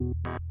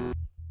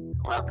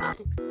Welcome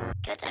to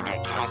the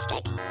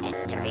Nerdtastic in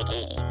 3D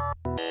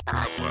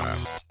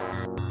podcast.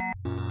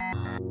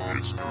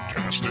 It's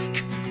Nerdtastic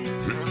in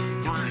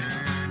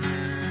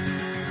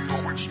 3D.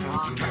 Oh, it's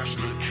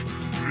Nerdtastic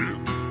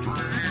in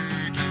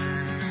 3D.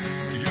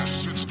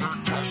 Yes, it's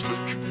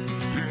Nerdtastic in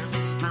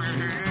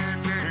 3D.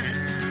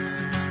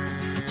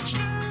 It's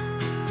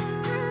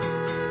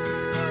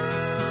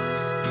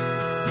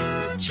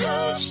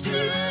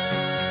Nerdtastic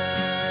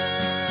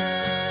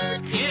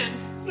in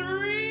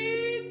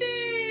 3D.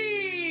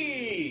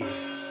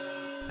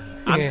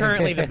 I'm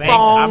currently the bank.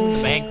 I'm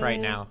the bank right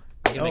now.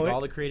 I can make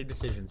all the creative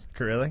decisions.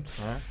 Really?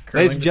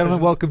 Ladies and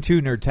gentlemen, welcome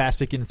to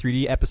Nerdtastic in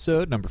 3D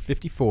episode number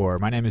 54.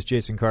 My name is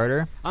Jason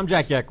Carter. I'm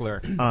Jack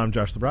Eckler. I'm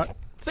Josh LeBrot.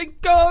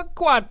 Cinco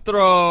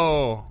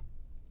Cuatro.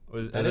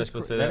 That is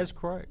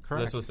correct.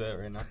 That's supposed to say it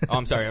right now. Oh,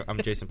 I'm sorry.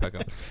 I'm Jason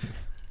Pecco.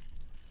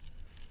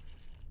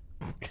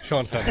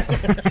 Sean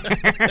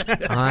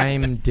Fenn.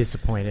 I'm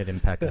disappointed in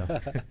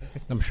Pecco.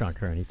 I'm Sean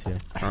Kearney, too.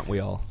 Aren't we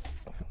all?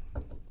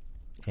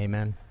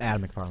 Amen.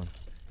 Adam McFarlane.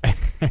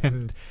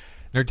 And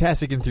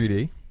Nerdtastic in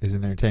 3D is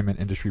an entertainment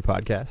industry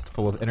podcast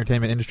full of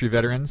entertainment industry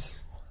veterans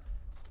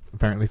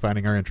apparently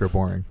finding our intro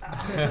boring.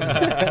 We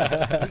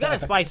gotta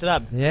spice it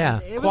up. Yeah.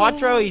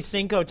 Cuatro y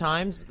cinco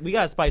times. We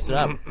gotta spice it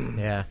up.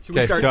 Yeah. Should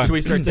we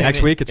start saying Next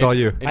it week, it's all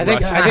you. in I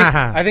think Russian?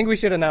 I think we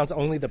should announce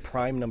only the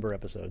prime number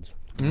episodes.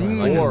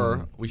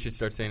 Or we should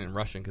start saying it in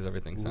Russian because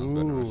everything sounds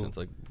better in Russian. It's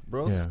like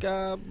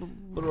broska,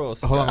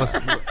 broska. Hold on, let's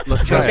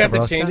Don't try you have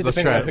it. to change it Let's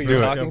depending try on who it.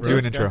 you're talking to? Do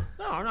an intro.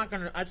 No, I'm not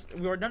gonna.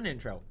 We already done an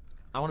intro.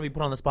 I want to be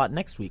put on the spot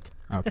next week.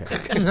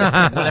 Okay.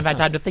 Not have had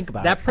time to think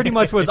about it. That pretty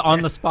much was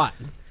on the spot.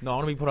 No, I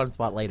want to be put on the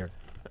spot later.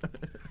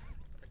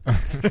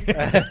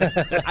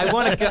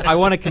 I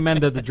want to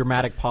commend the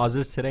dramatic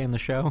pauses today in the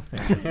show.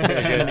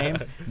 The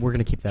names. We're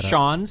gonna keep that up.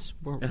 Sean's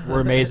were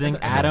amazing.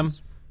 Adam,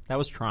 that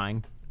was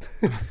trying.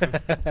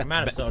 I'm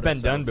out of soda, It's been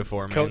so done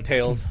before, man.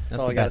 Coattails. That's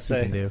That's all the I gotta best you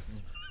can say.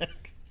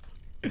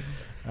 do.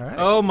 All right.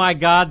 Oh my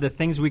God, the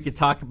things we could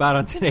talk about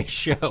on today's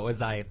show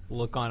as I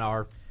look on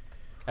our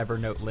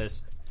Evernote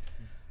list.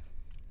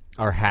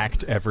 Our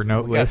hacked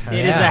Evernote list.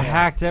 It is a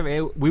hacked.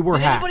 We were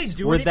Did hacked. anybody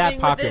do We're that anything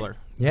with popular. What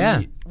Yeah.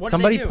 did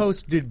Somebody they do?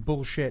 posted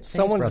bullshit things for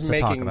Someone's us to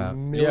talk making about.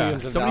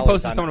 millions Yeah. of Somebody dollars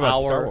posted on something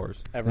about Star our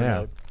Wars.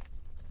 Evernote.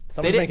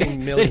 Someone's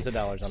making millions of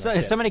dollars on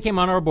that. Somebody came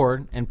on our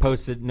board and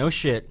posted, no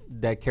shit,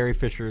 that Carrie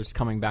Fisher is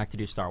coming back to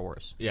do Star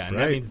Wars. Yeah, and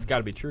that means it's got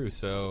to be true.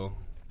 So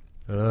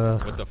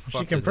Ugh. what the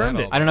fuck? confirmed is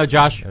that it. all I don't know,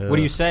 Josh. What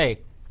do you say?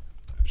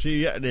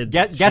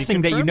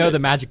 Guessing that you know the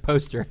magic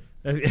poster.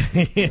 What do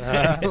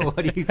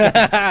you think?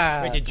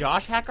 Wait, did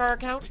Josh hack our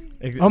account?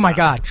 Oh my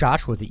God,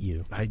 Josh, was it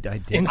you? I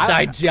did.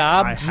 Inside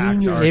job, I hacked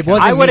Junior. our It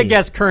wasn't I would have me.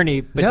 guessed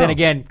Kearney, but No. then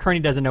again, Kearney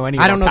doesn't know any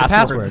I of don't our know the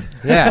passwords.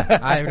 password. Yeah,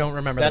 I don't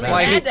remember That's the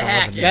why password. he so it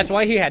wasn't me. That's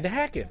why he had to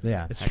hack it.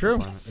 Yeah, It's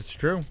true. It's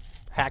true.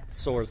 Hacked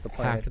soars the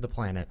planet. hacked the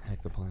planet.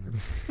 Heck the planet.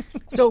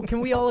 So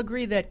can we all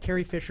agree that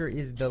Carrie Fisher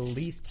is the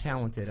least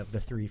talented of the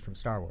three from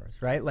Star Wars,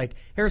 right? Like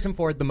Harrison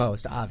Ford, the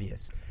most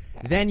obvious.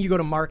 Then you go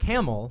to Mark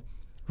Hamill,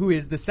 who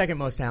is the second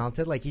most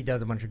talented. Like he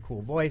does a bunch of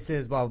cool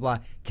voices, blah blah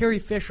blah. Carrie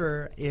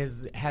Fisher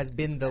has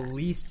been the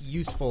least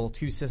useful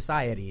to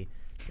society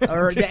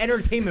or the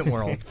entertainment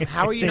world.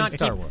 How are you since not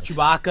Star keep Wurs?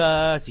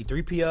 Chewbacca,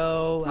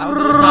 C-3PO?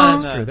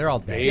 No, that's true. They're all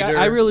dead. See,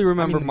 I really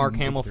remember I mean, Mark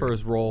Hamill the for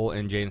his role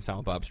in Jay and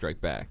Silent Bob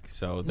Strike Back.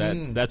 So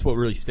that's what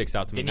really sticks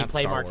out to me. Didn't he not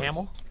play Star Mark Wars.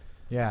 Hamill?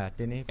 Yeah,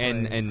 didn't he?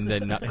 And the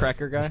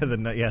Nutcracker guy?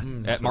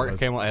 That's Mark what it was.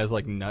 Hamill as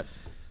like Nut.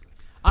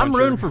 I'm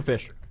Puncher. rooting for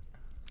Fisher.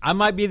 I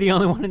might be the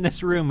only one in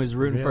this room who's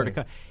rooting for her to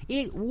come.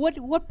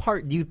 What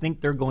part do you think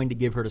they're going to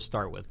give her to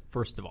start with,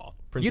 first of all?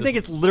 Do you think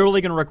it's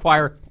literally going to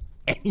require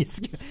any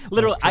skill?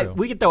 Literally, true.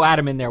 we could throw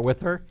Adam in there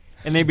with her,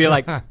 and they'd be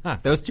like,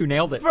 those two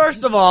nailed it.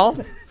 First of all,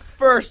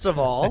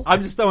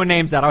 I'm just throwing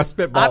names out. I was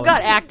spitballing. I've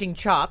got acting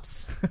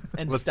chops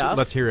and stuff.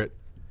 Let's hear it.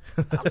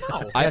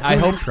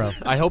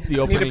 I hope the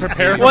opening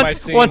prepare scene. for my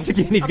once, scenes. once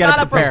again, he's I'm got not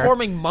to a prepare.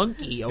 performing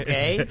monkey,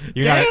 okay?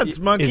 Dance,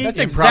 monkey. Is That's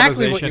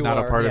exactly improvisation what you not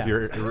a are. part Yeah. of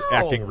your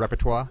acting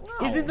repertoire?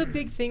 Isn't the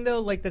big thing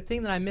though, like the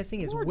thing that I'm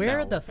missing is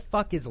where the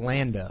fuck is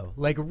Lando?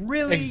 Like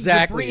really,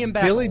 Exactly. to bring him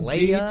back Billy D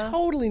Leia?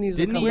 totally needs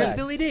Didn't to come he- Where's back.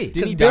 Billy D? Didn't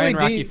he 'Cause die Billy in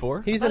Rocky D,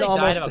 4? He's I in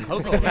thought he almost. died of a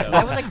cocoa That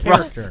was a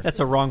character. That's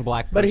a wrong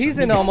black person. But he's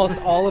in almost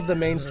all of the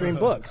mainstream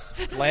books.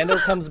 Lando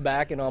comes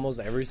back in almost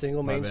every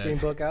single mainstream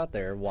book out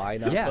there. Why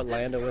not Yeah. put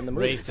Lando in the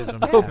movie?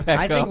 Racism.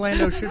 I think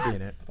Lando should be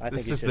in it. I think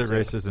This he is should the too.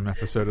 racism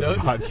episode of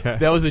the podcast.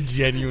 That was a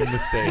genuine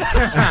mistake.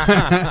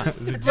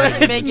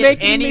 Doesn't make it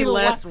making any me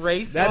less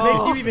racist. That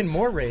makes you even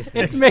more racist.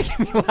 It's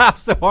making me laugh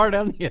so hard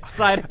on the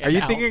inside. Are you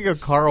thinking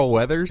of Carl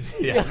Weathers?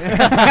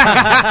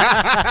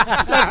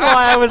 That's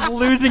why I was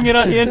losing it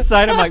on the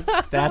inside. I'm like,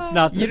 that's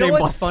not the You same know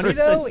what's black funny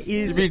person. though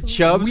You is mean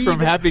Chubbs from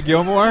Happy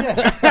Gilmore? we've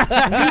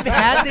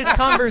had this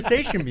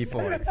conversation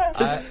before.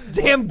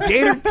 Damn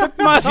Gator took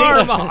my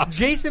arm off.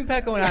 Jason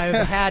Pecco and I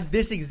have had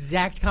this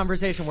exact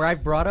conversation where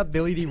I've brought up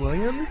Billy D.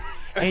 Williams,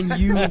 and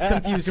you've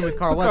confused him with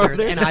Carl Weathers,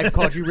 and I've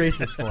called you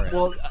racist for it.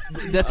 Well,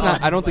 that's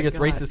not. I don't think it's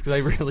racist because I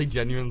really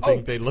genuinely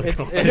think they look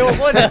alike. No, it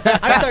wasn't.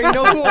 I'm sorry. You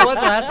know who it was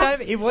last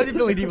time? It wasn't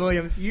Billy D.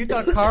 Williams. You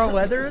thought Carl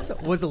Weathers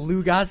was a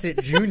Lou Gossett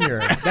Jr.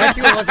 That's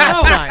who it was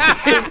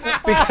last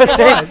time.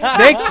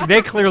 Because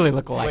they clearly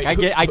look alike.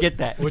 Wait, I get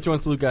that. Which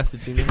one's Lou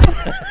Gossett Jr.?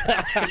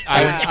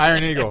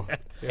 Iron Eagle.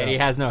 And he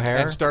has no hair.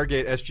 And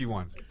Stargate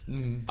SG-1.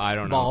 I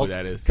don't know Bald. who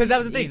that is. Because that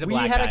was the thing. He's a We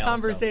black had a guy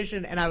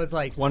conversation, and I was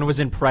like, One was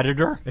in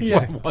Predator. Yeah.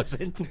 One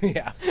wasn't.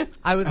 Yeah,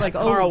 I was like,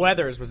 Carl oh,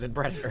 Weathers was in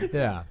Predator.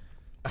 yeah.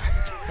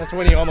 that's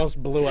when he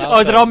almost blew out. Oh,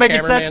 is it the all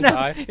making sense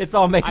cameraman's now? eye. It's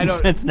all making don't-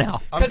 sense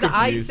now. I'm Because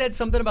I confused. said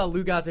something about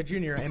Lou Gossett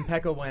Jr. and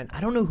Pekka went,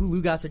 I don't know who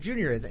Lou Gossett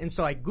Jr. is. And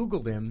so I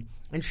Googled him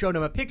and showed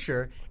him a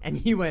picture, and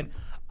he went,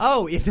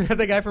 oh, isn't that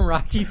the guy from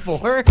Rocky IV?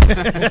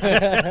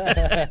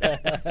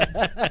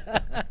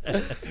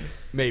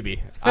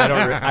 Maybe.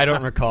 I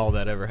don't recall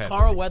that ever happening.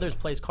 Carl Weathers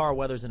plays Carl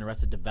Weathers in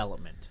Arrested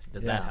Development.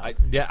 Does that help?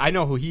 I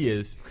know who he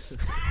is.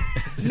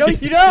 No,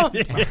 you don't.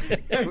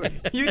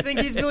 You think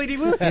he's Billy D.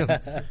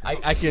 Williams.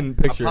 I can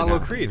picture Apollo it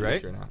now. Creed, right?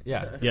 Picture it now.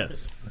 Yeah.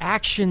 Yes.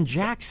 Action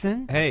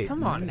Jackson. Hey.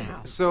 Come on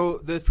now. So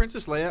the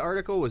Princess Leia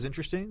article was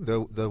interesting.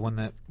 The one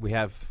that we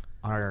have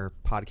on our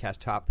podcast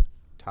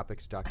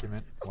topics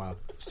document. Wow,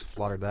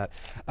 slaughtered that.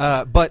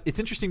 But it's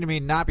interesting to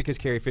me not because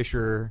Carrie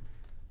Fisher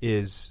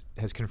has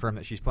confirmed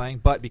that she's playing,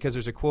 but because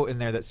there's a quote in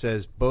there that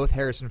says both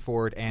Harrison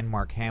Ford and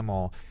Mark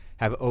Hamill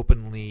have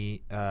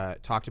openly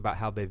talked about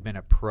how they've been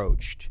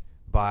approached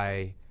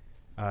by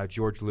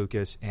George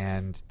Lucas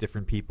and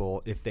different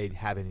people if they'd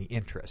have any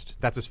interest.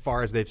 That's as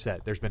far as they've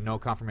said. There's been no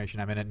confirmation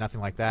I'm in it,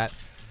 nothing like that.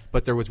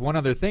 But there was one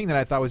other thing that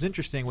I thought was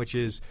interesting, which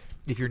is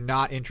if you're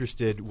not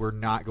interested, we're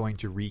not going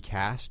to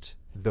recast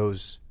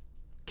those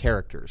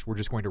characters. We're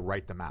just going to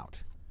write them out.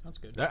 That's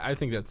good. I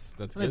think that's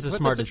It's good. a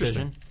smart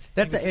decision.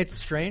 It's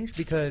strange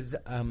because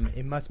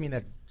it must mean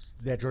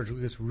that George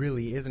Lucas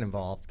really isn't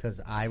involved, because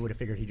I would have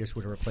figured he just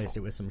would have replaced it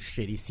with some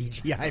shitty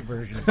CGI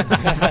version of it.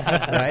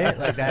 Right?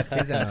 Like, that's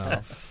his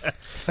MO.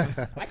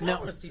 I kind of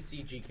want to see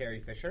CG Carrie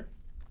Fisher.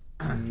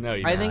 No,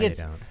 you I don't. think you it's.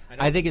 don't.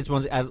 I think it's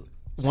once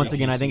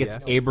again. I think it's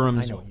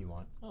Abrams I know what you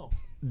want.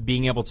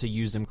 being able to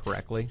use them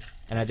correctly,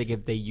 and I think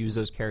if they use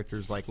those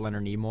characters like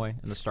Leonard Nimoy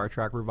in the Star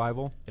Trek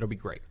revival, it'll be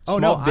great. Oh,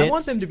 Small no, I bits.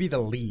 want them to be the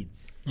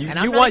leads. You, And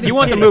you I'm not want even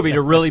the kidding. movie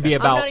to really be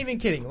about I'm not even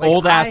kidding. Like,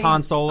 old-ass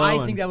Han Solo I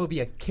and- think that would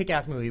be a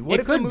kick-ass movie. What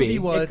It if the could movie be. It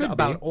was could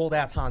about be.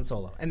 old-ass Han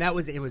Solo? And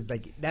it was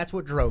like, that's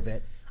what drove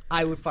it.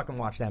 I would fucking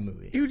watch that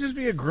movie. He would just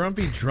be a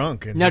grumpy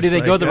drunk. And Now, do just they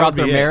like, go the that route would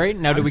they're be it. married?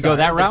 Now, do I'm we sorry, go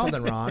that is there route?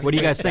 something wrong What do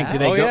you guys with think? Do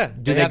that? they Oh, go? yeah. Do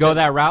They they have go the-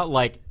 that route?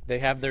 Like They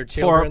have their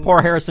children.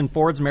 poor Harrison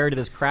Ford's married to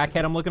this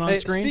crackhead I'm looking on Hey,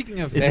 screen. speaking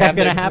of- is They that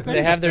going to happen?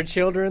 They have their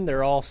children.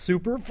 They're all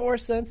super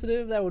force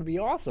sensitive. That would be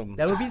awesome.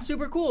 That would be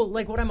super cool.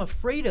 Like, what I'm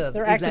afraid of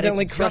They're is that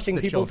accidentally it's just crushing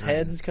the people's children.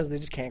 heads because they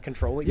just can't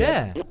control it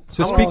Yeah. yet.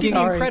 So I want to see speaking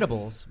the Sorry.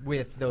 Incredibles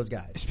with those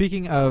guys.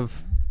 Speaking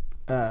of,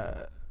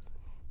 Where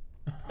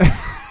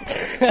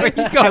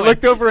you I going?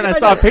 looked over and I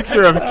saw a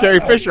picture of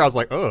Carrie Fisher. I was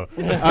like, oh.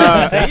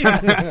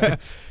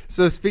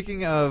 So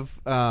speaking of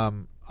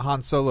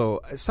Han Solo,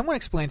 someone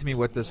explain to me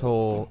what this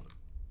whole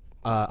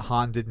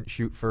Han didn't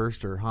shoot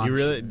first or Han.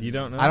 You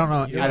don't know? I don't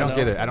know. You I don't don't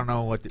get know? it. I don't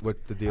know what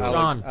the deal is.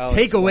 Sean, I'll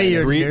Take away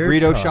explain your it.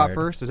 nerd Greedo card. shot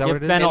first. Is that what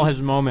give it is? Benel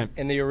his moment.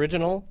 In the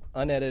original,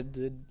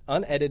 unedited,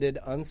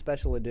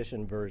 unspecial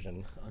edition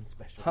version,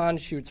 Han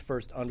shoots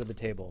first under the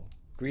table.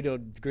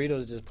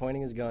 Greedo's just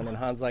pointing his gun, and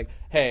Han's like,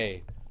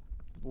 "Hey,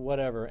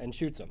 whatever," and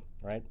shoots him.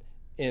 Right?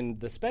 In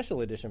the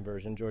special edition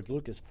version, George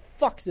Lucas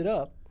fucks it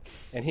up,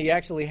 and he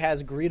actually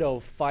has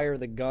Greedo fire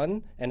the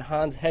gun, and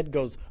Han's head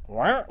goes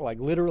 "Wah," like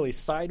literally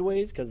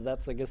sideways, because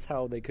that's, I guess,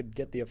 how they could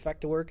get the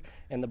effect to work.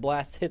 And the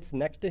blast hits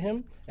next to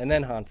him, and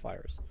then Han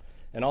fires.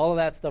 And all of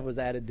that stuff was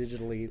added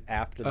digitally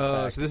after the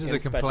fact. So this is in a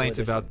special complaint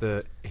edition.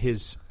 about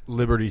his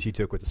liberties he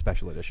took with the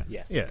special edition.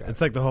 Yes. Yeah, it's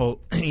like the whole,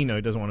 he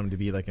doesn't want him to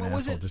be like an Well,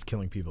 was asshole, it- just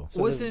killing people.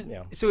 So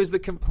is the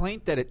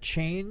complaint that it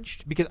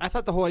changed? Because I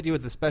thought the whole idea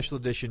with the special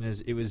edition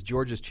is it was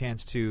George's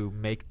chance to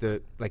make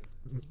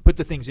put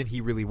the things in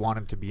he really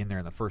wanted to be in there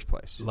in the first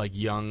place. Like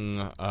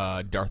young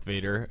Darth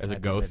Vader as a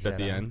Like ghost the at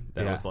the Jedi. end.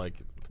 That Yeah. was like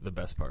the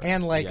best part.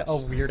 And like Yes. a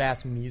weird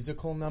ass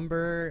musical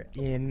number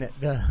in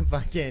the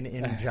fucking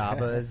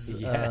Jabba's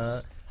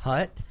Yes.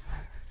 hut.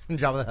 In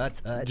Jabba the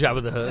Hutt's hut.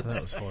 Jabba the Hutt.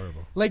 That was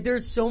horrible. Like,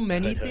 there's so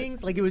many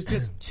things. Like, it was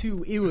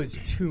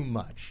too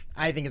much.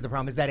 I think is the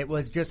problem, is that it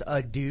was just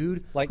a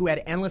dude who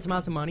had endless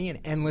amounts of money and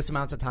endless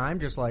amounts of time,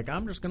 just like,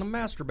 I'm just gonna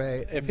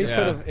masturbate.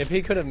 If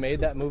he could have made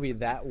that movie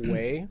that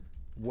way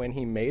when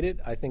he made it,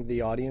 I think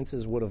the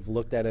audiences would have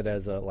looked at it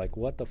as a like,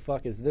 what the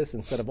fuck is this?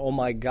 Instead of, oh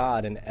my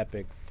god, an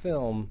epic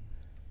film.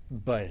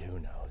 But who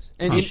knows?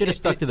 And He should have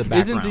stuck to the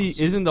backgrounds.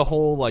 Isn't the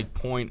whole like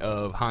point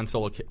of Han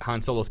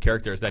Solo's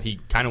character is that he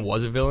kind of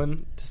was a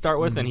villain to start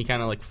with, and he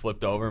kind of like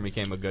flipped over and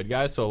became a good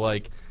guy. So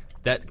like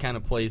that kind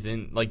of plays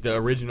in, like the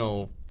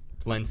original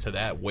lends to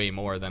that way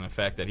more than the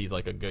fact that he's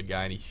like a good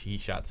guy and he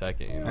shot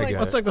second. You know? Like,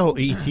 It's like the whole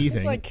ET thing.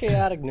 It's like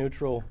chaotic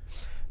neutral,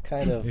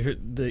 kind of. You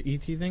heard the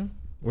ET thing?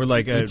 We're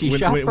like E.T.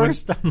 shot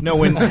first? No,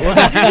 when I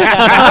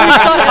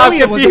thought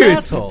Elliot was an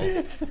confused.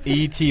 asshole.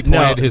 E.T.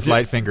 pointed his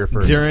light finger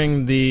first.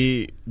 During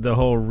the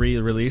whole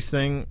re-release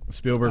thing,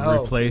 Spielberg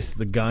Oh. replaced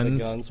the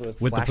guns,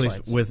 with the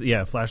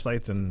flashlights.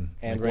 flashlights and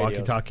And like, radios.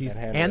 walkie-talkies.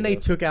 hand And they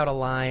radios. took out a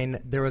line.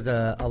 There was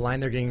a line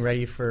they're getting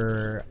ready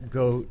for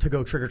go trick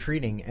or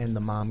treating, and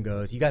the mom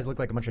goes, "You guys look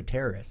like a bunch of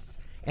terrorists."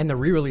 And the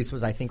re-release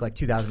was, I think, like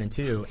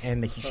 2002,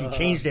 and she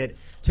changed it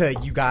to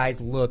 "You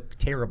guys look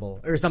terrible"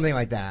 or something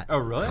like that. Oh,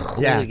 really?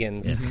 Yeah.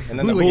 hooligans. And then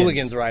the Hooligans.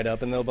 hooligans ride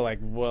up and they'll be like,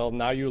 well,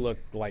 now you look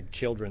like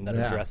children that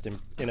Yeah. are dressed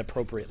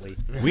inappropriately.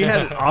 We had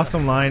an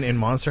awesome line in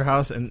Monster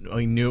House, and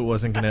we knew it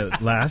wasn't going to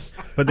last.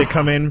 But they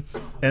come in,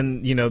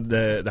 and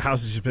the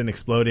house has just been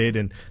exploded,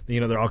 and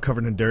they're all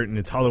covered in dirt, and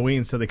it's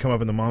Halloween. So they come up,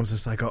 and the mom's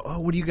just like, "Oh,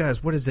 what do you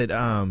guys? What is it?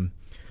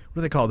 What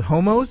are they called?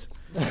 Homos?"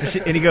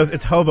 And he goes,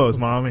 "It's hobos,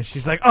 Mom." And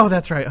she's like, "Oh,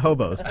 that's right,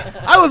 hobos."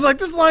 I was like,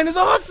 "This line is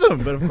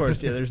awesome," but of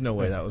course, there's no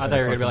way that was. I thought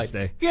gonna you were going to fucking be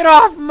like, stay. get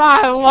off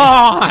my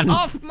lawn!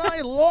 Off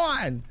my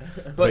lawn.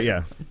 But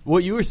yeah,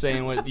 What you were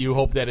saying, what you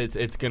hope that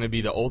it's going to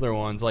be the older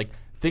ones. Like,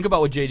 think about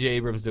what J.J.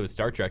 Abrams did with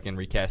Star Trek and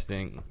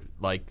recasting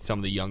like some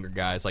of the younger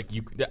guys. Like,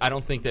 I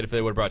don't think that if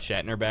they would have brought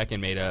Shatner back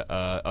and made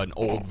an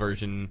old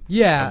version.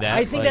 Yeah, of that,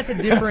 I think like- that's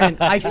a different.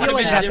 I feel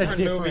like been a that's a different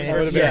movie. It would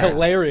different. have been Yeah.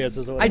 hilarious.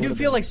 Is what I it do would've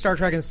feel been. like Star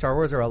Trek and Star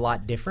Wars are a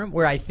lot different,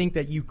 where I think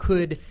that you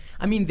could.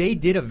 I mean, they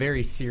did a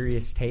very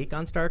serious take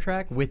on Star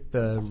Trek with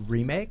the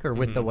remake or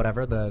with the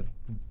whatever, the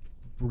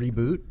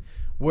reboot.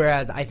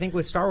 Whereas I think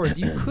with Star Wars,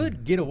 you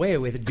could get away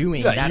with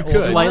doing Yeah, that you old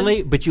could. one.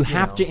 Slightly, but you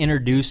have know. to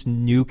introduce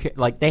new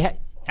like they.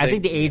 I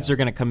think the age yeah. they're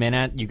going to come in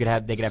at, they could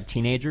have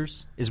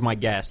teenagers. Is my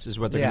guess is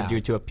what they're Yeah.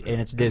 going to do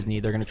and it's Disney.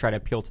 They're going to try to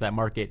appeal to that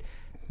market,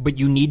 but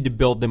you need to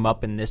build them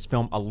up in this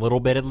film a little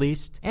bit at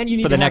least, And you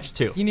need for to the have- next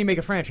two. You need to make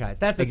a franchise.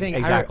 That's the thing.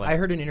 exactly. I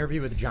heard an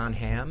interview with John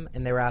Hamm,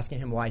 and they were asking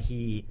him why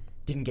he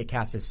didn't get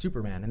cast as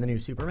Superman in the new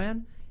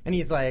Superman. And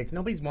he's like,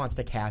 nobody wants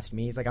to cast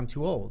me. He's like, I'm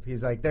too old.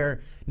 He's like,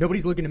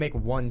 nobody's looking to make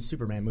one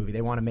Superman movie.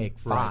 They want to make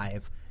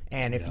 5.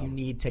 And if you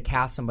need to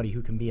cast somebody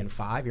who can be in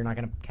 5, you're not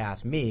going to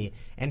cast me.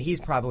 And he's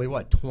probably,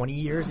 20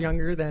 years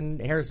younger than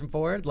Harrison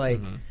Ford?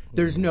 Like,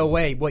 there's no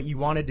way what you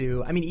want to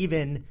do. I mean,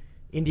 even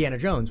Indiana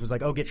Jones was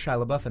like, get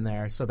Shia LaBeouf in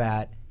there so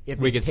that if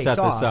We this could takes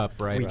set this off,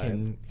 up, right. we Right.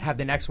 can have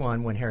the next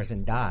one when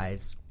Harrison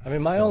dies. I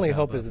mean, my So only Shia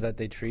hope LaBeouf. is that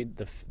they treat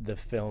the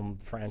film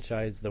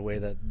franchise the way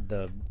that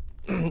the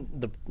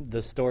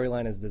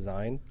storyline is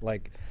designed,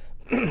 like,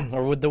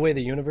 or with the way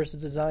the universe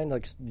is designed.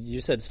 Like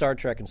you said, Star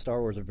Trek and Star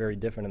Wars are very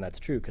different, and that's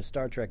true because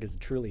Star Trek is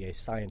truly a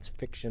science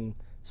fiction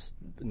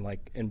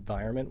like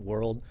environment,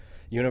 world,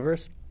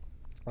 universe.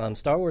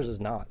 Star Wars is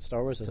not.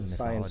 Star Wars is a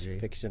science mythology.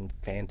 fiction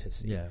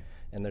fantasy. Yeah.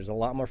 And there's a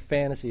lot more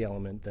fantasy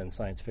element than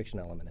science fiction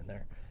element in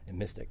there. And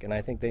Mystic, and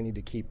I think they need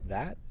to keep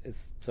that.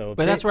 But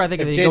that's where I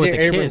think if they J.J. go with the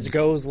Abrams kids.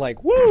 goes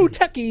like, "Woo,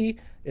 techie,"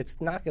 it's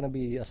not going to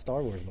be a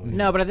Star Wars movie.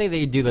 No, but I think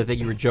they do that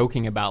you were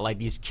joking about, like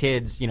these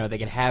kids. They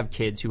can have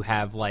kids who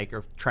have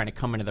are trying to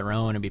come into their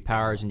own and be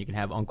powers, and you can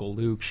have Uncle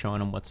Luke showing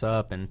them what's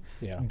up, and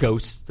Yeah.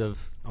 ghosts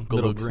of Uncle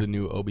little Luke's Grim- the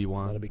new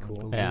Obi-Wan. That'd be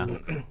cool. Yeah.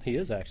 He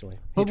is actually.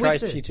 But He with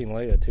tries the- teaching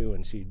Leia too,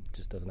 and she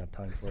just doesn't have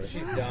time for it.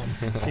 She's dumb.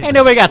 Ain't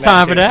nobody got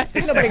time for that.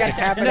 Nobody got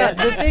time for No,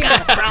 the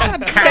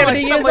thing,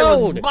 70 years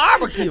old.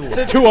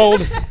 Barbecue. Too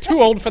old.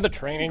 Too old for the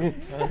training.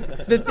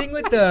 the thing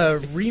with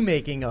the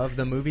remaking of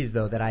the movies,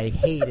 though, that I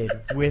hated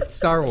with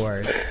Star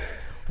Wars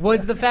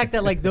was the fact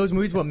that, like, those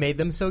movies, what made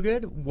them so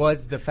good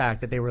was the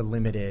fact that they were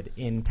limited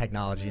in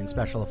technology and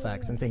special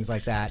effects and things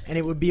like that. And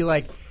it would be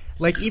like,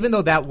 even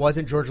though that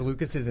wasn't George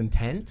Lucas's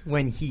intent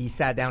when he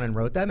sat down and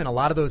wrote them, and a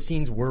lot of those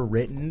scenes were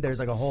written. There's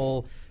like a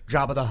whole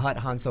Jabba the Hutt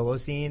Han Solo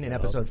scene in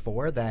Episode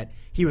 4 that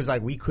he was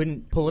like, we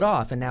couldn't pull it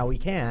off, and now we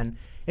can.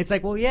 It's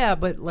like, well, yeah,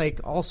 but like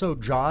also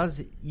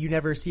Jaws, you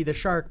never see the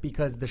shark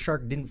because the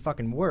shark didn't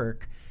fucking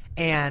work,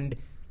 and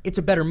it's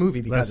a better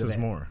movie because less of is it.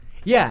 more.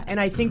 Yeah, and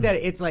I think that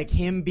it's like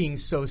him being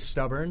so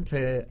stubborn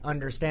to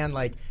understand,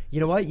 like, you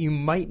know what, you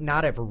might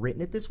not have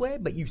written it this way,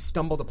 but you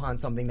stumbled upon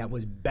something that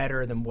was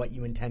better than what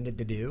you intended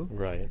to do.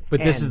 Right. But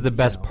this And, is the you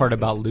best know. part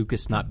about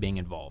Lucas not being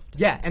involved.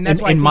 Yeah, and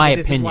that's In- why I in think my that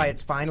this opinion. is why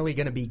it's finally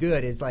going to be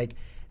good. Is like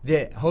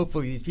that.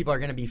 Hopefully, these people are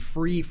going to be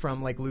free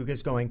from like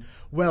Lucas going,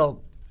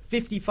 well,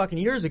 50 fucking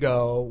years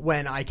ago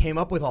when I came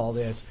up with all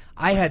this,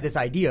 I had this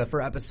idea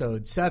for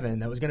Episode 7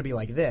 that was going to be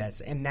like this,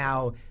 and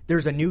now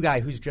there's a new guy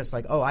who's just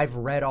like, oh, I've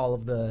read all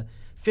of the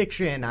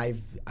fiction, I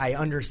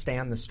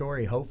understand the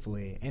story,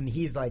 hopefully, and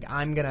he's like,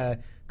 I'm gonna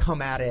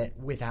come at it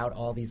without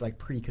all these like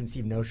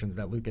preconceived notions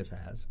that Lucas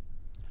has.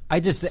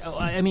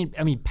 I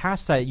mean,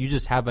 past that, you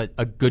just have a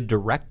good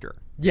director.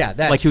 Yeah,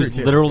 that's like he was true,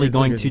 too. literally Because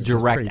going Lucas to is just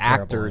direct pretty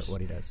terrible at actors.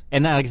 what he does.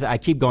 And like I said, I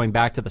keep going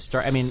back to the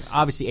start. I mean,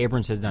 obviously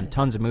Abrams has done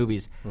tons of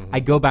movies. I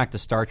go back to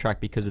Star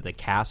Trek because of the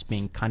cast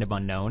being kind of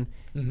unknown,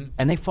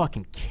 and they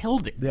fucking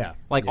killed it. Yeah.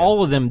 like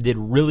all of them did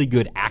really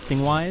good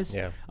acting wise.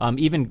 Yeah.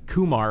 Even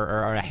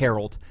Kumar or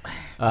Harold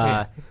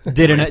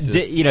did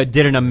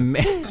an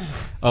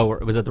oh,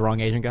 was that the wrong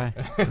Asian guy?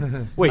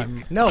 Wait,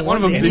 No,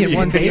 one's Indian,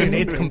 one's Asian.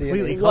 It's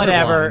completely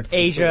Whatever. colorblind.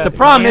 Asia. the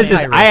problem is I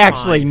Anti-response.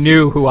 actually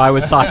knew who I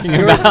was talking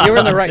about. You're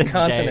in the right Jay.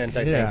 continent,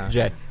 I think. Yeah.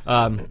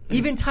 Jay.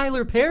 Even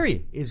Tyler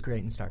Perry is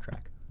great in Star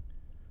Trek.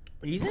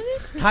 He's in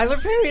it? Tyler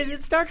Perry is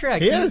in Star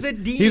Trek. He He's is. the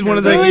dean. He's one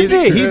of the. Who is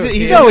he?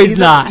 He's No, he's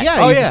not. Yeah.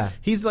 Oh, he's, yeah.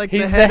 He's like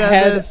He's the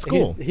head of the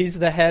school. He's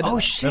the head. Oh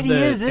shit, Of he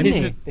the- is, isn't He's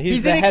he? the,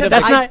 He's the in it head of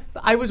because the,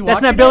 I was That's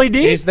watching not Billy it.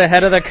 D. He's the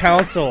head of the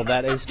council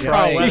that is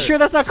trying. You sure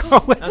that's not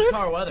Carl Weathers? That's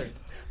Carl Weathers.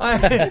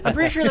 I'm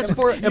pretty sure that's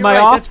for. Am I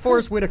off? That's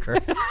Forrest Whitaker.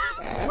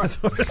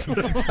 That's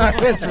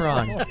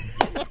wrong.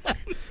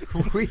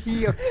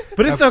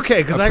 But it's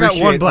okay because I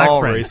got one black all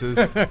friend. races.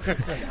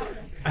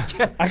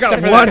 I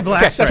got one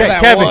black for friend.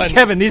 that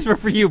Kevin, these were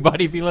for you,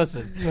 buddy, if you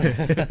listen.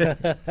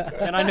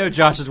 And I know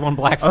Josh is one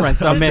black friend,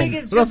 so The I'm thing in.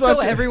 is, just so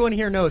everyone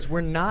here knows,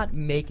 we're not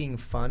making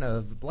fun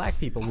of black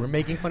people. We're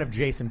making fun of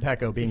Jason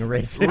Pecco being a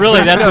racist.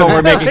 Really, that's what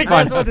we're making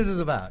fun That's what of. this is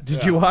about.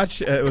 Did you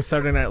watch? It was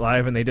Saturday Night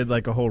Live, and they did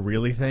like a whole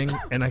really thing,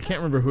 and I can't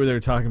remember who they were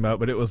talking about,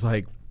 but it was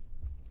like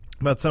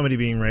about somebody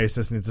being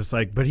racist, and it's just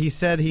like, but he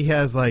said he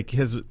has like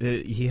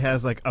he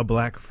has like a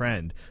black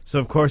friend, so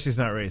of course he's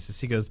not racist.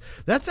 He goes,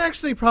 that's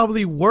actually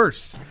probably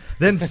worse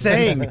than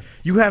saying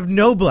you have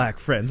no black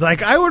friends.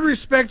 Like, I would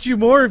respect you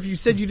more if you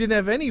said you didn't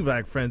have any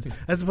black friends,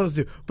 as opposed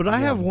to, but I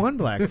have one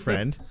black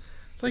friend.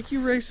 It's like, you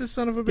racist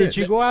son of a bitch. Did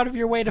you go out of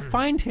your way to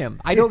find him?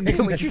 I don't get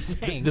what you're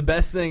saying. The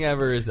best thing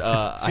ever is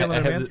I Feeling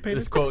have emancipated?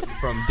 this quote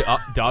from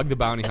Dog the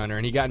Bounty Hunter,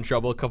 and he got in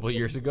trouble a couple of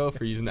years ago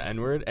for using the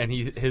N-word, and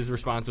his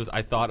response was,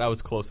 I thought I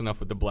was close enough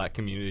with the black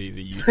community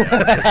to use that.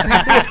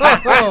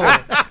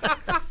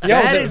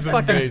 That is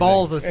fucking amazing.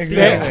 balls of steel.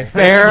 Exactly.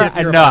 Fair If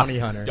you're a enough. bounty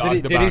hunter. Dog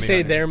the Did he Bounty say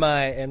Hunter. they're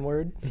my N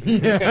word?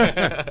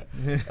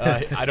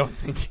 I don't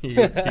think he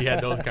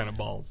had those kind of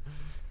balls.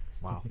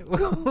 Wow.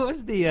 What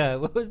was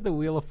the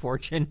Wheel of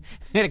Fortune?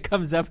 And it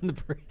comes up in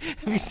the.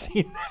 Have you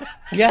seen that?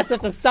 Yes,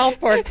 that's a South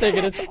Park thing,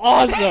 and it's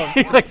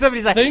awesome. Like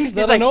somebody's like Things he's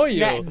that like, annoy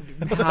you.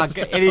 "Nah,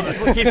 okay," and he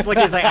just keeps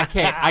looking. He's like,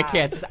 I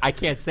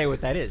can't say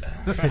what that is.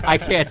 I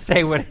can't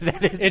say what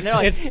that is. It's And they're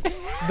like, it's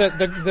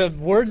the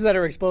words that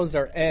are exposed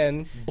are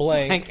N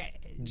blank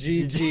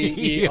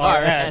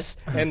GGERS,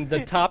 and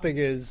the topic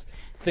is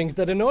things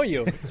that annoy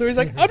you. So he's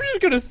like, I'm just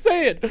gonna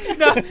say it.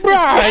 No,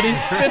 and he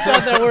spits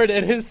out that word,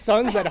 and his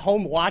son's at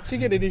home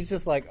watching it, and he's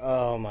just like,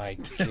 oh my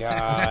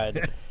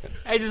god.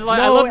 I just like.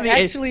 No, I love the.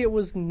 actually, it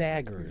was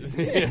naggers.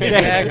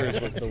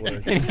 Naggers was the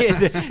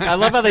word. I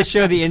love how they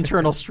show the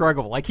internal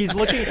struggle. Like he's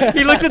looking.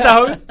 He looks at the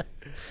host.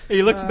 And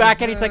he looks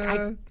back and he's like,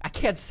 I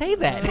can't say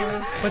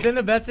that. But then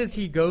the best is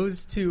he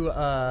goes to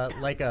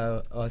like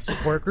a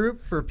support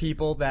group for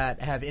people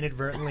that have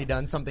inadvertently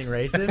done something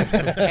racist,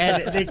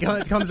 and it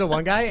comes to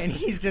one guy and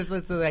he's just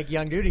this like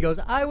young dude. He goes,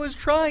 "I was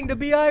trying to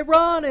be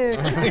ironic."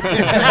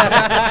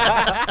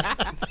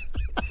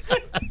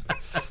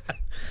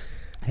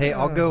 Hey,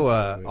 I'll go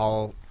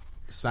all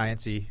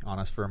science-y on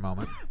us for a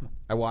moment.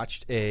 I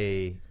watched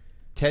a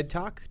TED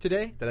Talk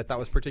today that I thought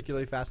was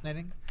particularly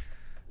fascinating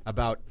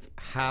about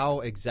how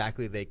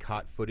exactly they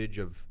caught footage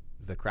of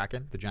the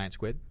Kraken, the giant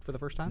squid, for the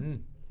first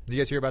time. Did you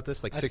guys hear about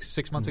this? Like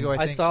six months ago, I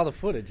I think. saw the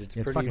footage. It's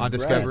pretty fucking on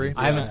impressive. Discovery.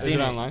 I haven't Is seen it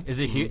it online? Is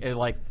it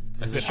like?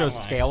 Does it show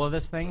scale of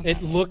this thing?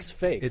 It looks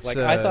fake. It's, Like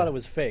I thought it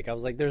was fake. I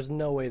was like, "There's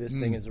no way this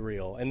thing is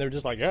real." And they're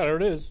just like, "Yeah, there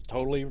it is,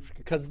 totally."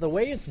 Because the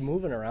way it's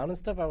moving around and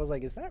stuff, I was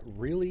like, "Is that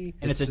really?"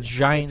 And it's a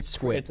giant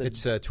squid.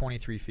 It's It's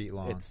 23 feet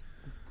long.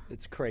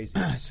 it's crazy.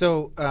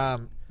 So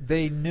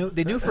they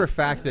knew for a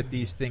fact that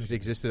these things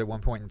existed at one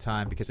point in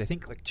time because I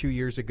think like 2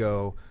 years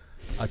ago,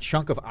 a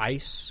chunk of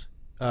ice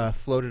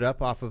floated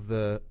up off of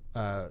the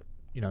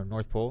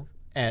North Pole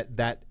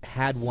that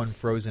had one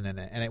frozen in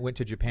it, and it went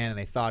to Japan and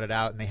they thawed it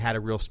out and they had a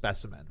real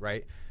specimen,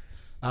 right?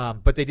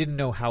 But they didn't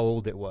know how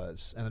old it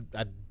was, and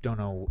I don't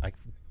know. I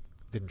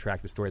didn't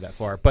track the story that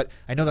far, but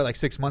I know that like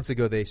 6 months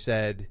ago they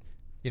said,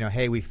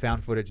 hey, we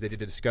found footage. They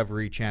did a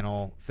Discovery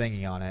Channel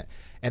thingy on it.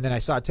 And then I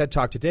saw a TED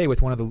Talk today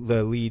with one of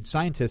the lead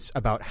scientists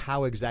about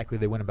how exactly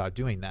they went about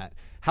doing that.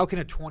 How can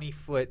a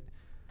 20-foot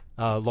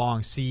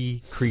long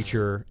sea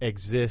creature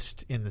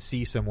exist in the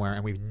sea somewhere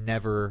and we've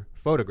never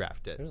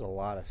photographed it? There's a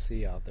lot of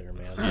sea out there,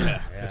 man.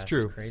 Yeah, That's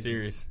true.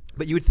 Serious.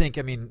 But you would think,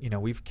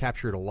 we've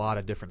captured a lot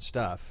of different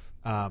stuff.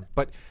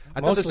 But I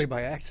Mostly thought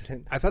by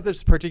accident. I thought this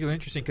was particularly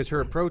interesting because her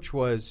approach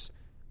was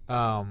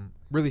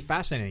really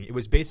fascinating. It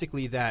was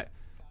basically that.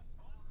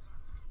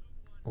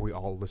 Are we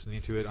all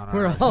listening to it on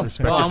We're our all-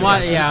 respective Well,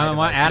 I devices?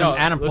 want Adam. No,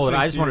 Adam pulled it.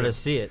 I just listening to wanted you. to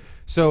see it.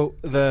 So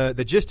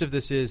the gist of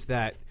this is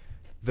that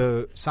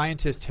the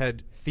scientist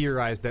had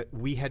theorized that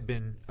we had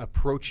been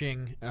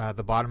approaching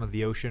the bottom of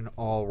the ocean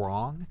all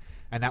wrong,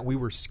 and that we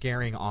were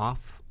scaring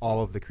off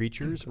all of the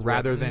creatures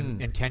rather than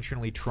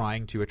intentionally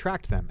trying to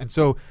attract them. And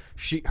so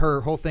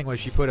her whole thing was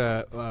she put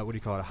a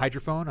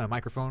hydrophone, a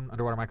microphone,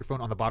 underwater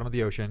microphone on the bottom of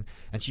the ocean,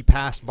 and she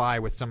passed by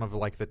with some of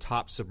like the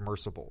top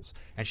submersibles,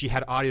 and she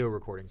had audio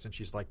recordings, and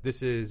she's like,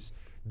 "This is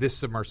this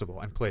submersible,"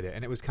 and played it,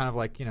 and it was kind of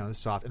like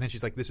soft, and then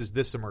she's like, "This is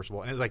this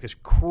submersible," and it was like this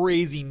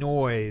crazy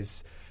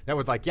noise that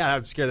would that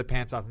would scare the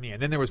pants off me.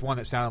 And then there was one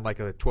that sounded like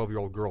a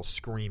 12-year-old girl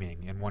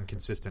screaming in one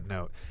consistent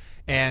note,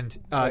 and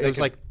it was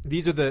like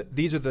these are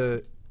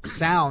the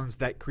sounds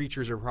that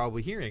creatures are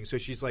probably hearing. So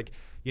she's like,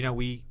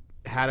 we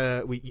had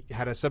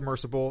a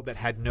submersible that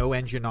had no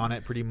engine on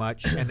it, pretty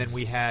much, and then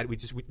we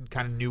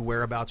kind of knew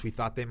whereabouts we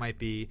thought they might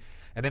be,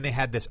 and then they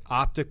had this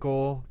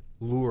optical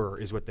lure,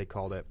 is what they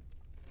called it,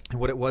 and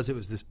what it was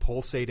this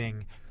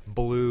pulsating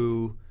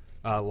blue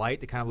light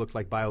that kind of looked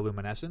like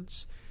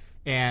bioluminescence,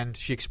 and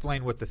she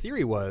explained what the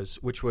theory was,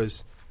 which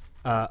was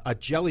a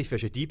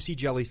jellyfish, a deep sea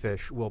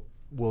jellyfish,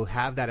 will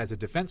have that as a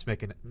defense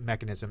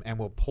mechanism and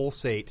will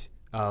pulsate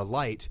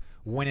light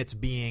when it's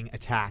being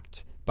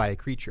attacked by a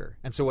creature.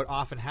 And so what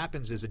often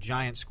happens is a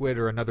giant squid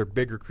or another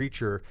bigger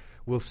creature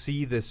will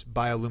see this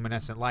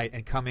bioluminescent light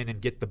and come in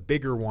and get the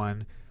bigger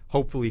one,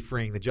 hopefully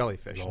freeing the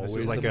jellyfish. And this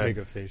is like a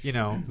bigger fish.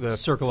 the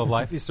Circle of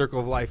life. the circle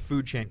of life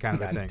food chain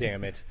kind of a thing.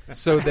 Damn it.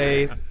 So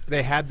they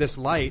had this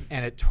light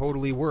and it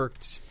totally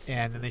worked.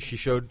 And then she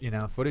showed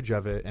footage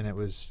of it, and it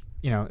was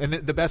and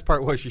the best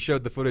part was she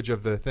showed the footage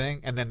of the thing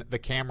and then the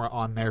camera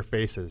on their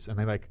faces, and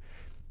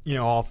they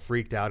all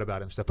freaked out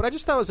about it and stuff. But I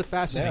just thought it was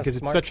fascinating because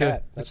it's such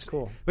That's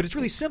cool. But it's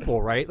really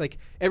simple, right? Like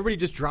everybody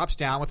just drops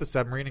down with a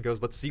submarine and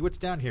goes, "Let's see what's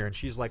down here." And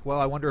she's like, "Well,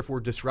 I wonder if we're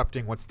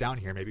disrupting what's down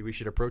here. Maybe we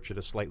should approach it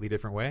a slightly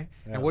different way."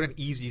 Yeah. And what an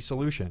easy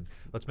solution!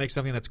 Let's make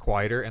something that's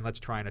quieter and let's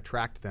try and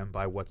attract them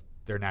by what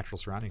their natural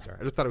surroundings are.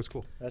 I just thought it was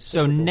cool.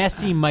 So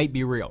Nessie might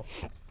be real.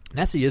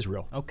 Nessie is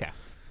real. Okay.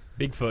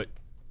 Bigfoot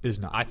Is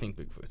not. I think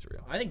Bigfoot's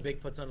real. I think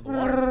Bigfoot's under the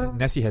water.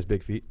 Nessie has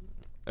big feet.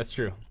 That's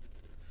true.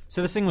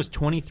 So this thing was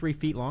 23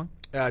 feet long?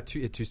 A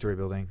two-story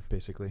building,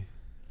 basically.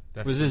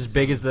 Was it as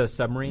big as the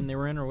submarine they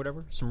were in or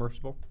whatever?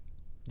 Submersible?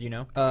 Do you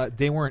know?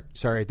 They weren't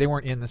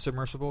in the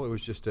submersible. It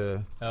was just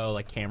a. Oh,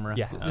 like camera?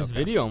 Yeah. Oh, This okay.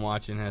 video I'm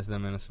watching has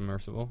them in a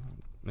submersible.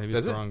 Maybe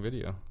Does it's the it? wrong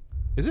video.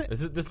 Is it?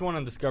 Is it this one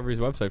on Discovery's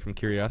website from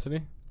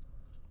Curiosity?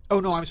 Oh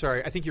no, I'm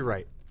sorry. I think you're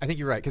right.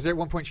 Because at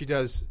one point she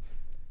does.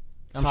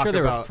 I'm talk sure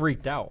they were about-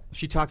 freaked out.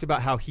 She talked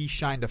about how he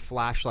shined a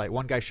flashlight.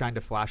 One guy shined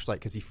a flashlight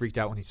because he freaked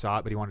out when he saw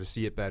it, but he wanted to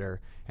see it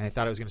better, and they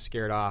thought it was going to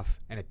scare it off,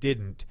 and it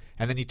didn't.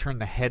 And then he turned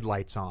the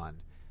headlights on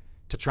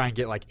to try and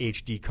get like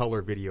HD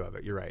color video of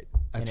it. You're right.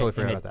 I totally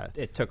forgot about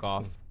that. It took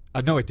off.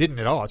 No, it didn't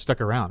at all. It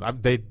stuck around. I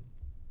don't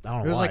know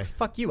It was why. like,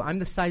 fuck you. I'm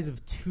the size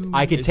of two.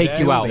 I could take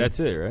you out. That's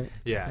it, right?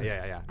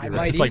 yeah. I You're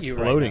might It's right. just eat like you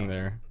right floating now.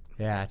 there.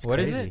 Yeah, it's What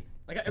is crazy. it?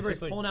 Like everybody's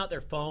pulling out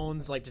their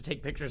phones, like to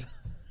take pictures.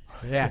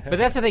 Yeah. But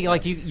that's the thing.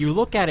 Like you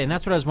look at it, and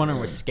that's what I was wondering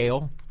with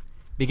scale.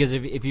 Because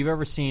if you've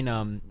ever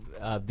seen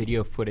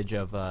video footage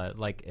of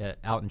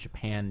out in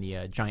Japan,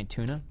 the giant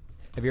tuna,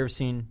 have you ever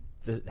seen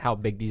how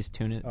big these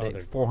tuna?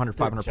 They're 400,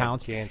 500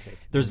 pounds. gigantic.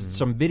 There's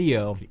some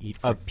video eat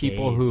for of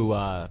people days who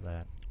of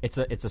that. it's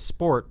a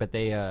sport, but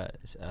they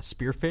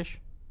spearfish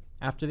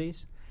after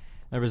these.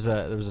 There was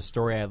a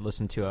story I had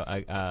listened to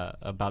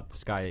about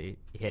this guy.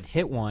 He had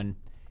hit one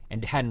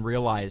and hadn't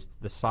realized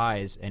the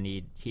size, and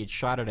he had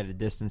shot it at a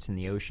distance in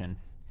the ocean.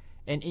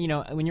 And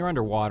when you're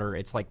underwater,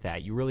 it's like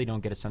that. You really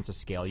don't get a sense of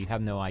scale. You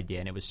have no idea,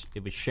 and it was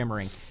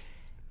shimmering.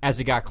 As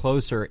it got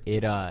closer,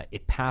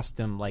 it passed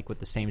him like with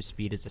the same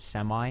speed as a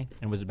semi,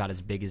 and was about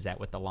as big as that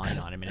with the line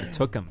on him. And it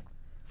took him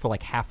for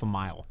like half a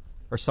mile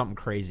or something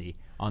crazy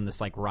on this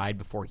like ride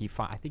before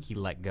I think he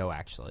let go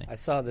actually. I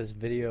saw this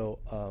video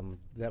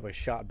that was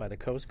shot by the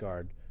Coast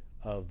Guard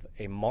of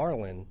a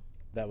marlin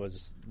that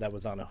was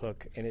on a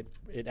hook, and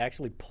it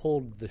actually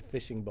pulled the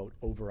fishing boat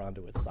over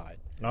onto its side.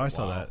 Oh, I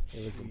saw that.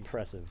 It was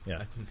impressive. Yeah.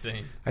 That's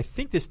insane. I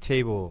think this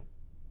table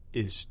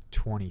is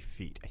 20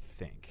 feet. I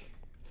think.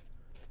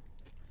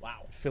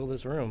 Wow. Fill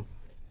this room.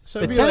 So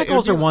The it'd be like-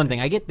 tentacles it'd are be one thing.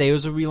 I get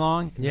those would be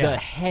long. Yeah. The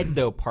head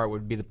though part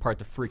would be the part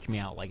that freaked me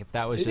out. Like if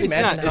that was It's just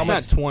Imagine It's how not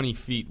much- 20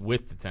 feet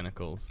with the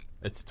tentacles.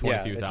 It's 20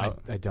 Yeah, feet it's-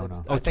 without. I don't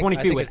know. Oh, 20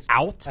 feet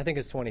without? I think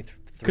it's 23.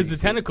 Because the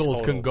tentacles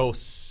total. can go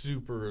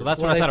super. Well,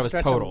 that's Well, what I they thought it was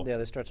stretch total. Them, yeah,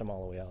 they stretch them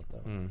all the way out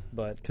though.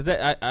 But Because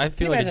I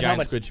feel you like a imagine how giant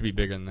much- squid should be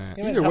bigger than that.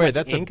 can you Either imagine how way, much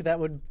that's a- ink that's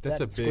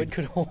that a squid big-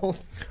 could hold.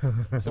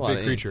 It's a lot big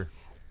of creature.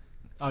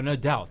 Oh, no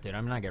doubt, dude.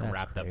 I'm not getting That's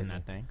wrapped up in crazy.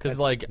 that thing. Because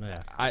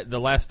the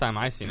last time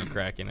I seen a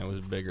kraken, it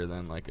was bigger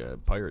than like a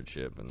pirate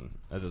ship, and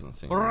that doesn't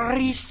seem.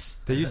 Right.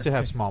 They used to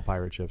have small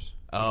pirate ships.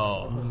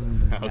 Oh,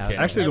 okay.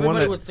 Actually, the one Everybody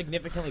that was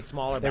significantly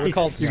smaller. They back were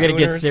called then. You're gonna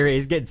get Schooners. serious.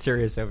 He's getting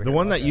serious over the here.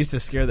 one that used to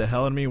scare the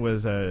hell out of me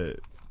was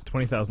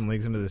 20,000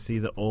 Leagues Under the Sea,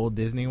 the old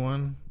Disney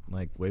one,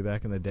 like way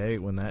back in the day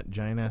when that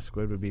giant ass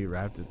squid would be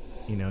wrapped,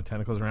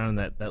 tentacles around,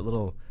 and that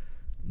little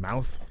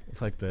mouth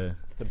with like the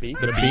beak.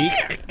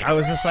 beak. I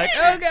was just like,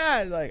 oh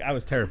god, like I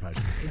was terrified.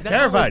 Is that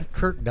Terrified. with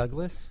Kirk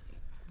Douglas?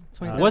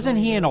 Wasn't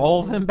he in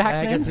all of them back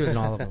I then? guess he was in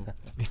all of them.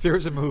 If there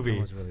was a movie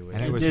That was really weird.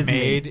 and it was Disney.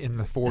 made in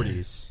the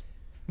 40s,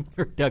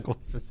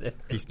 Douglas was it.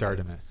 he starred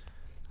in it.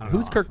 I don't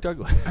Who's know. Kirk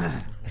Douglas?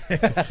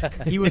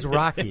 He was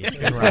Rocky.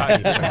 in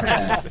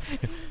Rocky.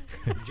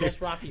 Just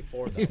Rocky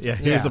 4, though. Yeah,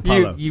 he was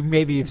Apollo. You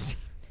maybe have seen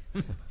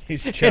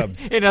He's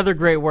Chubbs. in other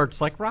great works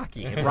like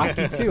Rocky, and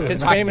Rocky 2.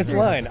 His and Rocky famous 3.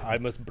 line: "I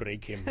must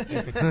break him."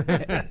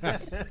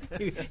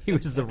 He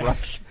was the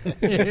Russian.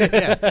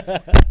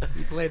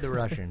 He played the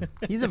Russian.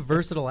 He's a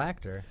versatile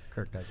actor,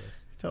 Kirk Douglas.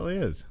 Totally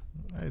is.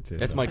 I'd say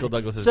That's so. Michael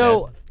Douglas's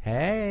So dad.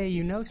 Hey,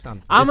 you know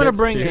something. I'm Is gonna that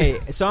bring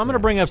serious? I'm gonna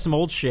bring up some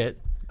old shit.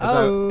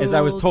 As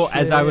I was Old told,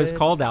 as I was shit.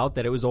 called out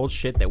that it was old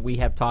shit that we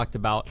have talked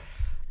about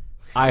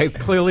I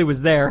clearly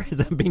was there, as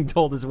I'm being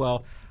told as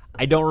well.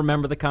 I don't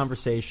remember the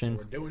conversation.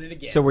 We're doing it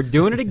again. So we're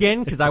doing it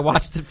again because I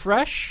watched it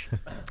fresh.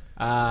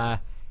 I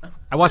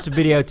watched a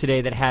video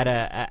today that had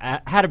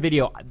a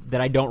video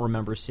that I don't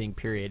remember seeing.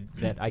 Period.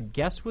 That I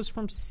guess was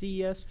from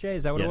CSJ.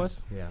 Is that what it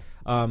was?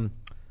 Yeah.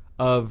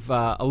 Of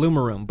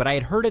Illumaroom, but I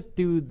had heard it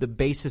through the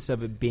basis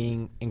of it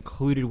being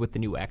included with the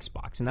new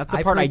Xbox, and that's the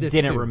I've part I heard this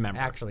didn't too, remember.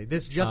 Actually,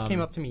 this just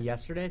came up to me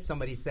yesterday.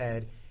 Somebody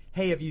said,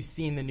 "Hey, have you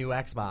seen the new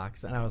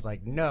Xbox?" And I was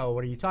like, "No,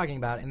 what are you talking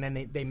about?" And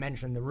then they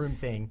mentioned the room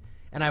thing,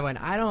 and I went,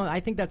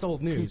 "I think that's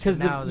old news." Because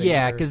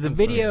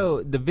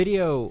the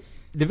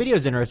video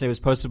is interesting. It was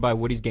posted by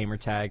Woody's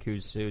Gamertag,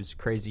 who's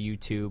crazy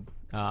YouTube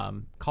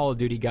Call of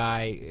Duty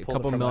guy, a Pulled it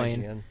couple from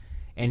million. IGN.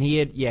 And he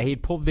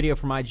had pulled video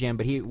from IGN,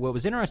 but what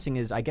was interesting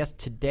is I guess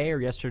today or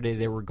yesterday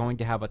they were going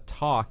to have a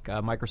talk.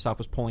 Microsoft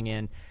was pulling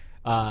in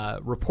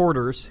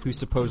reporters who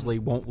supposedly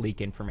won't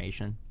leak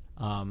information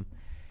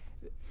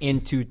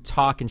in to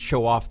talk and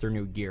show off their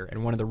new gear.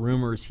 And one of the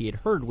rumors he had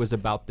heard was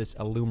about this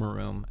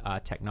Illumaroom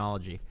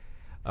technology.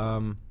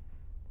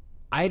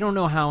 I don't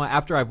know how.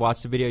 After I've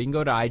watched the video, you can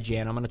go to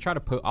IGN. I'm going to try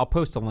to I'll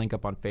post a link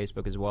up on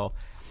Facebook as well.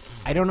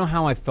 I don't know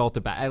how I felt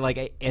about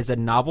it. As a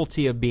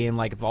novelty of being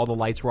like if all the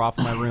lights were off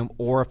in my room,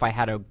 or if I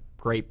had a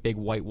great big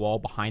white wall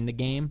behind the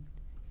game,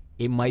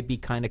 it might be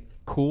kind of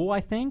cool. I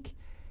think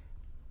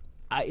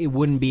it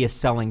wouldn't be a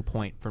selling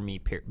point for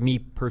me. Me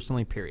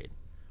personally, period.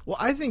 Well,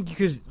 I think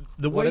because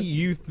the way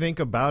you think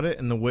about it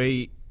and the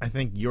way I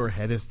think your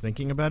head is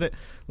thinking about it,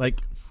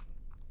 like.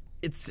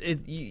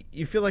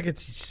 You feel like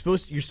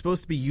you're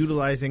supposed to be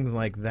utilizing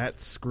like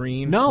that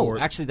screen. No,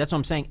 actually, that's what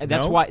I'm saying.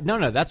 That's why.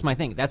 No, that's my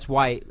thing. That's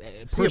why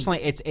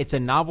personally, it's a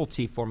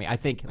novelty for me. I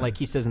think, like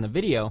he says in the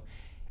video,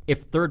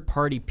 if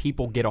third-party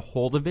people get a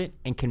hold of it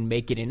and can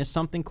make it into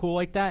something cool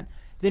like that,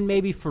 then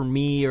maybe for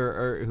me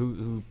or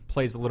who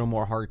plays a little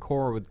more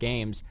hardcore with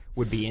games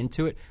would be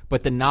into it.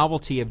 But the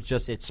novelty of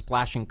just it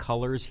splashing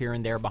colors here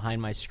and there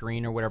behind my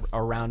screen or whatever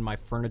around my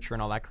furniture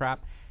and all that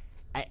crap.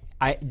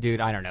 Dude,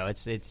 I don't know.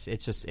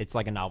 It's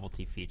like a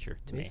novelty feature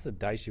to It me. needs to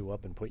dice you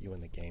up and put you in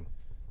the game.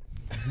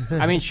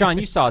 I mean, Sean,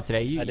 you saw it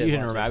today. You I did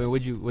didn't watch remember.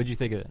 it. I mean, what'd you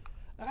think of it?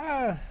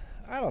 I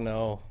don't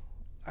know.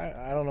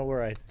 I don't know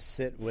where I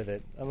sit with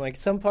it. I'm like,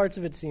 some parts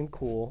of it seem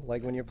cool,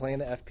 like when you're playing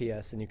the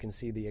FPS and you can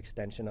see the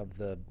extension of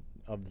the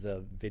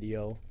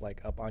video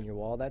like up on your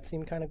wall. That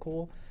seemed kind of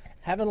cool.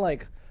 Having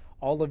like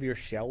all of your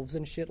shelves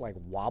and shit like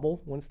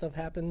wobble when stuff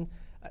happens.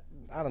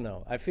 I don't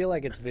know. I feel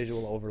like it's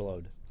visual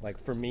overload. Like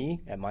for me,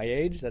 at my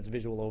age, that's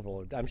visual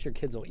overload. I'm sure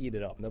kids will eat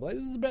it up. And they'll be like,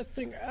 "This is the best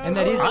thing ever." And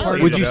that is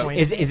part Would of you? the point.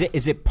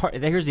 Is it part?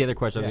 Here's the other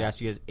question I was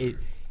Yeah. going to ask you: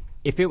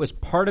 if it was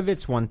part of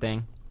it's one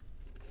thing,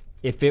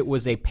 if it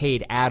was a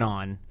paid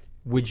add-on,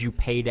 would you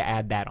pay to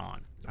add that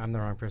on? I'm the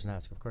wrong person to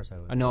ask. Of course I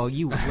would. No,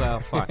 you. Well,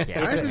 fuck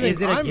yeah. I actually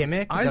Is it a I'm-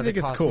 gimmick? I Does think it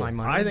it's cost cool. my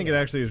money? I think it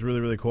actually is really,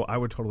 really cool. I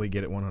would totally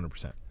get it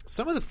 100%.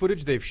 Some of the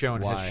footage they've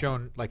shown Why? has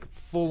shown like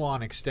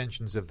full-on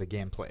extensions of the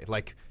gameplay,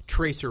 like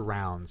tracer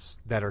rounds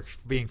that are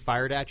being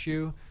fired at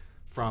you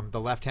from the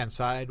left-hand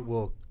side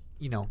will,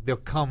 they'll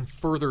come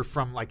further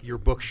from like your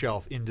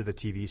bookshelf into the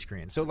TV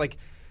screen. So like,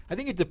 I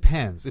think it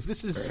depends. If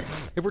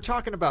we're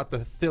talking about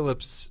the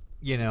Philips,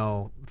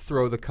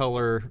 throw the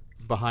color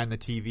behind the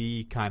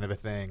TV kind of a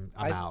thing,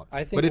 I'm out.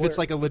 I think but if it's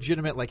we're- like a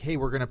legitimate, like, hey,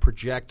 we're going to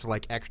project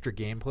like extra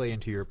gameplay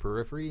into your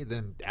periphery,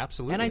 then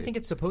absolutely. And I think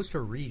it's supposed to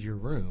read your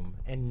room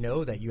and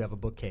know that you have a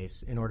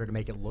bookcase in order to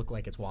make it look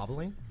like it's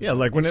wobbling. Yeah,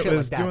 like when And it shit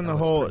was like that, doing that the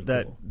looks whole pretty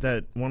cool.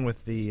 that one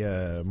with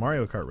the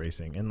Mario Kart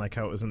racing and like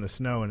how it was in the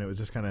snow and it was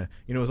just kind of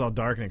it was all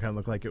dark and it kind of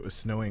looked like it was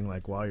snowing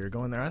like while you're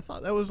going there. I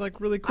thought that was like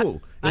really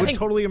cool. I It would think-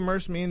 totally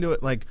immerse me into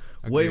it like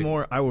way Agreed.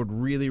 more. I would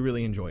really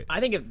really enjoy it. I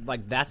think if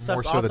like that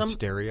more stuff's so awesome. than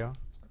stereo.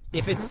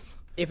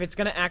 If it's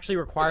going to actually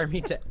require me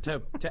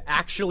to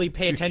actually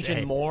pay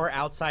attention more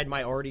outside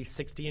my already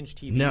 60-inch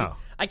TV, No.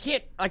 I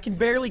can't. I can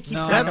barely keep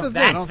track That's of the that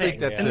thing. I don't think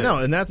that's And it. no,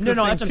 and that's No, the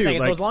no, thing that's what I'm too. saying.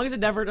 Like, So as long as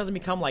it never doesn't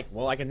become like,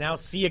 well, I can now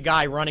see a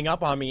guy running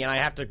up on me, and I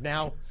have to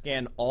now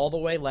scan all the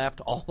way left,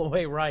 all the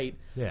way right.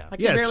 Yeah. I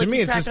can yeah, barely to me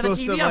keep it's track just of the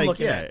supposed TV to I'm like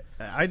looking yeah.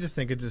 at. I just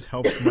think it just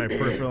helps my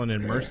peripheral and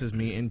immerses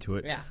me into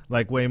it. Yeah.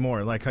 Like way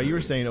more. Like how you were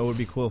saying, it would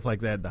be cool if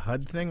like they had the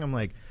HUD thing. I'm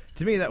like,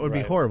 to me that would be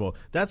Right. horrible.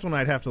 That's when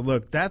I'd have to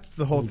look. That's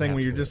the whole thing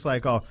where you're just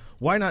like, oh,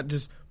 why not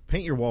just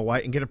paint your wall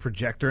white and get a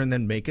projector and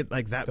then make it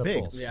like that The big.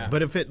 full screen. Yeah.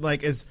 But if it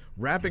like is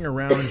wrapping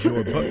around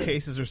your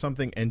bookcases or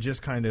something and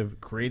just kind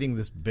of creating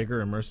this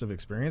bigger immersive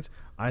experience,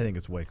 I think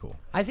it's way cool.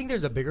 I think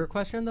there's a bigger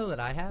question, though, that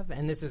I have,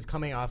 and this is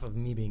coming off of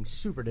me being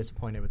super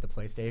disappointed with the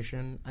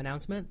PlayStation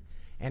announcement,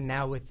 and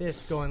now with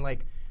this going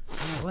like,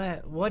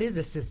 what is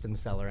a system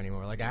seller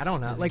anymore? Like, I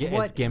don't know. It's Like, it's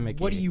what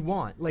gimmicky. do you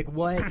want? Like,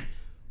 what?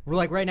 We're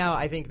like right now.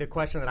 I think the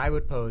question that I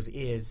would pose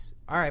is: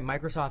 all right,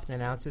 Microsoft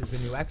announces the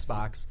new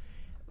Xbox.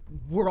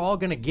 We're all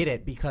going to get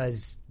it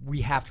because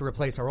we have to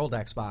replace our old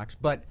Xbox.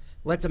 But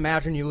let's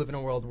imagine you live in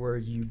a world where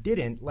you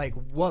didn't. Like,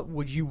 what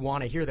would you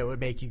want to hear that would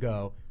make you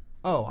go,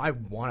 oh, I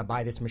want to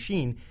buy this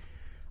machine?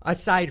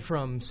 Aside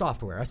from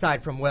software,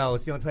 aside from, well,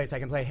 it's the only place I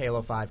can play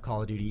Halo 5,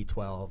 Call of Duty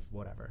 12,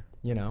 whatever,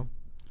 you know?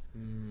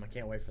 I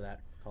can't wait for that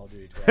Call of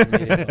Duty 12.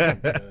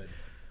 Good.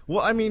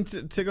 Well, I mean,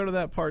 to go to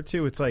that part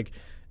too, it's like,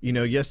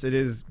 yes, it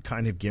is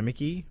kind of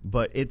gimmicky,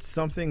 but it's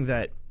something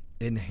that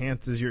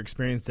enhances your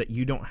experience that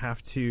you don't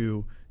have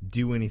to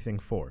do anything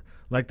for.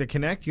 Like the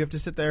Kinect, you have to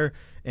sit there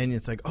and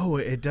it's like, oh,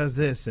 it does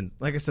this. And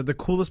like I said, the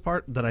coolest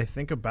part that I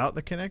think about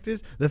the Kinect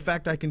is the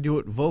fact I can do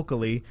it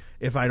vocally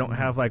if I don't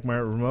have like my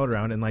remote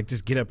around and like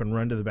just get up and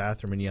run to the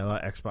bathroom and yell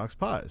out Xbox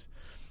pause.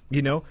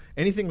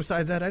 Anything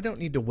besides that, I don't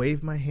need to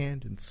wave my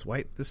hand and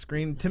swipe the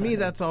screen. To me,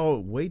 that's all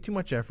way too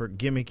much effort,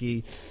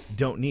 gimmicky,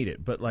 don't need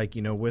it. But like,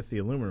 with the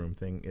Illuminum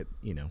thing, it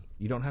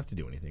you don't have to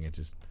do anything. It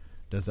just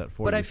does that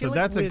for But you. I feel So like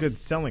that's a good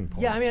selling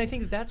point. Yeah, I mean, I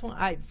think that's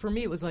one. For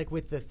me, it was like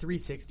with the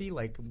 360.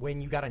 Like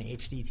when you got an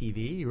HD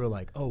TV, you were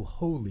like, "Oh,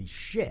 holy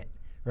shit!"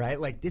 Right?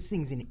 Like this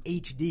thing's in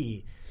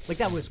HD. Like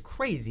that was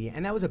crazy,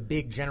 and that was a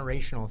big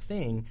generational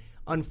thing.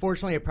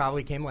 Unfortunately, it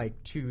probably came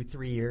like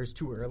 2-3 years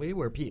too early,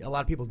 where a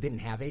lot of people didn't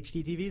have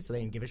HD TVs, so they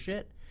didn't give a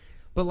shit.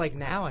 But like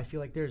now, I feel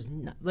like there's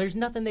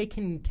nothing they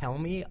can tell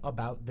me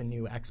about the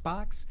new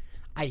Xbox.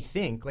 I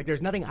think like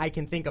there's nothing I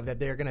can think of that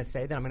they're gonna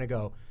say that I'm gonna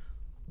go,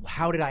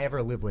 how did I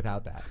ever live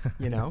without that?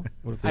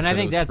 What if they And said I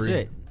think it was that's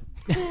free?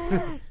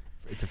 it.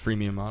 It's a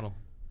freemium model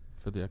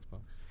for the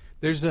Xbox.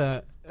 There's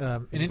an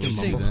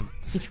interesting. Then.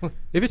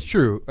 If it's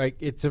true, like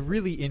it's a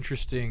really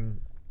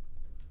interesting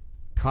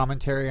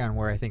commentary on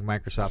where I think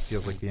Microsoft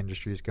feels like the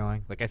industry is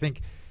going. Like I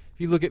think if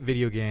you look at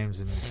video games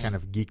and kind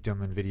of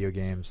geekdom in video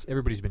games,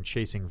 everybody's been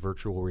chasing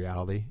virtual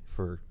reality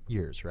for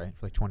years, right?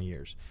 For like 20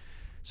 years.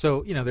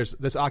 So, there's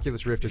this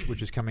Oculus Rift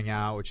which is coming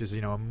out, which is,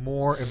 a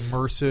more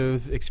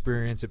immersive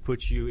experience. It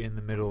puts you in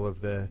the middle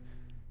of the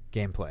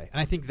gameplay. And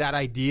I think that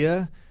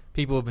idea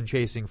people have been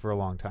chasing for a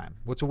long time.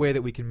 What's a way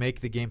that we can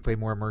make the gameplay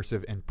more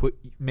immersive and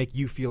make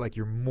you feel like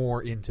you're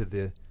more into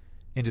the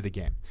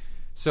game?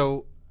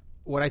 So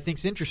what I think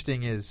is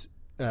interesting is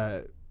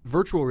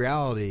virtual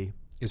reality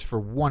is for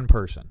one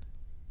person,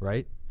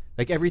 right?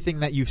 Like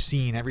everything that you've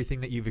seen, everything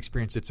that you've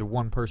experienced, it's a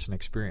one-person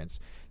experience.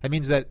 That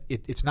means that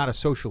it's not a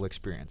social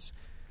experience.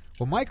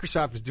 What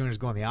Microsoft is doing is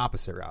going the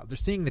opposite route. They're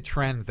seeing the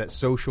trend that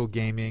social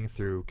gaming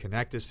through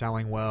Kinect is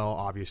selling well.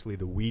 Obviously,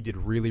 the Wii did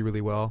really,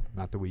 really well.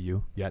 Not the Wii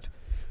U yet.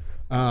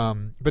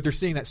 But they're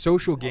seeing that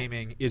social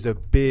gaming is a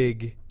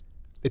big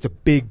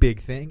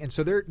thing. And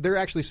so they're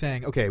actually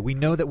saying, okay, we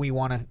know that we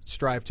want to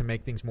strive to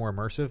make things more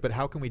immersive, but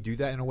how can we do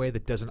that in a way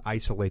that doesn't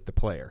isolate the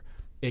player?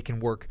 It can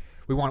work.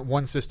 We want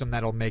one system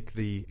that'll make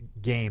the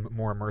game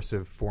more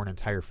immersive for an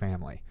entire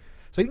family.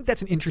 So I think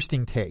that's an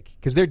interesting take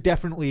because they're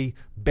definitely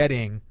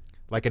betting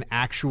like an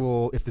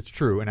actual, if it's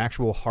true, an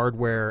actual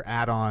hardware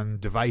add-on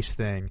device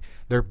thing.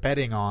 They're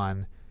betting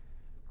on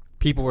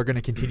people are going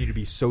to continue to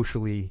be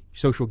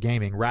social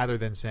gaming rather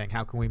than saying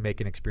how can we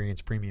make an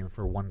experience premium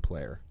for one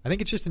player. I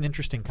think it's just an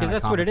interesting kind of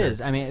Because that's what it commentary.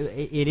 is. I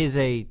mean, it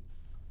is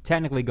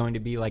technically going to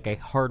be like a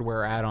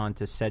hardware add-on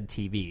to said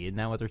TV. Isn't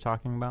that what they're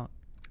talking about?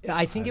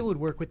 I think it would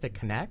work with the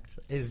Kinect.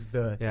 Is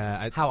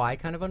how I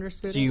kind of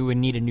understood So it. you would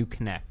need a new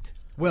Kinect.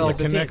 Well,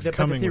 The the Kinect's the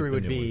coming theory with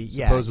would the new be, one.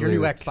 yeah, Supposedly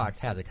your new the- Xbox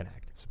has a Kinect.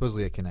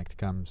 Supposedly a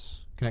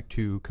Kinect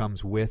 2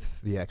 comes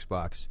with the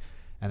Xbox,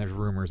 and there's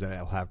rumors that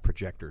it'll have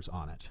projectors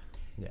on it.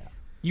 Yeah.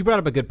 You brought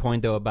up a good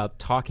point though about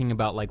talking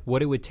about like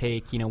what it would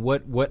take.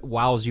 What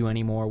wows you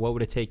anymore? What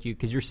would it take you?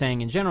 Because you're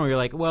saying in general, you're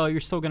like, well, you're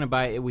still going to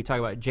buy. We talk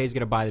about Jay's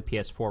going to buy the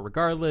PS4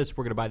 regardless.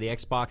 We're going to buy the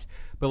Xbox.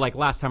 But like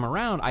last time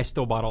around, I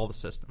still bought all the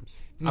systems.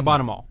 I bought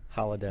them all.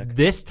 Holodeck.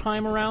 This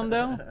time around,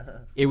 though,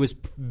 it was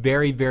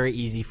very, very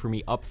easy for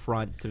me up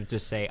front to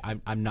just say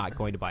I'm not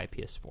going to buy a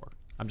PS4.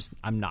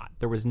 I'm not.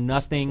 There was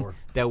nothing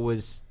that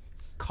was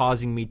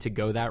causing me to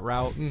go that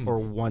route or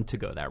want to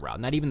go that route.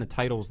 Not even the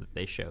titles that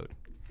they showed.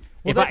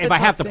 Well, if that's I the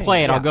have tough to thing,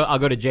 play it, yeah. I'll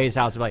go to Jay's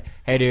house and be like,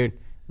 hey, dude,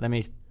 let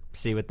me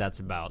see what that's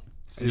about.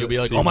 And you'll be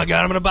like, oh my god,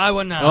 I'm going to buy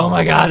one now. Oh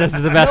my god, this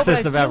is the best No, but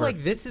system I feel ever.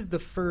 like this is the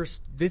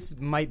first. This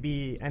might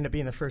end up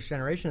being the first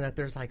generation that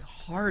there's like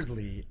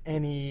hardly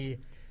any.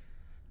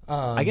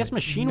 I guess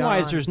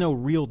machine-wise, there's no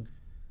real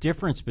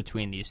difference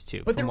between these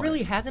two. But there from what-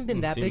 really hasn't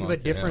been that seem big of a like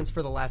it, yeah. difference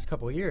for the last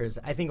couple of years.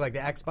 I think like the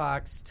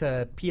Xbox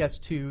to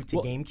PS2 to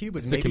Well, GameCube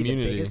was it's the maybe the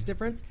community. biggest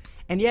difference.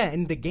 And yeah,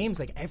 in the games,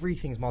 like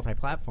everything's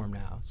multi-platform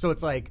now. So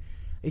it's like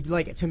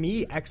to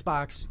me,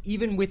 Xbox,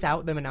 even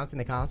without them announcing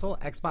the console,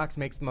 Xbox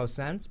makes the most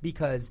sense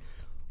because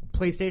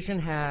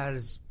PlayStation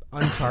has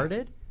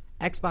Uncharted.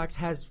 Xbox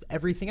has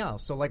everything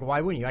else. So like,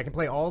 why wouldn't you? I can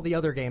play all the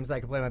other games that I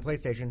can play on my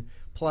PlayStation.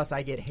 Plus,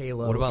 I get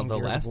Halo. What about and The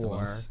Gears Last of of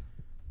War. Us?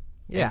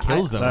 Yeah, And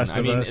Killzone. Last I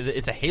of mean, Us.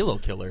 it's a Halo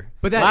killer.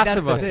 but Last that's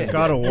of the Us thing. is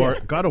God of War.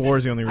 God of War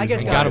is the only I reason.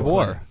 guess why God of I play.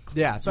 War.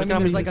 Yeah, so Look I mean, how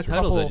there's many like a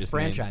titles I couple just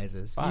named.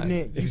 franchises. Five.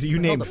 You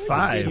named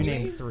five. You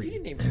named You 3.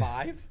 didn't name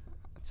 5.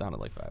 It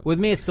sounded like 5. With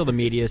me, it's still the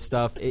media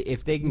stuff.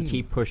 If they can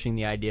keep pushing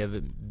the idea of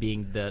it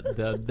being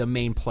the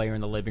main player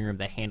in the living room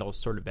that handles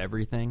sort of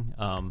everything,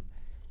 and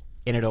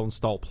it'll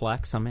install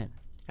Plex, I'm in.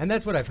 And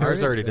that's what I've heard. Ours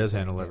is already that- does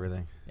handle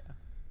everything.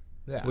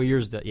 Yeah. Well,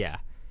 yours, yeah.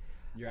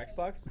 Your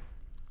Xbox?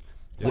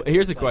 Well,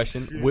 here's the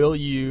question: will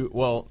you?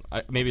 Well,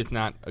 maybe it's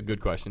not a good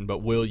question,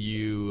 but will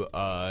you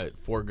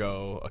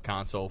forego a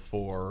console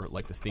for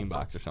like the Steam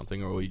box or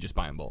something, or will you just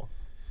buy them both?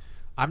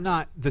 I'm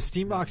not. The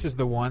Steambox is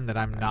the one that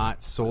I'm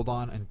not sold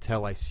on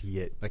until I see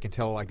it. Like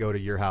until I go to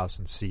your house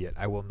and see it,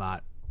 I will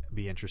not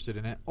be interested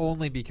in it.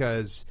 Only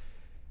because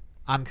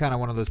I'm kind of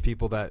one of those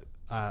people that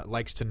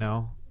likes to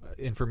know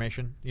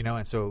information,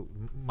 and so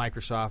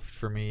Microsoft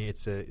for me,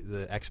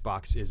 the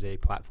Xbox is a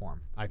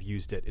platform. I've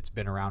used it. It's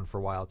been around for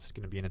a while. It's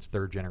going to be in its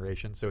 3rd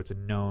generation, so it's a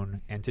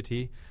known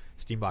entity.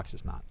 Steambox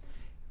is not.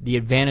 The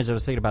advantage, I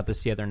was thinking about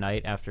this the other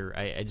night after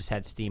I just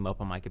had Steam up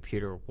on my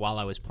computer while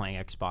I was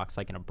playing Xbox,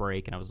 like in a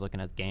break, and I was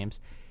looking at games.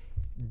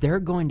 They're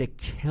going to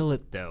kill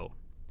it, though,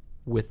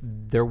 with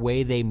their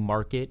way they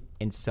market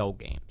and sell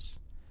games.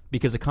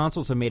 Because the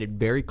consoles have made it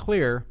very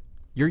clear,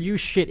 your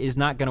used shit is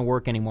not going to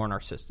work anymore in our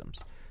systems.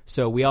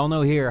 So we all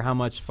know here how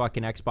much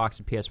fucking Xbox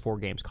and PS4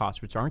 games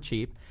cost, which aren't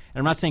cheap. And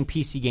I'm not saying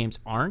PC games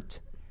aren't,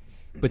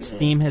 but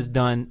Steam has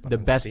done the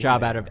best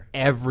job out of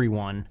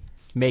everyone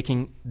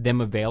making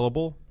them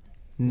available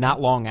not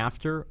long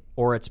after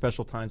or at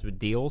special times with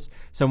deals.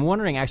 So I'm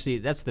wondering, actually,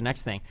 that's the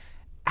next thing.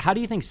 How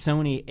do you think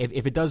Sony,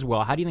 if it does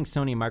well, how do you think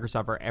Sony and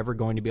Microsoft are ever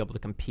going to be able to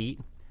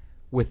compete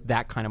with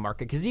that kind of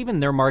market? Because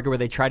even their market where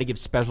they try to give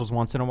specials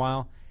once in a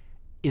while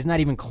is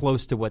not even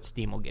close to what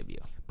Steam will give you.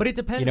 But it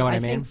depends. You know what I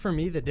think mean? for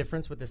me, the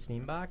difference with the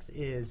Steam box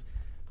is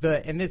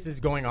and this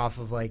is going off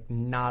of like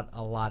not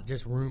a lot,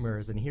 just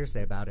rumors and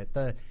hearsay about it.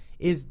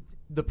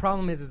 The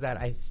problem is that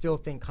I still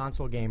think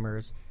console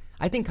gamers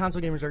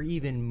are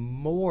even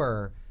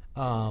more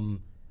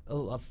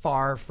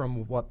far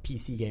from what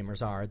PC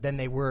gamers are than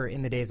they were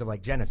in the days of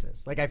like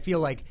Genesis. Like I feel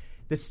like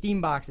the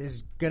Steam box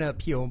is gonna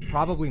appeal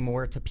probably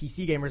more to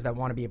PC gamers that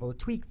want to be able to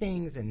tweak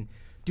things and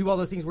do all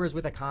those things, whereas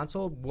with a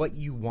console, what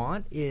you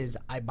want is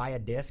I buy a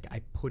disc,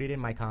 I put it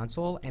in my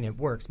console, and it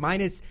works. Mine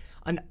is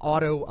an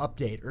auto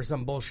update or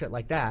some bullshit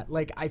like that.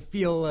 Like I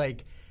feel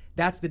like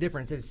that's the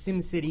difference. Is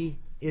SimCity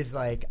is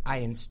like I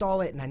install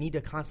it and I need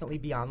to constantly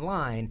be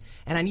online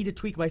and I need to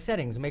tweak my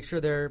settings, make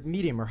sure they're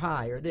medium or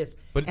high or this.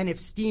 And if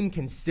Steam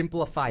can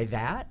simplify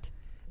that,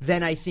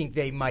 then I think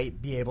they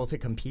might be able to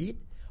compete.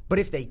 But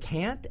if they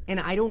can't, and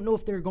I don't know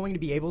if they're going to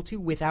be able to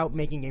without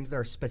making games that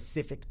are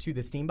specific to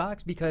the Steam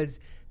box, because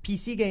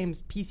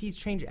PCs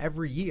change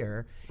every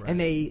year, right. and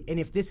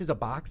if this is a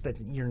box that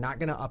you're not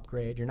going to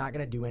upgrade, you're not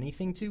going to do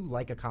anything to,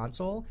 like a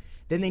console,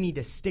 then they need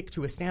to stick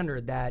to a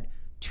standard that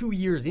 2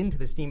 years into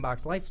the Steam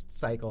box life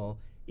cycle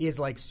is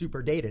like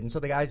super dated. And so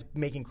the guys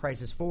making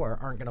Crysis 4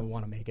 aren't going to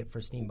want to make it for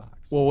Steam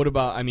box. Well, what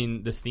about,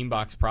 the Steam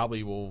box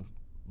probably will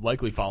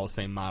likely follow the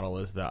same model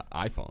as the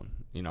iPhone.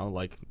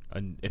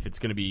 If it's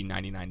going to be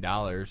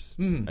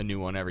 $99, a new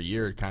one every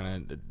year,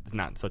 it's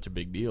not such a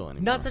big deal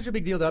anymore. Not such a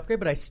big deal to upgrade,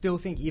 but I still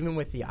think even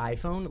with the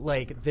iPhone,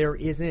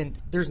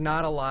 there's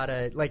not a lot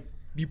of,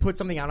 you put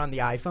something out on the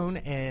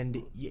iPhone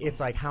and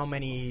it's like how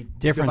many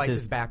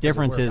devices back does it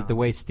work is on? The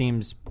way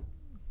Steam's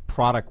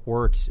product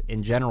works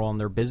in general and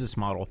their business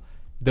model.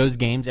 Those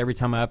games, every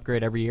time I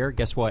upgrade every year,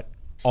 guess what?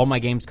 All my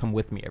games come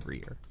with me every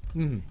year.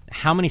 Mm-hmm.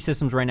 How many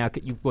systems right now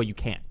you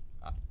can't.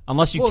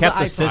 Unless you kept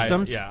the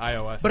systems.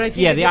 iOS. But I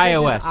think the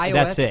iOS.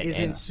 That's it.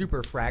 Isn't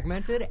super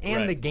fragmented, and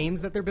right. the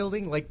games that they're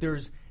building,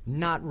 there's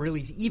not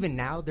really, even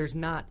now, there's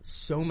not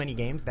so many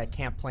games that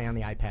can't play on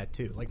the iPad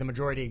too. Like the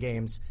majority of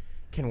games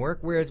can work,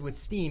 whereas with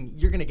Steam,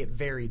 you're going to get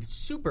varied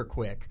super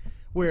quick,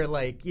 where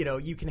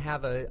you can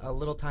have a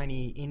little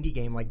tiny indie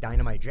game like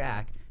Dynamite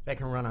Jack that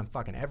can run on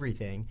fucking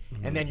everything,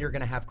 and then you're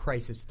going to have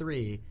Crysis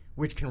 3,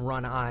 which can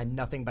run on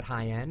nothing but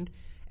high end,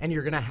 and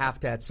you're going to have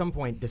to at some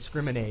point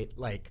discriminate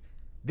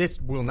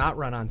this will not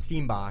run on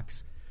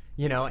Steambox,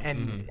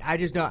 and I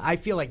just don't. I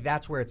feel like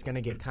that's where it's going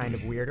to get kind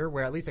of weirder,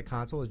 where at least a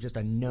console is just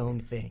a known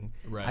thing.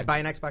 Right. I buy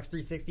an Xbox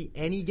 360,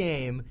 any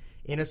game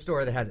in a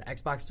store that has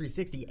Xbox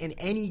 360, and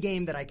any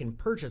game that I can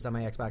purchase on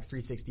my Xbox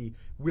 360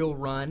 will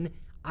run,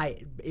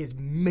 is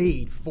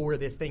made for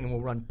this thing and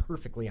will run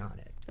perfectly on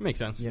it. It makes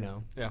sense.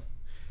 Yeah.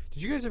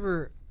 Did you guys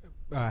ever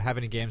have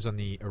any games on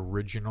the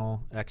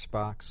original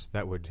Xbox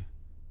that would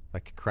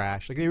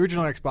crash? The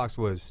original Xbox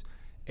was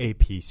a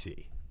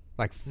PC.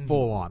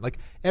 Full on.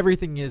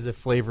 Everything is a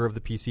flavor of the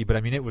PC, but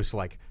it was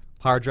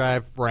hard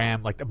drive,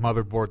 RAM, the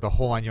motherboard, the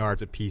whole 9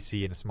 yards of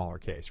PC in a smaller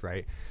case,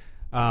 right?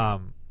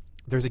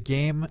 There's a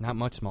game. Not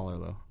much smaller,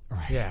 though.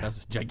 Right. Yeah.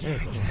 That's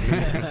gigantic.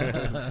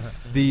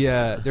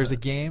 There's a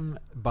game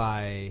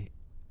by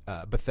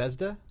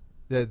Bethesda,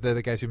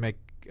 the guys who make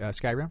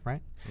Skyrim,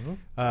 right? Mm-hmm.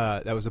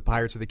 That was a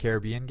Pirates of the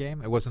Caribbean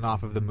game. It wasn't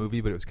off of the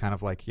movie, but it was kind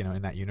of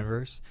in that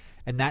universe.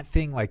 And that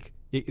thing,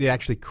 it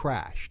actually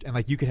crashed,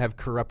 and you could have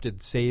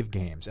corrupted save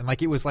games, and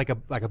it was like a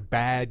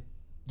bad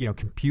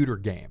computer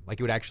game.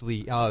 It would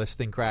actually this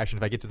thing crashed, and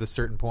if I get to this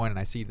certain point and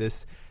I see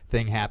this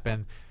thing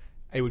happen,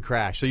 it would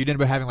crash. So you'd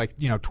end up having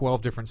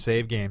 12 different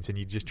save games, and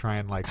you just try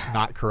and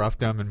not corrupt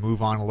them and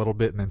move on a little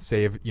bit, and then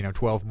save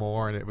 12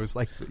 more, and it was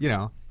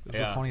it's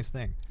the funniest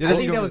thing. I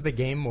think that was the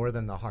game more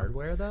than the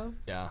hardware, though.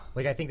 Yeah.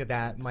 I think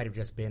that might have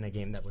just been a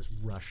game that was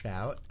rushed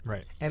out,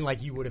 right? And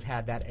you would have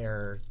had that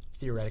error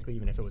theoretically,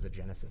 even if it was a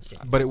Genesis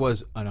game. But it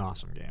was an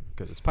awesome game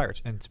because it's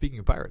pirates. And speaking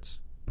of pirates,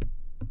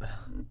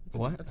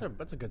 what? That's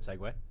a good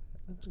segue.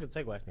 That's a good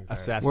segue.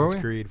 Assassin's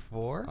Creed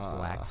 4,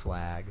 Black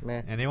Flag.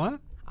 Meh. Anyone?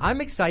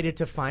 I'm excited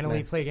to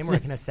finally play a game where I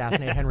can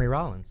assassinate Henry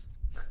Rollins.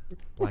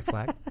 Black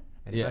Flag.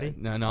 Anybody?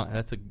 Yeah, no,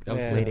 that was Yeah,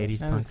 Late great. 80s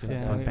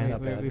punk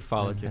band. we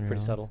followed you. Henry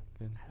Pretty Rollins. subtle.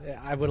 Yeah,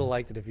 I would have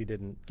liked it if you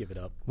didn't give it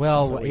up.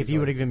 Well, So if you easily.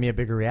 would have given me a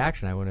bigger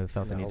reaction, I wouldn't have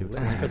felt the need to It's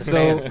explain for it. the So,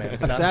 fans, man.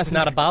 It's Assassin's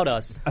not about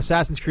us.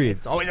 Assassin's Creed.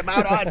 It's always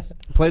about us.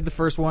 Played the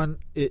first one.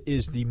 It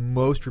is the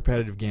most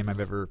repetitive game I've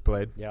ever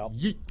played. Yeah.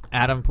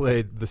 Adam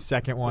played the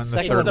second one, the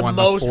second- It's third the one,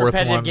 most the fourth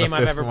repetitive one, game the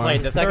I've fifth ever one.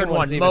 played. The second third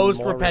one's one, even most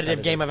more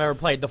repetitive game repetitive. I've ever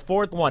played. The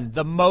fourth one,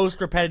 the most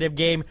repetitive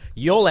game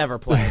you'll ever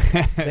play.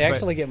 They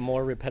actually get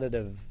more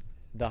repetitive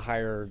the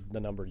higher the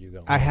number you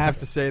go. I have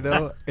to say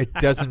though, it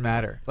doesn't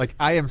matter. Like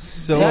I am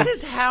so This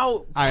is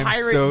how I'm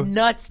pirate so-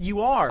 nuts you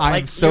are. I'm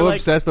like, so you're like,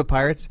 obsessed with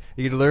pirates.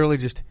 You could literally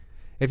just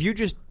if you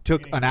just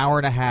took an hour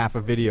and a half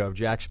of video of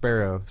Jack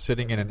Sparrow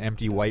sitting in an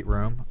empty white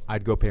room,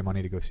 I'd go pay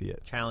money to go see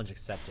it. Challenge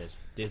accepted.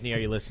 Disney, are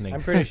you listening?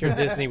 I'm pretty sure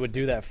Disney would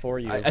do that for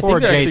you. I Or think they're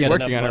actually Jason.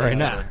 working on it right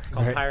now. It's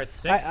called Pirate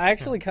 6. I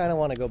actually kind of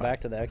want to go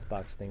back to the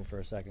Xbox thing for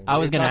a second. I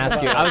was You're going to talking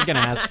ask you. about- I was going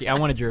to ask you. I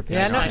wanted your Yeah,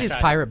 opinion. enough on of it. this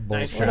try. pirate Nice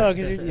bullshit. try. Well, no,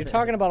 because you're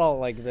talking about all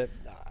like that.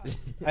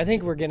 I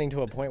think we're getting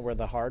to a point where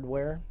the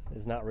hardware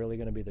is not really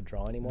going to be the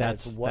draw anymore.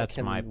 That's- It's what that's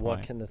can my what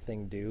point. can the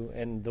thing do?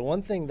 And the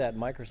one thing that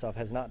Microsoft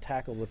has not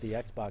tackled with the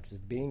Xbox is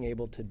being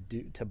able to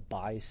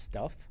buy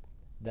stuff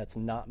that's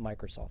not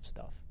Microsoft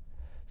stuff.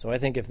 So I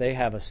think if they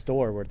have a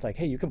store where it's like,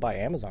 hey, you can buy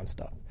Amazon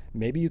stuff,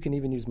 maybe you can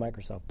even use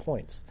Microsoft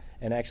points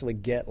and actually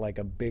get like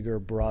a bigger,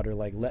 broader,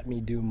 like let me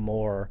do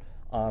more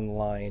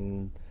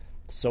online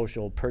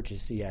social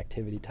purchasey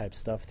activity type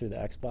stuff through the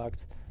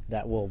Xbox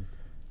that will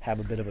have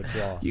a bit of a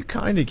draw. You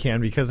kind of can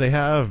because they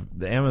have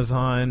the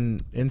Amazon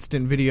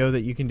instant video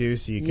that you can do,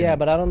 so you can. Yeah,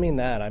 but I don't mean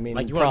that. I mean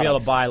like you want to be able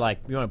to products. buy like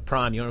you want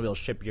Prime, you want to be able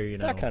to ship your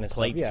that kind of stuff.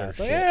 plates Yeah, or it's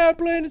shit. like, yeah, I'm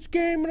playing this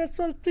game and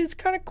it's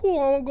kind of cool.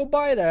 I want to go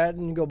buy that,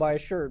 and you go buy a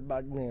shirt,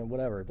 buy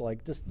whatever.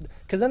 Like just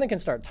because then they can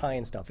start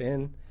tying stuff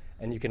in,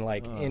 and you can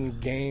like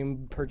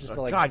in-game purchase.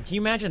 Like God, can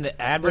you imagine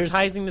the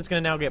advertising that's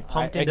going to now get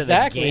pumped into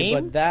exactly, the game?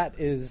 but that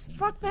is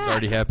Fuck that. It's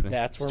already happening.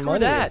 that's where Screw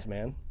money that. is,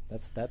 man.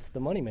 That's the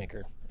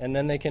moneymaker. And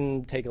then they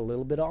can take a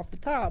little bit off the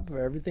top of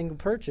everything to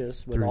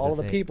purchase with Through all the of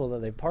the thing. people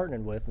that they've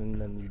partnered with, and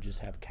then you just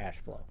have cash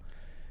flow,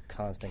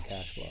 constant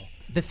cash flow.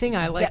 The thing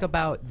I like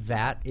about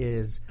that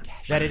is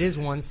that it is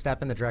one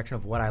step in the direction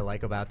of what I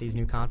like about these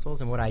new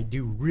consoles, and what I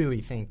do really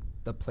think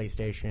the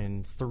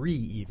PlayStation 3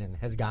 even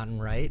has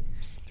gotten right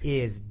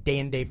is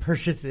day-and-day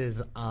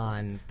purchases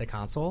on the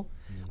console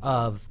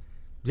of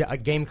a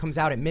game comes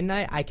out at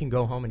midnight, I can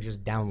go home and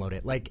just download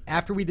it. Like,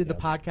 after we did the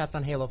podcast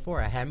on Halo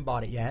 4, I hadn't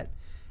bought it yet,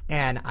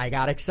 and I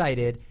got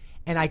excited,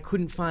 and I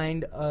couldn't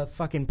find a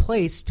fucking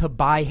place to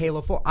buy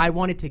Halo 4. I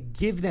wanted to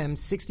give them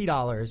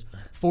 $60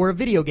 for a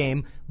video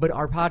game, but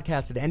our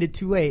podcast had ended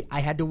too late. I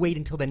had to wait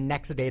until the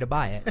next day to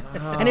buy it.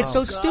 And it's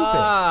so stupid.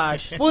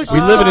 Gosh. Well, it's We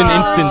just live in so an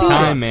instant counterintuitive.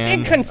 time, man.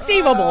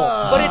 Inconceivable.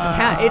 But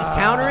it's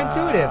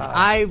counterintuitive.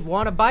 I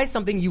want to buy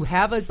something. You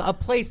have a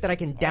place that I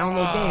can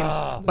download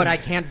games, but I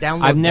can't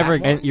download. I've never.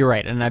 that one. And you're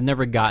right, and I've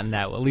never gotten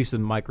that. At least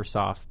with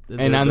Microsoft.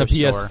 And on the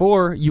their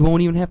store. PS4, you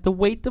won't even have to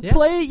wait to Yeah.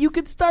 play it. You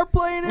could start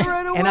playing it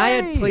right away. And I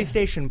had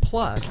PlayStation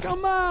Plus.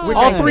 Come on. Which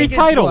All I three think is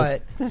titles.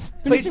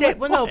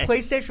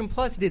 PlayStation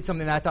Plus did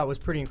something that I thought was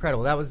pretty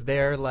incredible. That was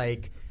their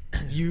like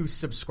you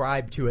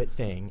subscribe to it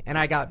thing, and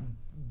I got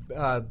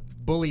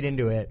bullied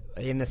into it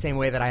in the same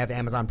way that I have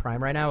Amazon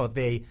Prime right now. If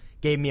they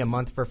gave me a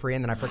month for free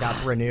and then I forgot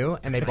to renew,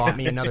 and they bought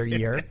me another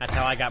year. That's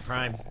how I got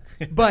Prime.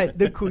 But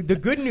the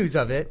good news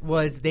of it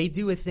was they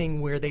do a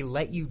thing where they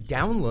let you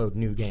download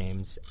new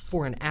games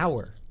for an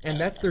hour, and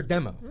that's their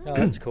demo. Oh,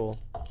 that's cool.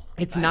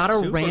 It's not a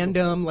super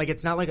random, like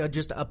it's not like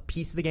just a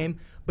piece of the game.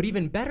 But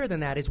even better than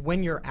that is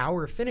when your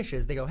hour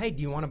finishes, they go, "Hey,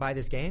 do you want to buy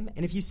this game?"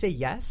 And if you say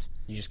yes,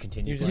 You just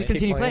continue. You you just keep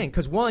continue playing. playing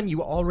because one,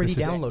 you already This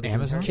is downloaded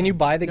Amazon? it. Can you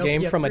buy the No,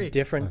 game from a PS3.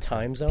 different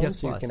time zone PS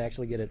so you Plus. can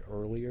actually get it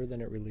earlier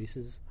than it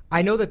releases?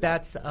 I know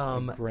that's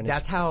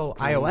Greenwich- how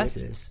Greenwich. iOS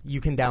is.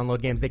 You can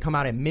download games. They come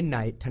out at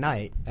midnight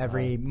tonight.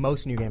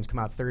 Most new games come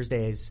out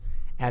Thursdays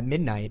at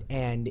midnight,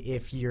 and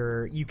if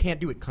you can't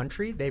do it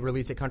country. They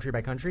release it country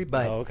by country,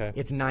 but Oh, okay.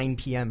 it's 9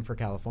 p.m. for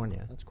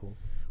California. That's cool.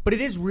 But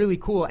it is really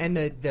cool, and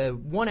the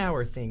 1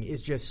 hour thing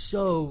is just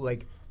so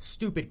like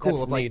stupid cool.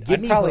 That's of like, neat. get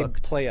I'd me probably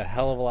hooked. play a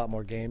hell of a lot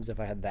more games if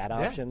I had that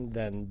option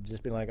than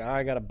just being like,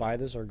 I got to buy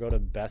this or go to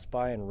Best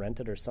Buy and rent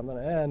it or something.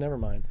 Never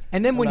mind.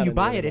 And then I'm when not you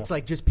into buy it, enough. it's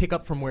like just pick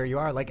up from where you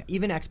are. Like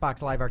even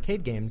Xbox Live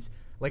Arcade games,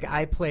 like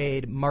I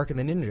played Mark of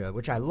the Ninja,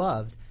 which I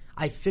loved.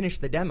 I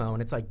finished the demo,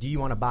 and it's like, do you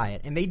want to buy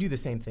it? And they do the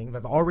same thing.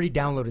 I've already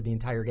downloaded the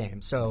entire game.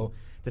 So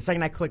the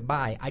second I click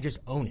buy, I just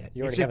own it.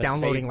 You It's already just have a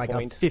downloading save like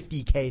point. a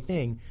 50K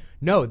thing.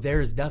 No,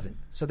 theirs doesn't.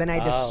 So then I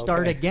had to Oh,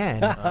 start okay. again.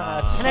 And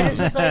I was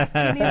just like,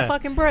 give me a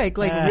fucking break.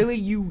 Like really,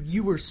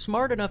 you were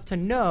smart enough to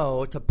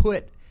know to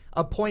put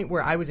a point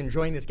where I was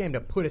enjoying this game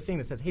to put a thing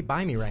that says, hey,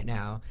 buy me right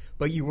now.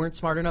 But you weren't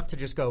smart enough to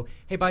just go,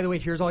 hey, by the way,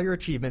 here's all your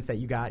achievements that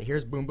you got.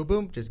 Here's boom, boom,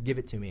 boom. Just give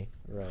it to me.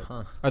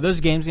 Right. Are those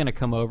games going to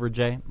come over,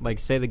 Jay? Like,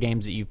 say the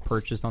games that you've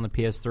purchased on the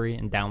PS3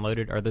 and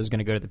downloaded, are those going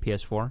to go to the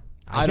PS4?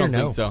 I don't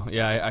think so.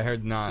 Yeah, I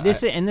heard not.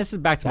 This is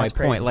back to my That's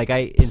point. crazy. Like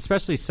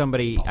especially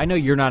somebody. I know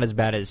you're not as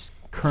bad as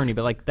Kearney,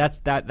 but like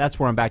that's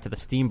where I'm back to the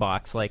Steam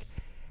box. Like,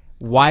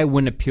 why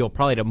wouldn't it appeal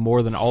probably to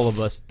more than all of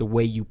us the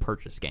way you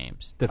purchase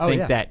games? To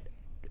think that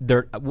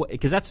they're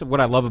because that's what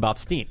I love about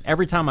Steam.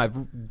 Every time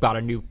I've got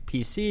a new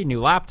PC,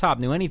 new laptop,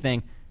 new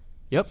anything,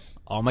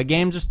 all my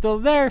games are still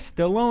there,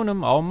 still own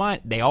them, all mine.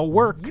 They all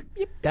work.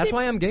 That's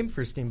why I'm game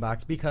for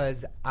Steambox,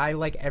 because I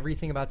like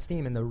everything about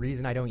Steam, and the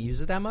reason I don't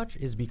use it that much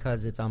is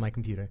because it's on my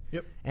computer.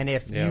 Yep. And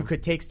if you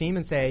could take Steam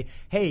and say,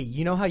 hey,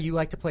 you know how you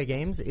like to play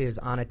games is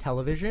on a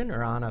television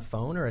or on a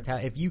phone or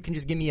if you can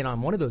just give me it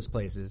on one of those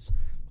places,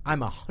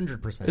 I'm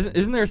 100%.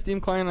 Isn't there a Steam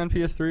client on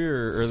PS3,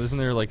 or isn't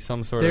there like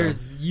some sort of?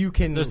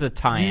 There's a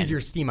tie-in. use your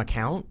Steam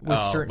account with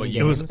certain but games.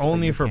 It was but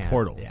only you for can't.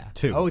 Portal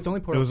 2. Oh, it's only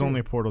Portal 2. It was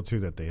only Portal 2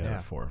 that they had Yeah.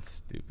 it for.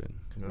 Stupid.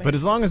 But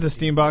as long as the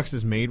Steam box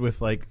is made with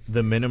like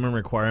the minimum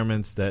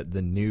requirements that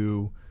the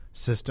new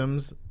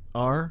systems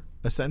are,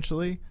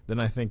 essentially, then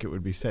I think it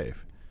would be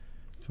safe.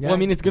 Yeah. Well, I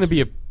mean, it's going to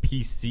be a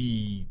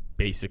PC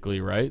basically,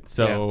 right?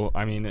 So,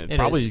 I mean, it's It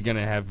probably is. going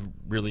to have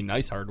really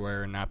nice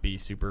hardware and not be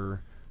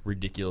super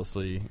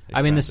ridiculously expensive.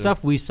 I mean, the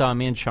stuff we saw,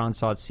 me and Sean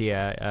saw at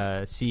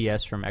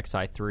CES from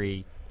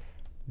XI3.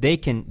 They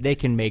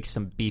can make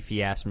some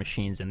beefy ass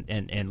machines and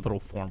little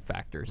form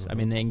factors. I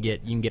mean, you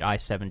can get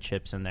i7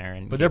 chips in there,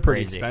 and But get they're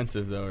pretty crazy.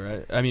 expensive, though,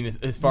 right? I mean,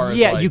 as far as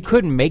you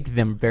couldn't make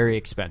them very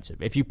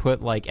expensive if you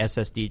put like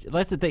SSD.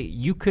 That's the thing.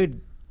 You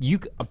could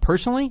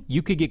personally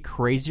you could get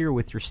crazier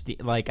with your Steam.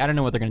 Like, I don't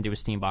know what they're going to do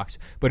with Steambox,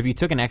 but if you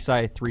took an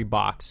XI3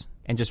 box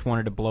and just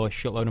wanted to blow a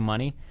shitload of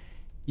money,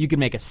 you could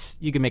make a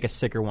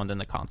sicker one than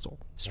the console.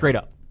 Straight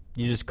up,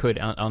 you just could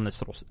on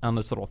this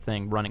little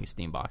thing running a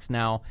Steambox.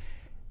 Now,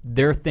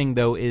 their thing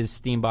though is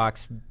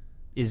Steambox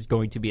is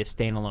going to be a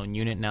standalone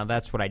unit. Now,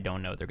 that's what I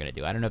don't know they're going to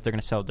do. I don't know if they're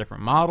going to sell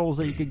different models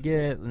that you could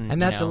get.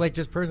 And that's like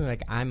just personally,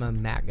 like I'm a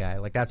Mac guy.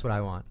 Like that's what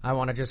I want. I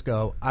want to just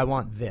go, I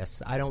want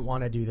this. I don't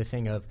want to do the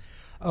thing of,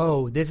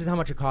 oh, this is how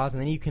much it costs,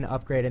 and then you can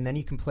upgrade, and then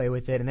you can play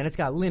with it, and then it's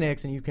got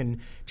Linux, and you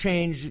can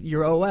change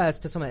your OS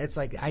to something. It's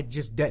like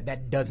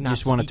that does not. You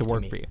just want it speak to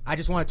work me. for you. I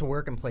just want it to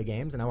work and play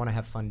games, and I want to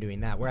have fun doing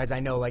that. Whereas I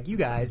know, like you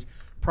guys,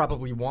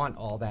 probably want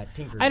all that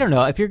tinkering. I don't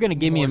know if you're going to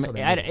give me More so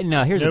than me.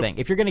 no. Here's the thing: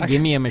 if you're going to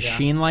give me a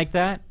machine like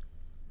that,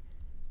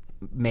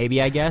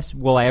 maybe I guess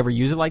will I ever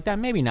use it like that?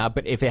 Maybe not.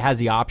 But if it has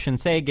the option,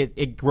 say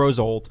it grows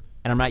old,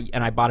 and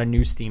I bought a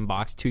new Steam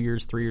box 2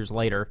 years, 3 years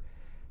later.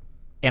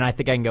 And I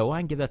think I can go, well, I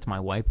can give that to my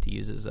wife to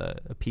use as a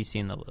PC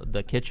in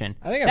the kitchen.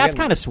 I think that's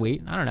kind of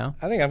sweet. I don't know.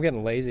 I think I'm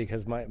getting lazy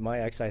because my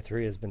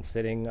XI3 has been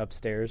sitting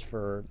upstairs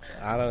for,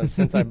 I don't know,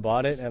 since I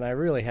bought it, and I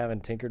really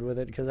haven't tinkered with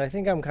it because I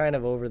think I'm kind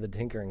of over the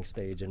tinkering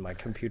stage in my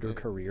computer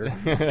career.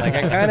 Like,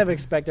 I kind of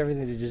expect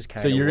everything to just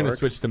kind of So you're going to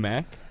switch to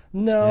Mac?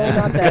 No,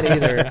 not that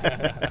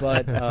either.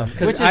 But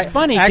Which is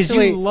funny because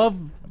actually, you love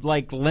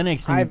like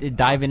Linux and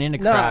diving into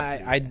no,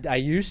 crap. I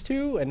used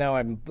to, and now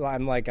I'm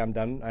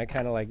done. I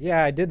kind of like,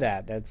 yeah, I did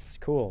that. That's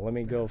cool. Let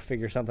me go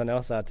figure something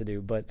else out to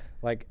do. But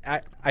like,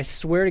 I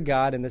swear to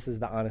God, and this is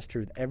the honest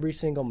truth, every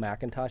single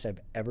Macintosh I've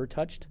ever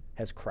touched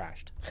has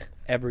crashed.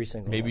 Every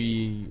single one.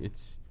 Maybe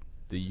it's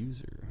the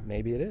user.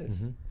 Maybe it is.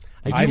 Mm-hmm.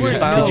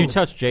 Did you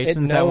touch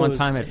Jason's that one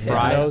time at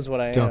Fry? It knows what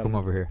I am. Don't come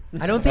over here.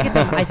 I don't think it's.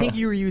 I think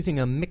you were using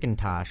a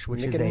Macintosh,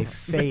 which is a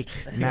fake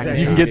Macintosh.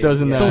 You can get those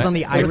in the sold on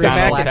the It Irish was, a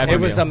Black Mac, it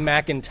was a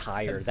Market.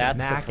 McIntyre.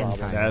 That's the problem.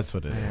 McIntyre. That's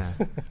what it is.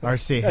 Yeah.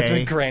 RC That's Hay,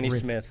 what Granny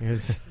Smith.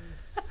 It's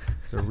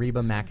a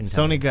Reba Macintosh.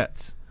 Sony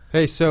Guts.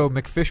 Hey, so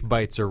McFish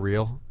bites are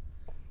real.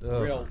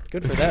 Real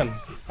good for them.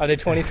 Are they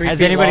 23 Has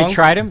feet anybody long?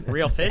 tried him?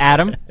 Real fish?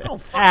 Adam? Oh,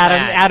 fuck Adam,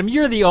 that. Adam,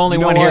 you're the only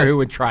You know one what? here who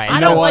would try it.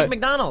 I know don't what? like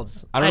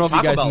McDonald's. I don't know if you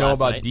had guys Taco Bell know last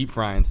about night. deep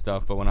frying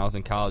stuff, but when I was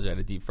in college, I had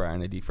a deep fryer,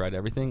 and I deep fried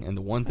everything. And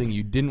the one thing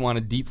you didn't want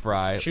to deep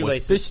fry was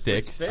Shoelaces fish with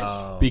sticks fish?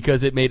 Oh.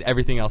 because it made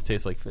everything else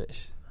taste like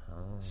fish.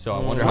 So I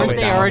wonder how Weren't they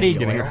McDonald's already is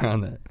getting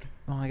around that.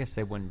 Oh, I guess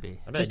they wouldn't be.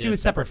 I bet Just I do did a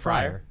separate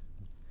fryer.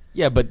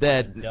 Yeah, but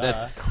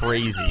that's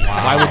crazy.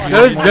 Why would you?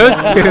 Those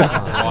two.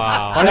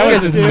 Wow. Why don't you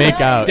guys just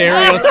make out?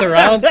 Stereo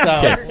surround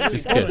sound. Kiss.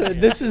 Just kiss.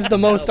 This is the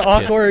most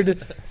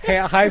awkward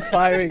high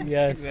fiving.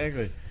 Yes.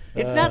 Exactly.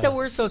 It's not that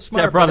we're so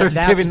smart, Step Brothers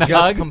but giving the that's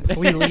just hug.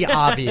 completely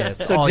obvious.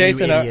 So all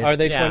Jason, you are idiots.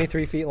 they Yeah.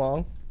 23 feet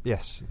long?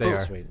 Yes, they Oh,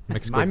 are. sweet. My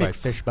McSquid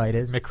bites. McFish bite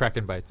is.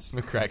 McCracken bites.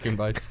 McCracken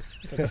bites.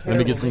 Let me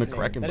Terrible get some nickname.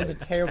 McCracken That is a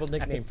bites. terrible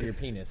nickname for your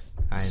penis.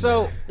 I know.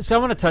 So I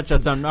want to touch on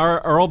something.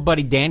 Our old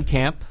buddy Dan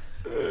Camp,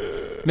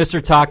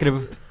 Mr.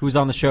 Talkative, who was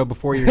on the show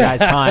before your guys'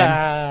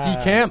 time,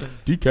 Decamp.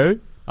 DK.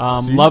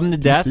 love him to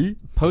death. DC?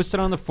 Posted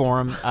on the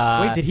forum.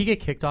 Wait, did he get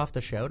kicked off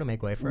the show to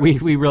make way for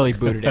us? we really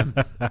booted him?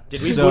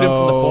 Did we boot him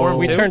from the forum?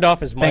 We too? turned off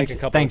his mic Thanks- a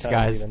couple thanks, of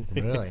times. guys.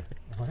 Even. Really?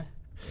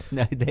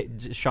 No,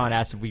 Sean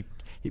asked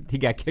if he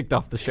got kicked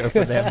off the show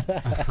for them.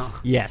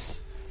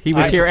 Yes, he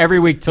was here every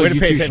week till Way to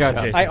you pay two attention, shut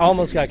up. Jason. I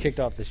almost got kicked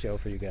off the show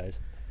for you guys.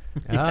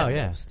 Oh,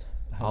 yeah.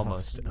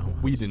 Almost.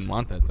 We didn't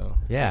want that though.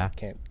 Yeah.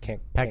 Can't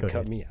Pecco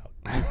cut did. me out.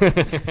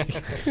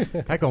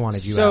 Pecco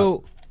wanted you out.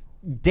 So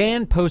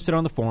Dan posted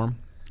on the forum,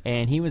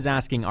 and he was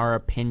asking our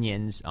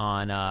opinions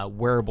on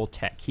wearable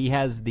tech. He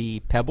has the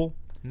Pebble,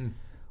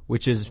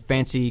 which is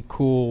fancy,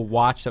 cool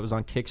watch that was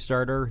on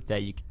Kickstarter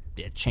that you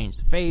it changed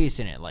the face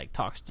and it like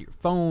talks to your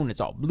phone. It's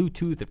all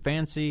Bluetooth and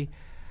fancy.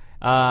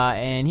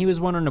 And he was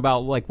wondering about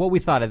like what we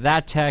thought of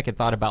that tech and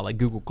thought about like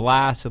Google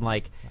Glass and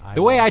like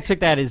the way I took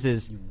that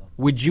is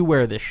would you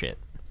wear this shit?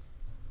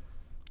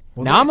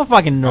 Now I'm a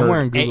fucking nerd. I'm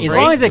wearing Google as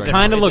Glass long as it right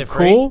kind of Is it look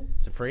free? cool.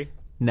 Is it free?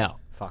 No,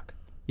 Fuck.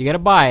 you got to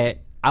buy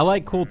it. I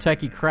like cool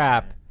techie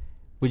crap.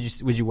 Would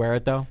you wear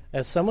it though?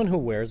 As someone who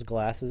wears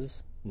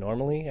glasses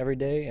normally every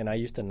day, and I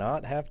used to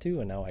not have to,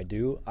 and now I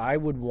do, I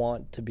would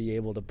want to be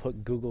able to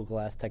put Google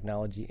Glass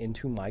technology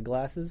into my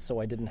glasses so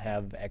I didn't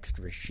have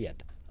extra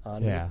shit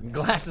on Yeah. me.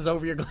 Glasses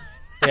over your glasses.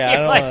 Yeah, I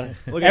don't Like, wanna-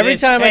 look at every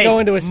this. time I Hey, go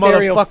into a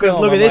stereo motherfuckers,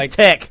 film, look at I'm this like-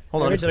 tech.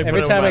 Hold on,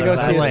 Every time I go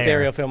see a layer.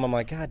 stereo film, I'm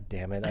like, God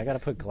damn it, I gotta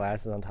put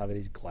glasses on top of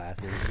these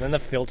glasses. And then the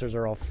filters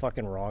are all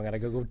fucking wrong. I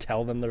gotta go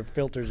tell them their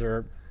filters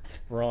are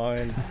wrong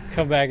and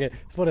come back.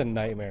 What a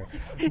nightmare.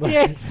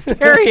 Yeah,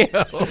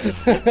 stereo.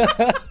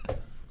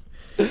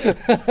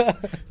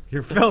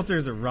 Your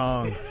filters are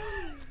wrong.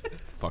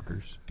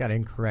 Fuckers. Got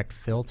incorrect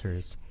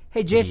filters.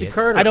 Hey, Jason Idiots.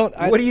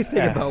 Carter. What do you think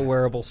yeah. about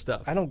wearable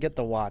stuff? I don't get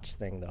the watch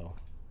thing, though.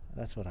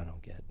 That's what I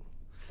don't get.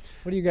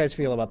 What do you guys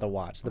feel about the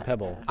watch, the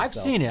Pebble? I've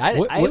itself? seen it.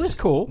 It was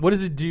cool. What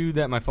does it do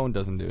that my phone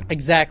doesn't do?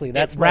 Exactly.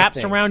 That's It my wraps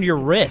thing. around your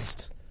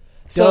wrist.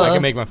 So I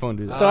can make my phone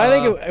do that. So I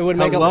think it would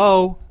make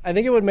Hello. I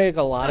think it would make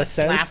a lot of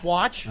sense. Slap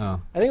watch.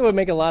 Oh. I think it would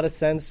make a lot of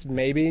sense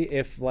maybe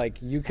if like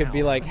you could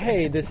be like,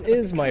 hey, this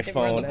is my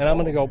phone, and I'm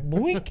gonna go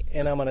blink,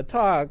 and I'm gonna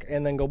talk,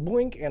 and then go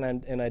blink,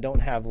 and I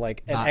don't have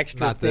like an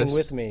extra not thing this.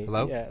 with me.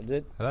 Hello? Yeah.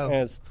 Hello? and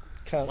it's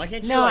kind Why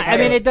can't you? No, like I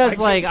mean this? it does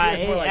Why like can't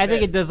you do it more I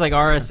think this? it does like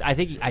RS. I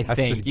think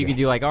just you can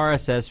do like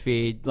RSS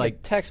feed,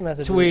 like text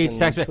messages, tweets, and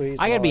text. tweets I and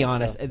gotta all be that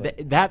honest. stuff,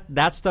 but-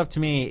 That stuff to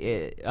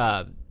me,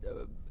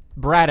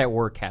 Brad at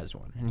work has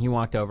one, and he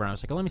walked over and I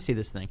was like, "Oh, let me see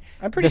this thing."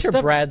 I'm pretty The sure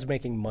stuff- Brad's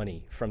making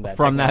money from that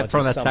from that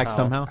technology tech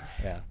somehow.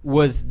 Yeah.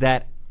 Was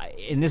that,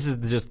 and this is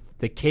just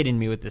the kid in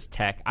me with this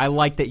tech. I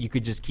like that you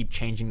could just keep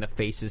changing the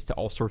faces to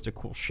all sorts of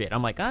cool shit.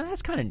 I'm like,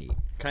 that's kind of neat.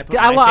 Can I put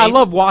I my face?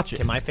 love watches.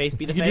 Can my face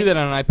be the You face? can do that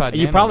on an iPod. You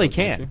Nano, probably though,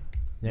 can. can't you?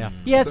 Yeah.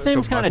 Yeah, it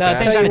seems Go kind of mustache.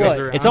 same I'll kind tell of.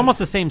 you what. It's almost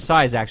the same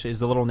size actually as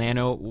the little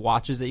nano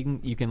watches that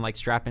you can like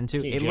strap into.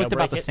 you It looked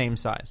about jailbreak the it? same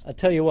size. I'll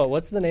tell you what.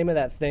 What's the name of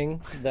that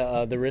thing?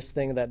 The wrist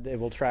thing that it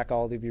will track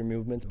all of your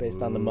movements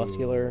based on the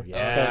muscular.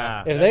 yeah.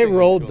 So if That they thing is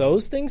rolled cool.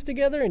 those things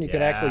together and you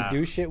could actually Yeah.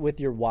 do shit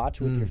with your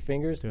watch with your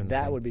fingers,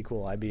 that would be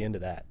cool. I'd be into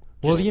that.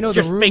 Well, you know the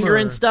Just rumor,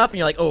 fingering stuff, and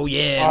you're like, oh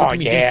yeah, look at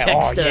me do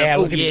tech stuff.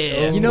 Oh look at me-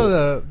 yeah. You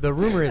know the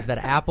rumor is that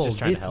Apple Just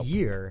trying to this help.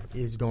 year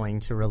is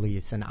going to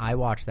release an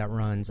iWatch that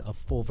runs a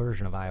full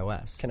version of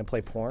iOS. Can it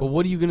play porn? But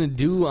what are you gonna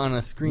do on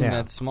a screen Yeah.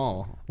 that's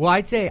small? Well,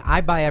 I'd say I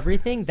buy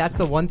everything. That's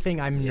the one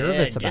thing I'm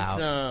nervous get about.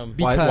 some.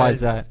 Because Why is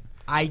that?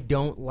 I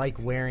don't like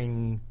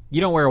wearing You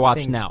don't wear a watch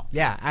things. now.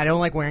 Yeah, I don't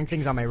like wearing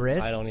things on my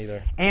wrist. I don't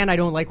either. And I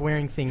don't like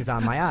wearing things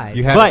on my eyes.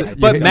 You have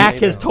But to, you Mac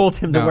either. has told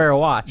him to No. wear a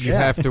watch. You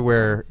have to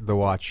wear the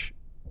watch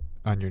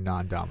on your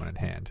non-dominant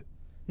hand.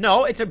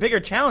 No, it's a bigger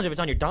challenge if it's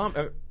on your dom.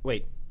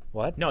 Wait,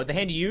 What? no, the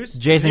hand you use.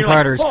 Jason And you're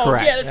Carter's like, oh,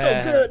 correct. Yeah,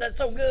 that's so good. That's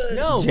so good.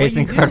 No,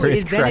 Jason what you Carter do is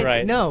is then correct.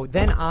 Right. No,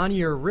 then on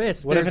your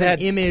wrist, What if there's it an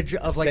had image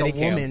of like a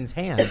Steadicam? woman's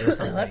hand or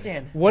something. Left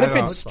hand. What if I it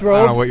don't know. I strobed?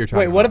 don't know what you're talking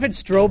Wait, what if about. it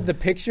strobed the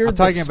picture, I'm the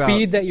talking about-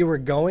 speed that you were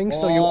going,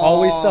 so you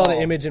always saw the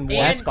image in one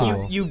And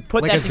spot? you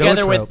put Like that a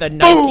together zoetrope. with the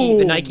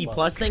Boom! Nike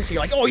Plus thing, so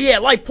you're like, oh yeah,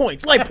 life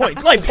points, life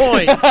points, life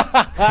points.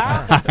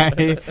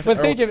 But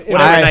think of Whatever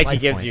I- Nike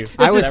gives you.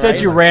 I just that said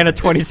right? you ran a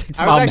 26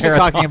 I mile was actually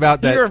marathon. talking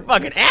about You're a that.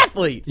 fucking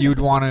athlete. You would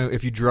want to,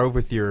 if you drove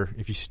with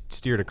if you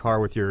steered a car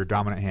with your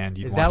dominant hand,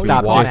 you'd Is want that to what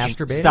Stop, you call watch,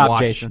 Jason. masturbating? Stop, watch,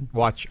 Jason.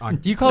 watch on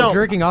Do you call No,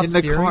 jerking off in the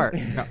steering? car.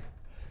 No,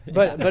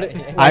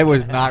 but I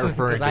was not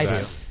referring to I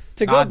that. do.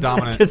 to go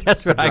Non-dominant. Because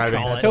that's what I driving.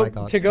 call it. That's what I to,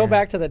 call it, to go steering.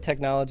 back to the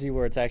technology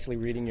where it's actually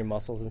reading your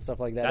muscles and stuff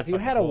like that. That's if you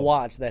fucking had a cool.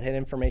 watch that had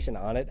information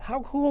on it,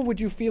 how cool would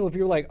you feel if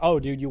you were like, "Oh,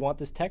 dude, you want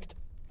this text?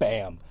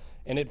 Bam!"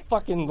 And it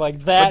fucking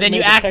like that. But then made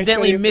you the text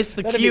accidentally go to you. miss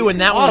the That'd cue, be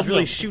and that one was awesome.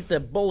 really shoot the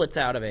bullets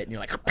out of it, and you're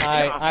like,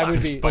 I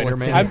would be.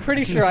 Spider-Man. I'm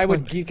pretty sure I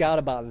would geek out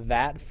about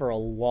that for a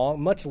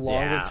much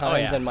longer Yeah, oh,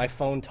 time yeah. than my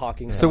phone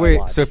talking. So to my wait,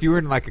 watch. so if you were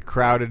in like a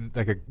crowded,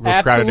 like a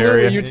real crowded Absolutely,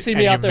 area, you'd see and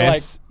me you out there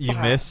miss, like,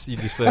 you miss, you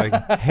just feel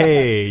like,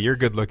 hey, you're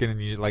good looking,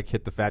 and you like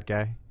hit the fat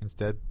guy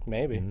instead.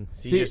 maybe,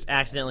 So you just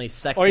accidentally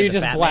sexted or you the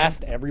just fat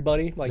blast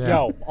everybody like, Yeah.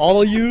 "Yo,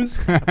 all of yous."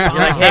 Man. You're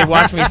like, hey,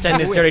 watch me send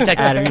this dirty text.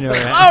 Adam, you know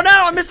that. Oh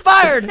no, I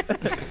misfired.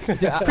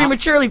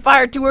 Prematurely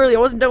fired too early. I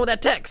wasn't done with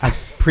that text.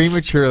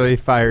 Prematurely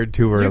fired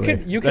too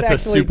early. You could That's a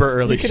actually, super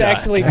early You could shot.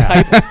 actually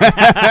type.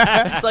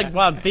 It's like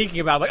what I'm thinking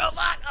about. I'm like, oh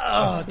fuck,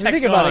 oh, text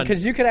Think about it, gone.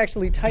 because you could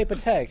actually type a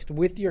text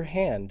with your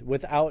hand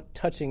without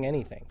touching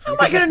anything. How am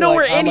I gonna know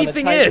where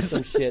anything is?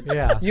 Some shit.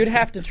 Yeah. You'd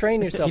have to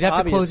train yourself. You'd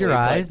have to close your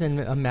obviously, eyes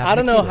but and imagine. I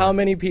don't a know keyboard. how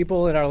many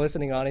people in our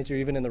listening audience or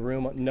even in the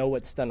room know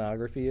what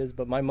stenography is,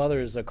 but my mother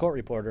is a court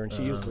reporter and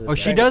she uses. Oh,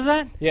 she does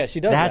that? Yeah, she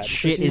does That that. So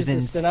shit she is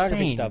uses stenography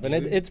insane, stuff, and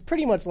dude. it's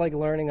pretty much like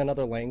learning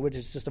another language.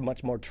 It's just a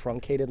much more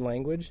truncated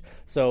language.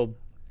 So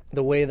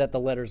the way that the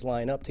letters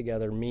line up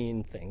together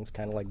mean things,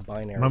 kind of like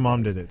binary. My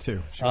mom things. did it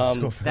too. She went to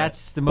school for that.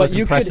 That's the most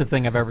you impressive could-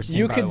 thing I've ever seen.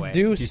 You by could the way.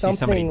 do You see somebody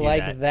something do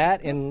like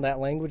that in that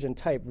language and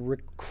type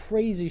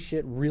crazy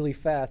shit really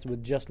fast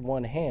with just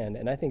one hand,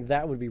 and I think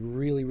that would be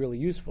really, really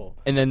useful.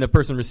 And then the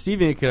person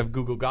receiving it could have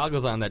Google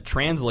goggles on that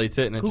translates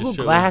it, and it Google just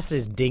shows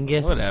Glasses,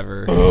 dingus.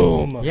 whatever.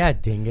 Yeah,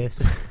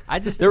 dingus. I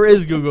just There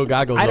is Google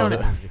goggles. I don't on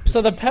it. know.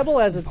 So the Pebble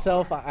as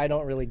itself, I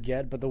don't really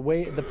get, but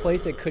the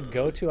place it could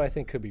go to, I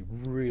think, could be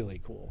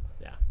really cool.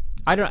 Yeah.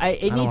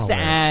 It needs to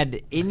wanna wear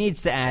add. It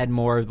needs to add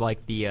more of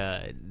like the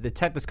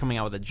tech that's coming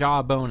out with the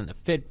Jawbone and the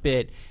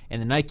Fitbit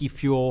and the Nike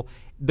Fuel.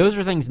 Those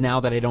are things now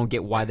that I don't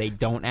get why they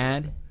don't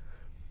add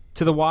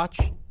to the watch.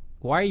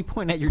 Why are you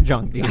pointing at your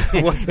junk, dude?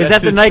 Is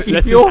that the Nike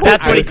Fuel?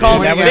 That's what he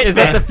calls it. Is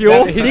that the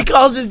fuel? He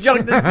calls his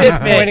junk the He's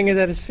Fitbit. pointing it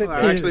at his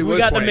Fitbit. actually We was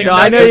got the pointing No, at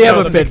I know you have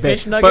a the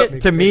McFish Fitbit, nugget.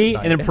 but to me,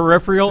 in the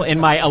peripheral, in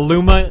my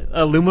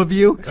Illuma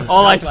view,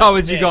 all I saw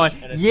was you going,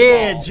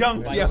 "Yeah,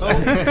 junk, yo."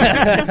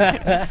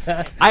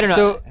 I don't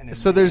know.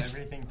 So there's.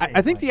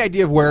 I think the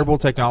idea of wearable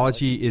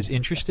technology is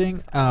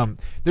interesting.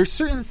 There's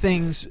certain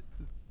things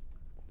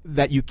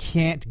that you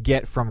can't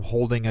get from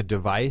holding a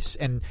device,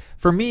 and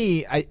for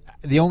me,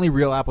 the only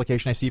real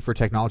application I see for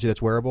technology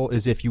that's wearable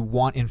is if you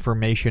want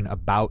information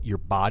about your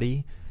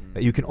body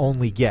that you can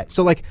only get.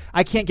 So, like,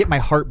 I can't get my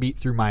heartbeat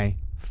through my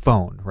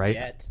phone, right?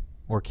 Yet.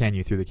 Or can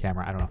you through the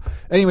camera? I don't know.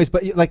 Anyways,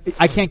 but like,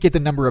 I can't get the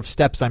number of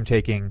steps I'm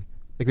taking.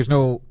 Like, there's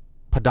no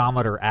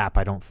pedometer app.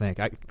 I don't think.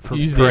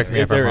 Use Correct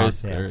me if I'm there wrong.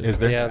 is. There is. Is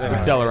there? Yeah, there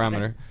is.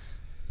 accelerometer.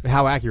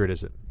 How accurate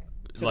is it?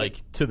 Like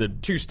to the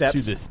 2 steps.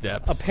 To the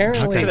steps.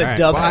 Apparently, To the All right.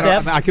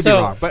 dubstep. Well, I could be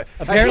wrong, but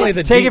apparently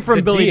the Take D- it from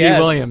the Billy D. DS,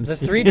 Williams.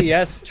 The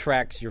 3DS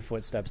tracks your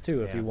footsteps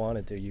too if you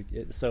wanted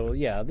to. So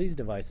yeah, these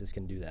devices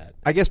can do that.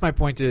 I guess my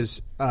point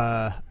is,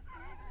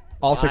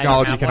 all don't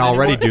technology have can one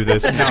already anymore. do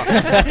this. No.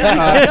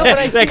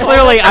 That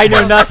clearly, I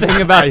know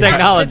nothing about The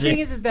technology. thing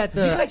is that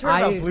the guys heard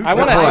about Bluetooth? I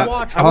wanna-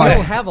 iWatch I wanna-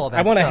 will have all that.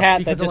 I want a stuff hat that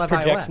because just it'll have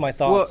projects iOS. my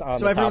thoughts Well, on.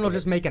 So the everyone top will of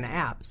just it. make an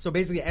app. So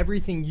basically,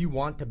 everything you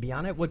want to be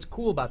on it. What's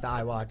cool about the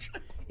iWatch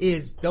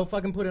is they'll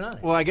fucking put it on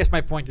it. Well, I guess my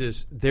point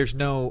is, there's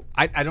no.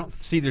 I don't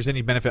see there's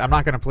any benefit. I'm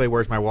not going to play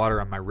 "Where's My Water"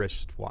 on my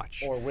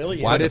wristwatch. Or will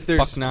you? Why But the if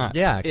there's fuck not?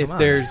 Yeah, if come on.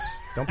 there's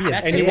Don't be a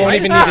That's and you his won't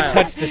life. even need to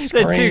touch the The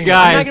screen. two I'm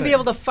guys. not gonna be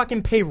able to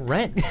fucking pay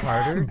rent,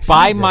 Carter.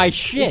 Buy Jesus. my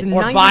shit. It's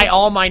Or 90 buy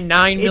all my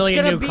 9 It's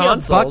million gonna new be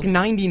consoles.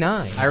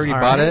 $1.99. I already All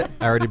bought right? it.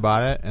 I already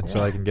bought it, and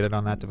so I can get it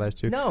on that device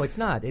too. No, it's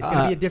not. It's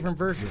gonna be a different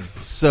version.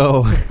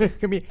 So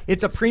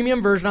It's a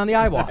premium version on the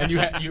iWatch.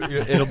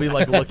 And it'll be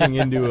like looking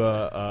into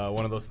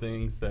one of those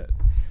things that.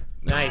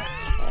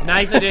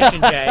 Nice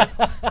addition, Jay.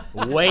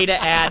 Way to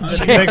add. To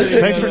the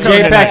Thanks for Jay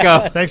coming tonight.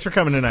 Pecco. Thanks for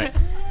coming tonight.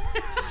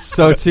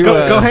 to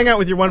Go hang out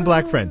with your one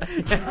black friend.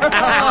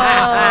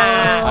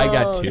 I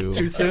got two.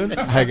 Too soon.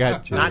 I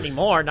got two. Not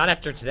anymore. Not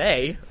after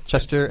today.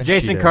 Chester and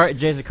Jason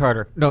Cheetah.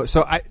 Carter. No,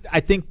 so I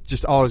think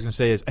just all I was going to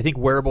say is I think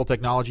wearable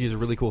technology is a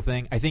really cool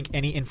thing. I think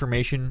any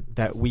information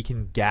that we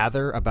can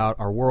gather about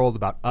our world,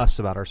 about us,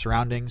 about our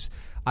surroundings,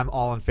 I'm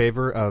all in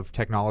favor of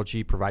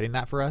technology providing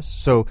that for us.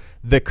 So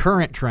the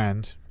current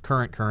trend,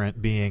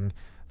 current being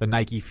the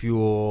Nike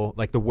Fuel,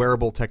 like the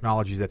wearable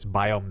technology that's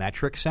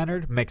biometric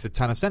centered, makes a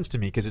ton of sense to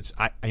me because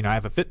I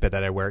have a Fitbit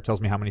that I wear. It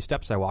tells me how many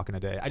steps I walk in a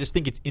day. I just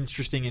think it's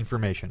interesting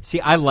information. See,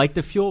 I like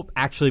the Fuel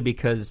actually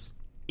because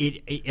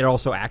it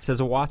also acts as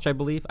a watch, I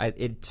believe.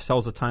 It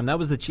tells the time. That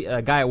was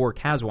the guy at work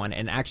has one,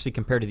 and actually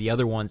compared to the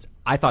other ones,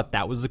 I thought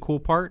that was the cool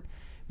part.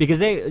 Because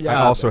I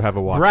also have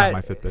a watch on my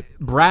Fitbit.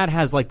 Brad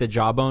has like the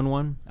Jawbone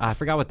one. I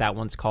forgot what that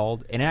one's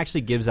called, and it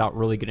actually gives out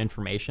really good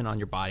information on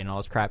your body and all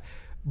this crap.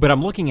 But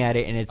I'm looking at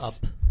it, and it's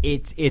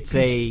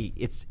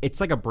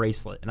like a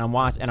bracelet, and I'm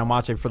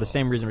watching for the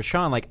same reason as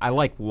Sean. Like, I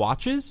like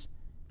watches,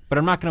 but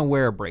I'm not going to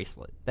wear a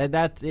bracelet. I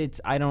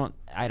don't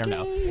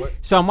know.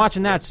 So I'm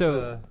watching that.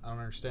 So I don't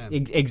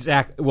understand.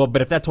 exactly. Well,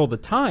 but if that told the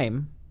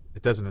time.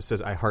 It doesn't. It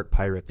says I heart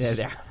pirates.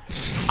 Yeah,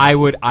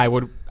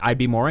 I'd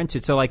be more into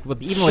it. So like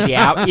even with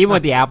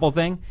the Apple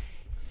thing,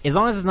 as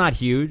long as it's not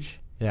huge,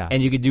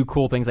 and you could do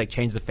cool things like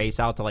change the face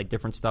out to like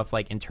different stuff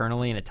like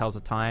internally, and it tells the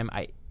time.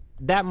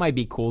 That might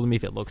be cool to me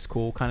if it looks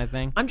cool, kind of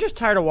thing. I'm just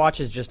tired of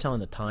watches just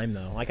telling the time,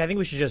 though. Like, I think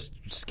we should just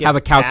skip Have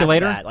a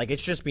calculator? past that. Like, it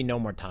should just be no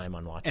more time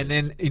on watches. And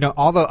then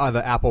all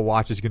the Apple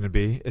Watch is going to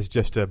be is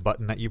just a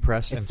button that you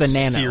press, It's and the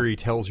Nano. Siri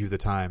tells you the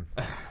time.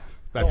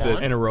 That's Go it.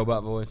 on. In a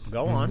robot voice.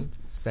 Go on.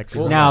 Sexy.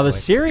 Now the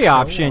voice. Siri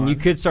option, you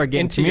could start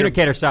getting Into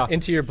communicator style.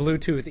 into your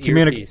Bluetooth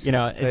earpiece.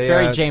 It's Hey,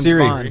 very James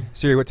Siri, Bond.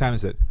 Siri, what time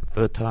is it?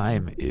 The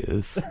time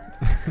is.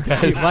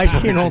 Why is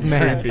she an old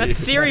man? That's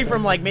Siri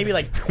from maybe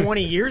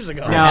 20 years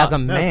ago. Now- As a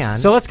man.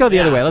 So let's go the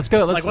other Yeah. way. Let's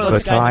go. Like Let's one of The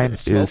those guys time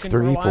that's been is smoking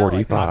for a while,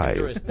 talking through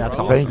 3:45. his That's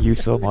throat. Thank you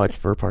so much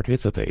for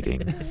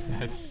participating.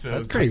 That's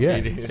pretty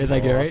good. Is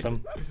that good? Right?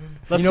 Awesome.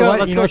 Let's you know go. what?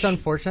 Let's you go. know what's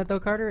unfortunate though,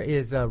 Carter,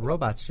 is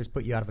robots just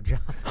put you out of a job.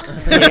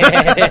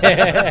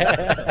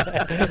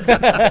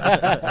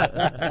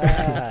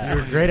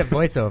 You're great at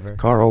voiceover.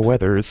 Carl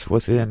Weathers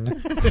was in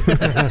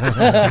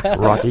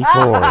Rocky IV.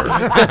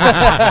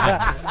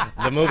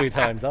 The movie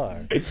times are.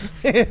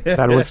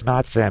 That was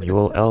not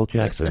Samuel L.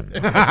 Jackson.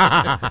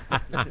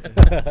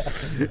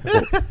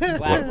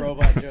 Black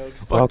robot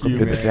jokes. Welcome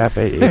to the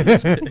Cafe 8.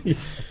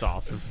 That's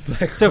awesome.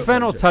 So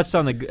Fennel touched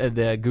on the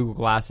Google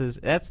Glasses.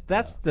 That's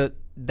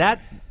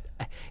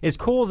as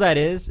cool as that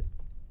is.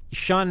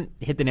 Sean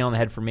hit the nail on the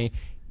head for me.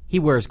 He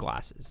wears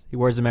glasses. He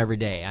wears them every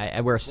day. I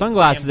wear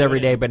sunglasses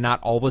every day, but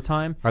not all the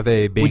time. Are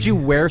they Bing? Would you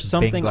wear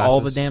something Bing all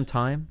the glasses? damn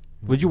time?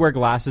 Would you wear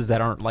glasses that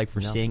aren't like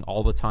for seeing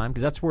all the time?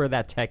 Because that's where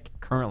that tech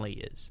currently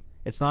is.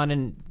 It's not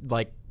in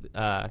like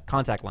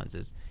contact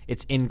lenses.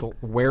 It's in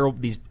wearable.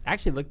 These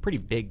actually look pretty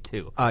big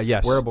too.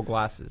 Yes. Wearable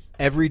glasses.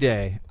 Every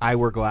day, I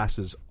wear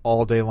glasses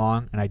all day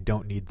long, and I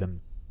don't need them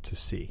to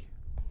see.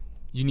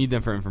 You need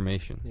them for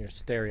information. You're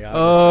stereotyping.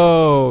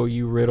 Oh,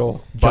 you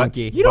riddle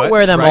junkie. You don't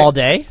wear them right, all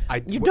day.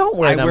 I You don't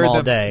wear them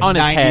all day. On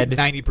his head.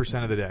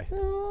 90% of the day.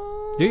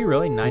 Do you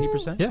really?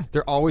 90%? Yeah,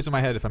 they're always in my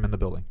head if I'm in the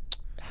building.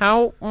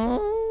 How? Do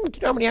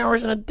you know how many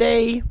hours in a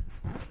day?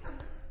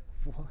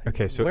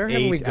 Okay, so Where have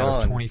 8 we out of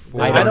gone?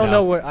 24. I don't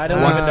know where. I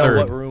don't One even know third.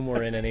 what room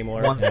we're in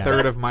anymore.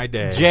 1/3 of my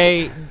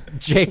day.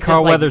 J.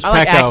 Carl Weathers I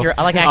like Pecco. accurate.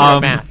 I like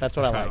accurate math. That's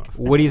what I like.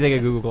 What do you think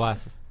of Google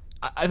Glasses?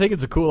 I think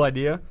it's a cool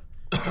idea.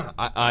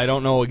 I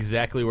don't know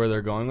exactly where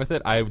they're going with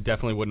it. I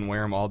definitely wouldn't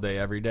wear them all day,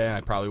 every day.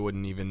 I probably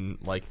wouldn't even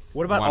like.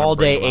 What about wanna all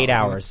day, bring them 8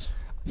 out. hours?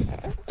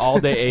 All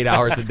day, 8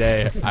 hours a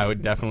day. I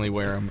would definitely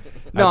wear them.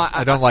 No,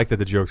 I don't like that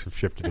the jokes have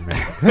shifted to me.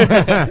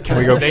 Can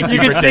we go? You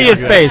can see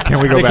his face. Can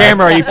we go the back?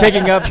 camera? Are you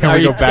picking up? Can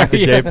we go back to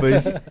Jay,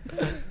 please?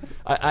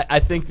 I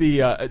think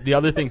the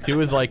other thing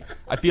too is like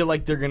I feel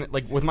like they're gonna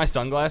like with my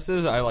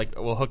sunglasses I like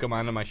will hook them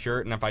onto my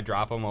shirt and if I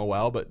drop them, oh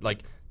well. But like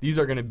these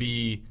are gonna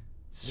be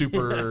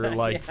super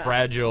like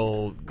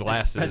fragile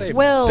glasses.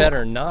 Well,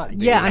 better not.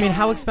 Dude. Yeah, I mean,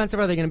 how expensive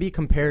are they going to be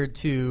compared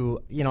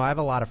to? I have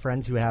a lot of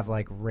friends who have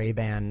like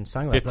Ray-Ban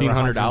sunglasses. that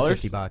are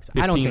 $1,500. $150.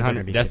 I don't think they're going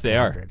to be. Yes, they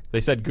are. $1,500.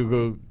 They said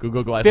Google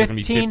glasses are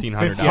going to be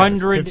 $1,500.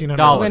 $1,500.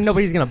 Well, then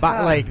nobody's going to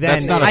buy. Like then,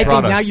 That's not a I think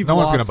product. now you've No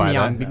one's lost gonna buy me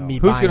that. on me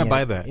Who's buying gonna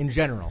buy it that? in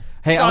general?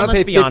 Hey, Sean, I'm let's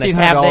gonna be pay honest,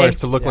 have $1,500 they?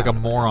 to look like a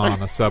moron on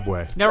the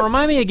subway. Now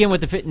remind me again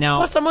with the fit. Now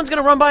Plus, someone's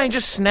gonna run by and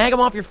just snag them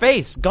off your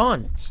face.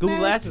 Gone. Google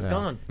Glass is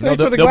gone. No,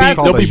 for the they'll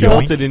glasses. be Yoink.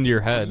 bolted into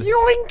your head.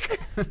 Yoink!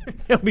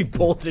 It'll be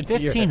bolted to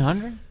your.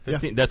 1,500.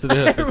 That's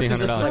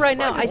 $1,500. Right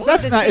now, I think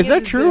That's the not- thing is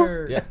that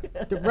true?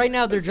 Right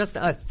now, they're just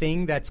a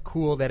thing that's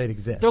cool that it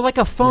exists. They're like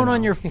a phone You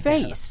on know? your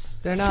face.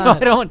 They're So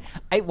not- I don't.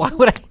 Why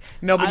would I?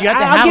 No, but you have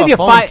to I'll have give a you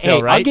phone five, still,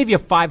 hey, right? I'll give you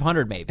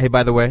 500 maybe. Hey,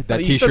 by the way, that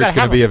you still T-shirt's gotta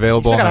going to be you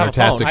available still on gotta have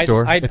a our phone. Tastic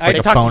store. I'd It's like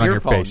a talk to phone on your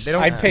your phone. face. They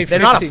don't- I'd pay. They're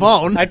not a 15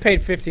 phone. I'd pay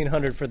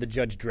 $1,500 for the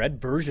Judge Dredd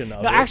version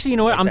of No, it. actually, you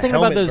know what? Like I'm the thinking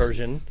about helmet those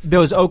version.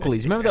 those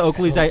Oakleys. Remember the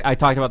Oakleys I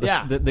talked about? This,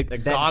 Yeah. that The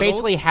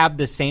basically goggles? have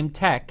the same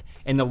tech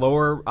in the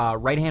lower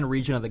right-hand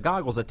region of the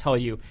goggles that tell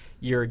you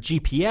your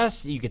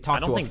GPS. You could talk I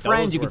don't to a think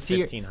friend. those You were could see.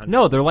 Your, $1,500.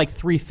 no, they're like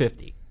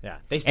 $350. Yeah,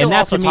 they still that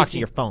also to me talk to seem-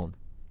 your phone.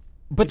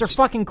 But they're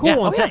fucking cool. Yeah,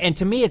 oh, and, yeah. and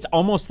to me, it's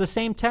almost the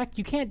same tech.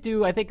 You can't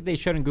do. I think they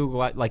showed in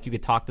Google like you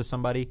could talk to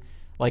somebody.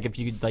 Like if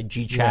you could like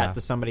G chat Yeah. to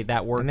somebody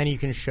that worked. and then you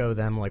can show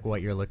them like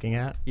what you're looking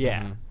at.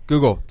 yeah.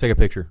 Google, take a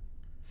picture.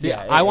 See,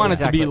 Yeah, I want it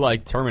to exactly. be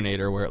like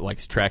Terminator, where it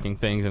likes tracking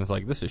things, and it's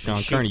like, this is Sean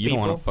shoots Kearney. You don't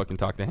want people. to fucking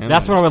talk to him.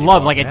 That's And what I would just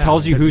love. keep Like on. it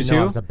tells you because who's you know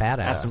who. I was a badass.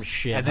 That's some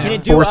shit. And Can then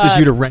it do, forces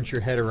you to uh, wrench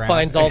your head around.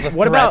 Finds all the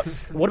What about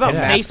threats. face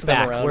Wraps them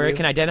back, around where you. it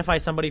can identify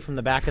somebody from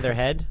the back of their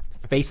head?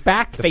 Face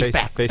back. The Face face-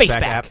 back, face face back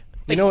back. app.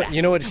 You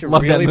know what it should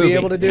Love that really movie. be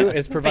able to do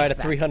is provide a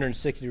back.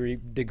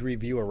 360-degree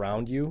view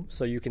around you,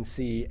 so you can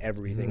see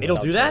everything. It'll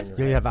without do that? turning your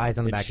You head. have eyes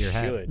on the It back of your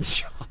head.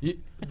 should.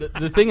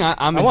 The thing I'm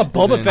I want interested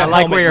Boba in- Fett. I like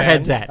helmet, where your man.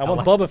 head's at. I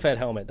want Boba Fett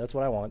helmet. That's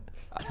what I want.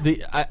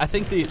 I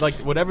think the like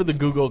whatever the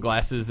Google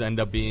glasses end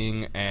up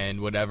being,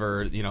 and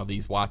whatever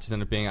these watches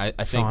end up being, I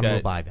think Sean that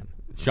will buy them.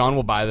 Sean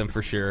will buy them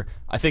for sure.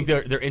 I think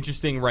they're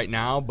interesting right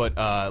now, but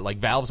like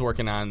Valve's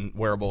working on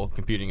wearable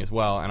computing as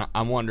well, and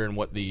I'm wondering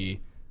what the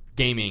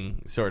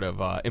gaming sort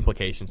of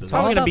implications of It's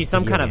probably that. going to be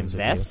some video kind of games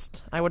with you.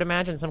 vest, I would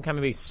imagine. Some kind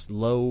of maybe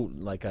slow,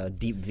 like a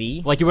deep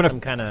V. Like you want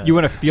some kinda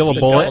to feel a V.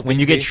 bullet when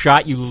you get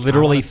shot. You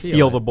literally wanna feel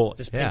feel it. the bullet.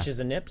 Just Yeah. pinches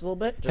the nips a little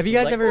bit. Have you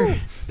guys ever? Have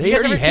They you guys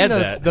already ever seen had the,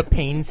 that. the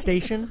Pain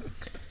Station?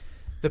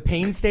 The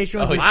Pain Station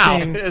was Oh, this wow.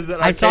 thing. Is it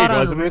I saw it arcade, on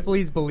wasn't it?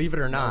 Ripley's Believe It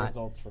or Not.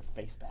 Results for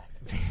face back.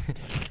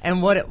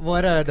 And what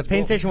the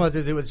Pain Station was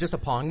is it was just a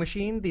Pong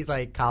machine. These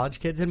like college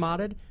kids had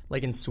modded,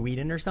 like in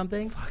Sweden or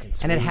something.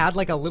 And it had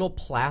like a little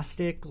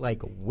plastic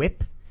like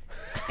whip.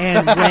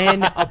 And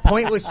when a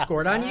point was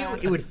scored on you,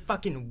 it would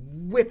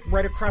fucking whip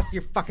right across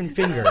your fucking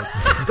fingers.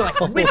 Go like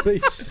whip,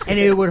 and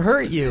it would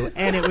hurt you.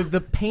 And it was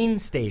the Pain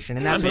Station,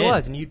 and that's I'm what it in.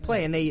 was. And you'd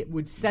play, and they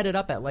would set it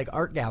up at like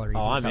art galleries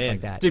Oh, and I'm stuff in.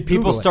 like that. Did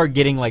people Google it. start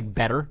getting like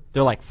better?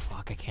 They're like,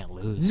 "Fuck, I can't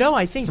lose." No,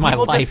 I think It's my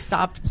people life. just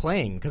stopped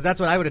playing because that's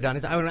what I would have done.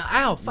 Is I would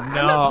I'm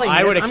No, not playing I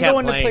this. would have I'm kept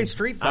going playing. to play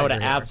Street Fighter. I would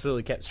have here.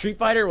 absolutely kept Street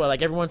Fighter. Well,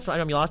 like every once in a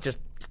while you lost, just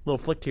a little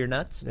flick to your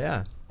nuts.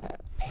 Yeah,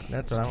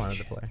 that's what I wanted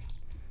to play.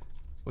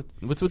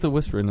 What's with the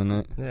whispering in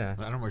it? Yeah.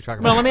 I don't know what you're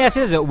talking Well, about. let me ask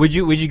you this: Would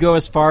you go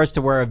as far as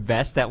to wear a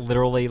vest that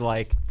literally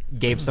like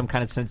gave some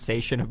kind of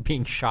sensation of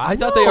being shot. I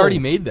thought they already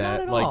made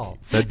that. at Like all.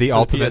 The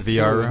ultimate PS3.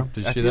 VR room.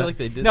 Did you I see feel that? like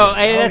they did. No, that.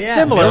 that's yeah.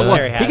 similar.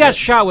 Military He has got it.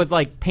 shot with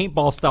like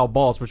paintball style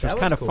balls, which was That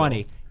kind was of cool.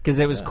 funny because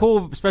it was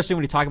cool, especially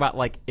when you talk about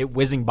like it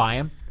whizzing by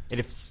him.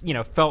 It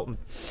felt and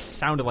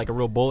sounded like a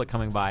real bullet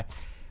coming by.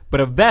 But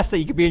a vest that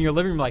you could be in your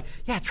living room, like,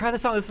 yeah, try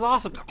this on. This is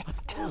awesome.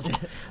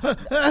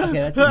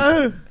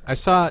 I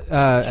saw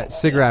at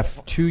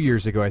SIGGRAPH 2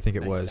 years ago, I think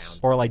it was.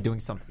 Or like doing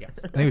something.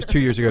 I think it was 2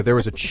 years ago. There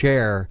was a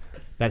chair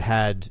that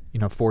had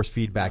force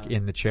feedback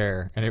in the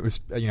chair, and it was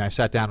I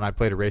sat down and I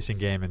played a racing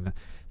game, and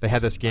they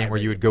had this game where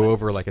you would go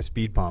over like a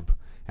speed bump.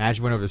 And as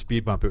you went over the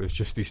speed bump, it was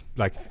just these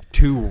like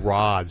two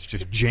rods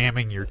just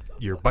jamming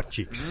your butt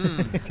cheeks.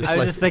 I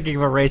was just thinking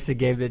of a racing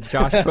game that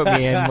Josh put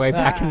me in way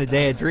back in the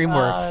day at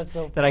DreamWorks that's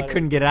so that I funny.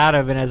 couldn't get out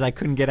of, and as I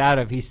couldn't get out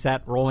of, he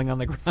sat rolling on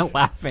the ground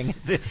laughing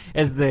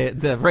as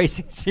the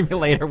racing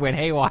simulator went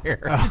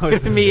haywire.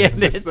 is Me this-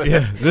 and is it. this the-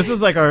 Yeah, this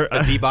is like our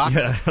D-box?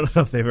 Yeah, I don't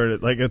know if they've heard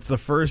it. Like it's the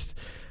first.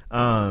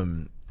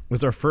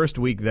 Was our first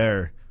week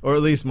there, or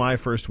at least my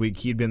first week.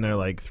 He'd been there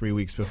like 3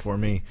 weeks before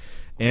me,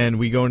 and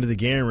we go into the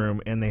game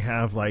room, and they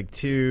have like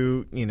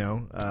two,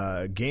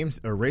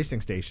 games or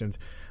racing stations,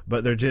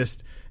 but they're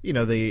just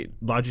the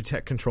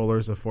Logitech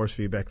controllers, the force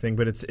feedback thing,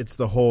 but it's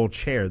the whole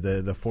chair,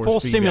 the force Full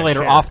feedback simulator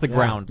chair. off the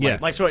ground. Yeah.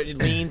 Like so, it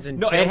leans and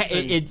No, tilts.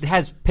 it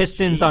has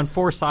pistons on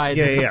four sides.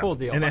 Yeah, It's yeah, a full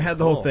deal. and it Like, had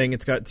the whole cool. thing.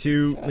 It's got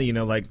two,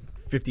 like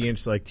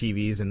 50-inch like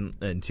TVs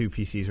and two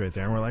PCs right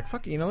there. And we're like,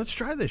 fuck it, let's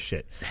try this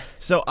shit.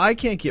 So I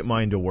can't get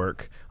mine to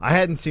work. I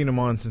hadn't seen them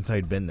on since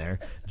I'd been there.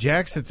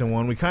 Jack sits in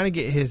one. We kind of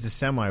get his to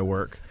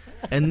semi-work.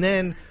 And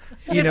then,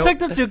 It's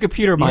hooked up to a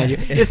computer, mind you.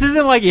 This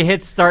isn't like you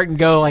hit start and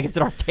go like it's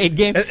an arcade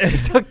game.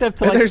 It's hooked up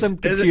to like some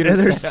computer. and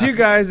there's setup. two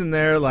guys in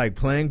there like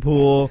playing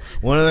pool.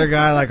 One other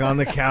guy like on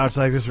the couch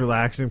like just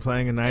relaxing,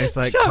 playing a nice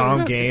like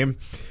calm game.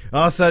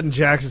 All of a sudden,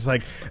 Jack's just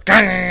like,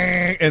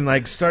 and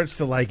like starts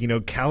to like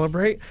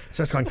calibrate.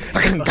 Starts going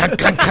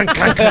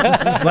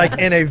like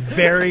in a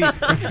very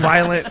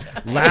violent,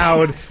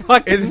 loud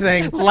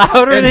thing.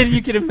 louder And- than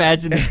you can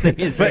imagine this thing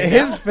is. But right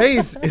his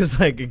face is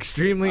like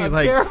extremely I'm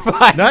like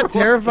terrified. not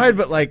terrified,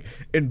 but like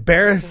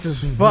embarrassed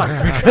as fuck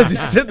because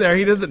he's sitting there.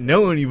 He doesn't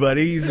know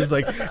anybody. He's just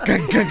like,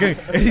 gung, gung,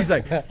 gung. And he's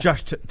like,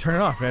 Josh, turn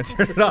it off, man,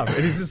 turn it off.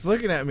 And he's just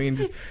looking at me and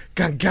just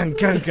gung, gung,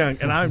 gung,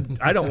 gung. And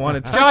I don't want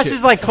to touch Josh it.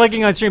 is like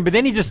clicking on stream, but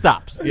then he just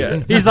stops.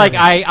 Yeah. He's like,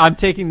 I'm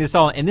taking this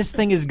all, and this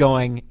thing is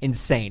going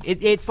insane.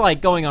 It's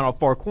like going on all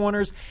four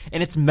corners,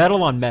 and it's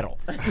metal on metal.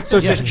 So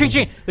it's just ching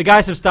ching. The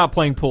guys have stopped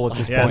playing pool at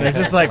this Yeah, point. they're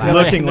just like They're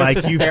looking just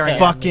like, you staring at me.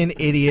 fucking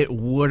idiot.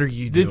 What are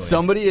you doing? Did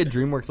somebody at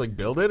DreamWorks like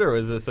build it, or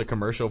is this a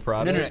commercial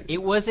product? No.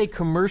 It was a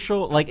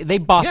commercial. Like they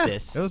bought Yeah,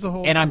 this. it was a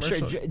whole And I'm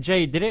commercial. sure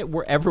Jay, did it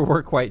ever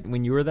work quite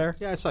when you were there?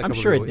 Yeah, I saw a I'm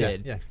couple sure people, it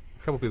did. Yeah,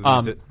 a couple people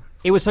used it.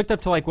 It was hooked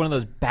up to like one of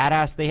those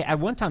badass. At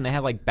one time they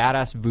had like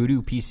badass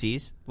Voodoo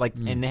PCs, like,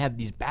 and they had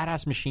these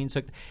badass machines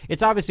hooked.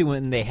 It's obviously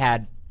when they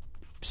had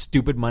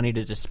stupid money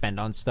to just spend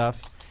on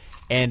stuff,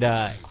 and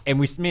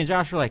me and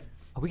Josh were like,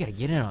 oh, we got to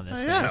get in on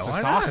this thing. This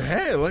looks awesome.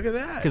 Hey, look at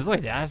that. Because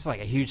look, that's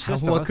like a huge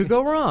system. What could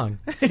go wrong?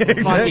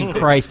 Fucking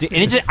Christ, dude.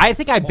 And it just, I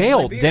think I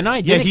bailed, didn't I?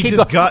 Yeah, Didn't he it keep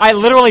just go- got- I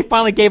literally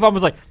finally gave up. I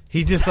was like,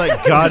 He just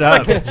like got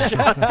up.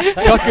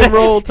 Tuck and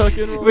roll, tuck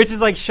and roll. which is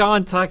like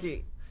Sean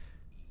Tucky.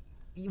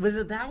 Was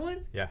it that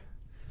one? Yeah.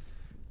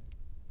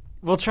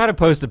 We'll try to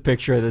post a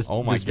picture of this.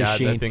 Oh my this God,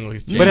 that machine. thing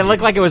looks But it janky.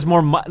 looked like it was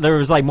more. There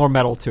was like more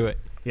metal to it.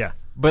 Yeah.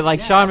 But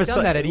like Sean was I've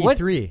done that at what-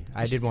 E3.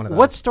 I did one of those.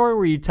 What story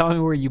were you telling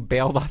me where you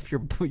bailed off your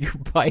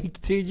bike,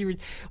 dude? You were,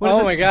 what Oh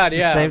if my this God, is the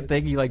yeah. same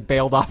thing. You like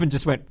bailed off and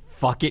just went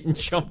fuck it and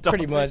jumped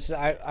Pretty off it? much.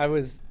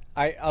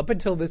 I up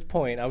until this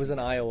point, I was in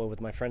Iowa with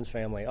my friend's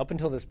family. Up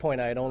until this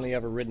point, I had only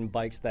ever ridden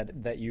bikes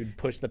that you'd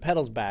push the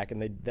pedals back, and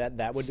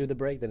that would do the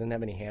brake. They didn't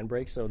have any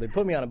handbrakes, so they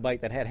put me on a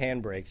bike that had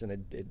handbrakes,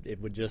 and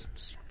it would just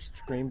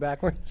scream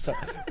backwards. So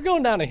we're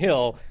going down a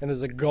hill, and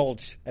there's a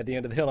gulch at the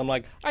end of the hill. I'm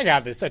like, I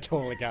got this. I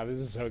totally got this.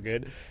 This is so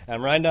good. And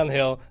I'm riding down the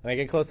hill, and I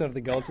get close enough to the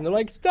gulch, and they're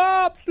like,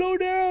 stop, slow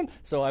down.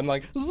 So I'm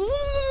like, I'm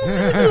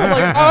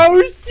like,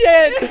 oh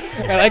shit!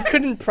 And I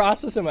couldn't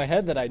process in my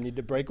head that I need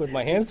to brake with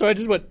my hands, so I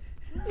just went.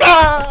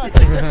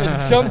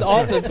 And jumped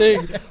off the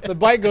thing. The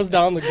bike goes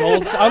down the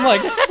gulch. I'm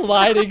like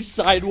sliding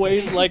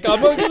sideways, like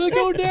I'm gonna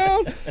go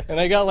down. And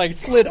I got like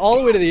slid all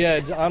the way to the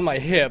edge on my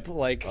hip,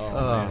 like.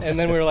 And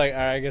then we were like, all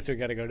right, I guess we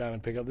got to go down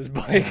and pick up this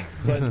bike.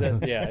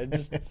 But yeah, it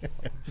just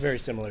very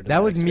similar to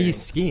That was me experience.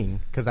 skiing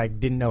because I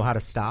didn't know how to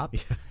stop,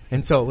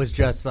 and so it was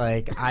just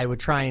like I would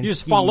try and You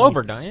just ski. fall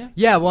over, don't you?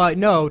 Yeah, well,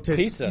 no.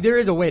 Pizza. There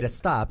is a way to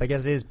stop. I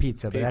guess it is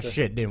pizza, but that Pizza.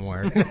 shit didn't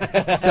work.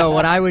 So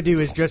what I would do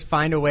is just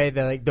find a way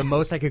that like the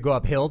most I could go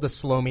uphill to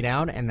slow me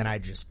down, and then I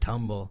just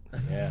tumble.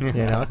 Yeah. You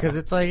know, because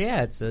it's like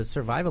it's a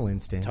survival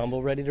instinct.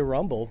 Tumble ready to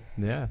rumble.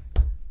 Yeah.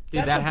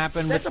 Did that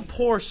happen? That's a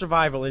poor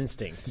survival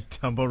instinct.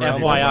 Tumble ready.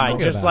 FYI,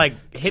 just like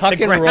hit Tuck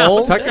the and ground.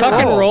 roll. Tuck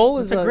and roll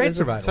is It's a great is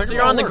survival. So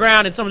you're on the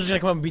ground and someone's just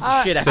gonna come and beat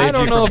the shit out of you. I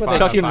don't know if for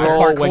tuck and five.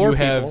 roll when you Parkour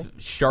have people.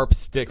 sharp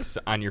sticks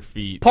on your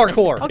feet.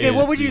 Parkour. Okay, is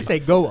what would you the- say?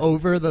 Go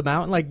over the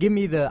mountain? Like, give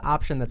me the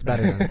option that's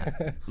better than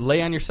that.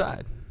 Lay on your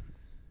side.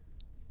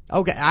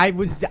 Okay,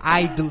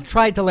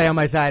 tried to lay on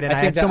my side, and I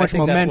had so much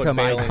momentum,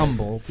 I Balin is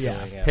tumbled. doing,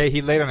 Yeah. Hey,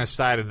 he laid on his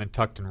side and then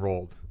tucked and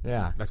rolled.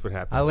 Yeah. That's what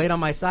happened. I laid on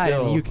my side,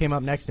 Still. and you came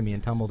up next to me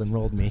and tumbled and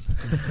rolled me.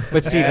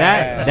 But see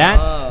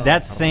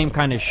that's same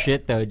kind of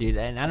shit though, dude.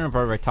 And I don't know if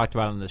I ever talked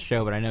about it on the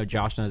show, but I know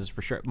Josh knows this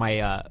for sure.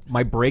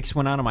 My brakes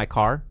went out on my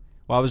car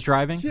while I was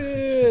driving.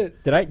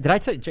 Shit. Did I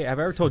tell Jay? Have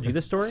I ever told you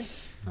this story?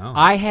 No.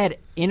 I had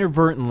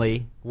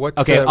inadvertently. What,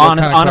 Okay, what kind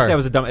of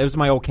honestly, car? it was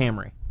my old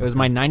Camry. It was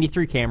my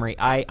 '93 Camry.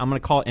 I'm gonna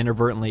call it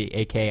inadvertently,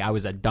 aka I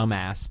was a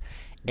dumbass,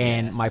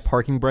 and my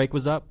parking brake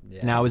was up.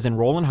 Yes. Now I was in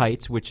Roland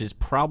Heights, which is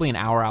probably an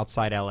hour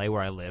outside LA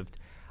where I lived.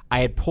 I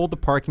had pulled the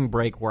parking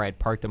brake where I had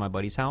parked at my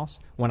buddy's house.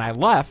 When I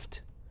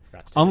left,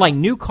 unlike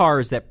new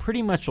cars that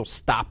pretty much will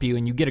stop you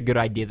and you get a good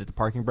idea that the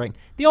parking brake,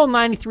 the old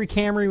 '93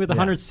 Camry with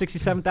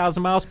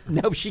 167,000 miles,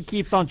 nope, she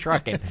keeps on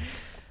trucking.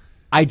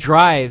 I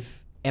drive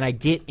and I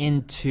get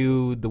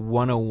into the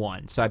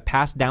 101. So I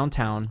pass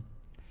downtown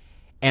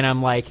and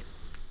I'm like,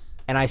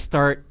 and I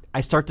start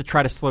to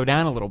try to slow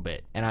down a little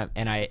bit. And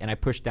I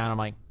push down. I'm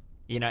like,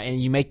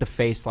 and you make the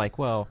face like,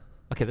 well,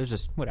 okay, there's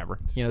just whatever.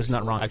 There's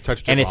nothing wrong. I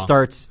touched it and it wrong.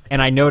 starts,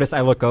 and I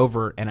look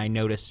over and I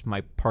notice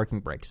my parking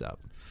brake's up.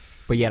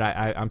 But yet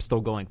I'm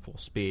still going full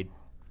speed.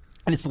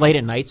 And it's late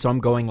at night, so I'm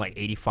going like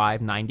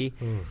 85, 90.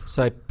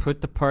 So I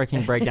put the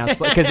parking brake down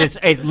slow because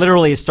it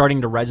literally is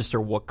starting to register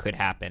what could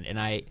happen.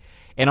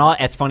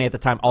 It's funny at the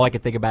time, all I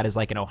could think about is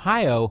like in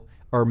Ohio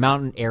or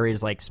mountain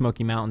areas like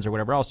Smoky Mountains or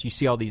whatever else, you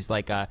see all these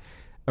like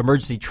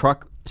emergency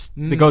truck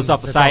that goes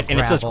off the side, and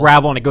it's just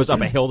gravel, and it goes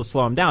up a hill to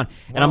slow them down.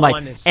 And I'm like,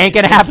 ain't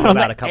gonna happen on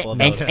a couple of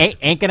those.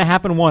 ain't gonna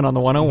happen. One on the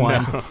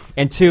 101,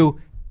 and two,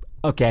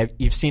 okay,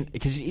 you've seen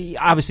because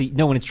obviously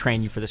no one has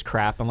trained you for this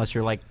crap unless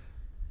you're like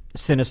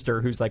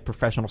Sinister, who's like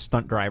professional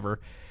stunt driver.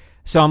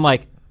 So I'm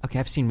like, okay,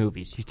 I've seen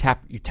movies. You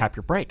tap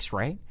your brakes,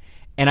 right?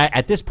 And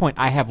at this point,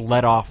 I have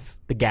let off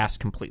the gas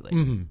completely.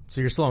 Mm-hmm. So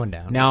you're slowing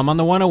down. Now I'm on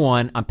the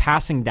 101. I'm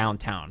passing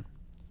downtown.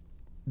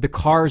 The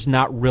car's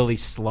not really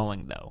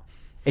slowing, though.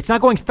 It's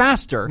not going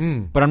faster,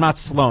 but I'm not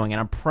slowing. And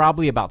I'm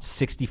probably about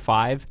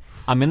 65.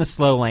 I'm in the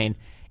slow lane,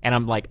 and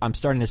I'm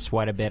starting to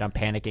sweat a bit. I'm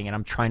panicking, and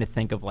I'm trying to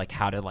think of like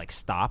how to like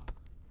stop.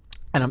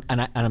 And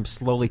I'm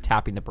slowly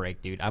tapping the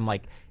brake, dude. I'm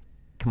like,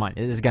 come on,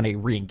 this is going to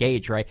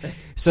re-engage, right?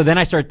 So then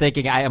I start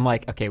thinking, I'm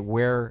like, okay,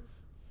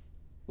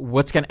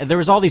 there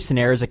was all these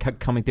scenarios that kept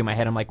coming through my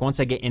head. I'm like, once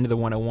I get into the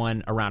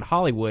 101 around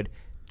Hollywood,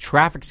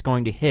 traffic's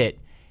going to hit,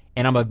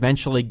 and I'm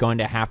eventually going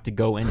to have to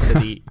go into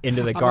the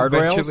guardrails. I'm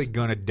eventually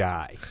gonna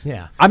die.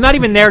 Yeah. I'm not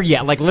even there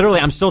yet. Like literally,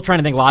 I'm still trying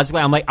to think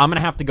logically. I'm like, I'm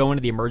gonna have to go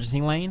into the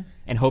emergency lane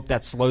and hope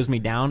that slows me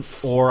down,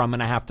 or I'm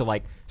gonna have to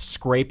like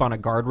scrape on a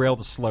guardrail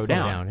to slow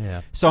down.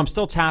 Yeah. So I'm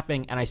still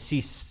tapping, and I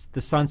see the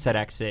Sunset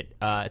exit.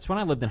 It's when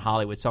I lived in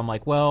Hollywood, so I'm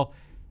like, well,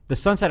 the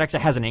Sunset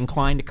exit has an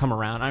incline to come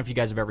around. I don't know if you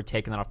guys have ever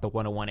taken that off the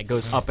 101. It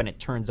goes up and it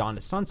turns on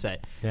to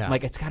Sunset. Yeah. I'm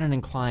like, it's got an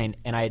incline,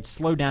 and I had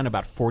slowed down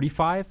about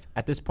 45.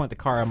 At this point, the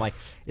car, I'm like,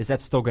 is that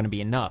still going to be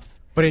enough?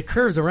 But it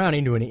curves around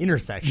into an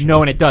intersection.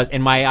 No, and it does.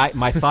 And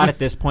my thought at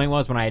this point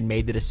was, when I had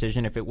made the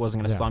decision, if it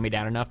wasn't going to slow me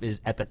down enough,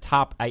 is at the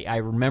top, I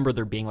remember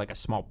there being like a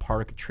small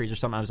park of trees or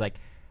something. I was like,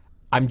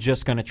 I'm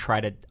just going to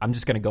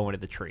go into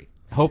the tree.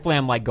 Hopefully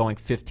I'm like going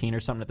 15 or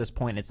something at this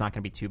point, and it's not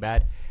going to be too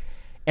bad.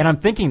 And I'm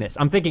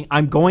thinking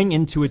I'm going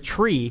into a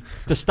tree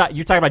to stop.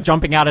 You're talking about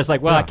jumping out. It's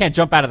like, well, I can't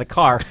jump out of the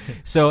car.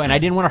 So, and I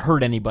didn't want to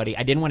hurt anybody.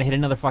 I didn't want to hit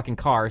another fucking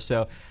car.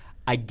 So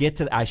I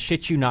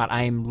shit you not,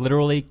 I am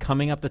literally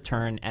coming up the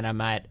turn, and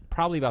I'm at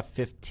probably about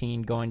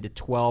 15 going to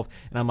 12.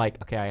 And I'm like,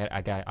 okay,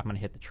 I'm going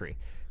to hit the tree.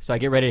 So I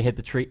get ready to hit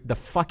the tree. The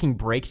fucking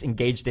brakes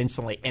engaged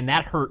instantly, and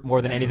that hurt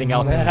more than anything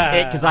else.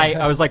 Because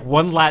I was like,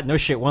 one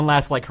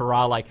last like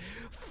hurrah, like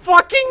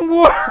fucking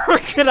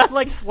work, and I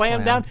like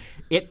slam down.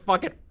 It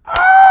fucking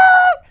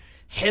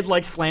head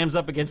like slams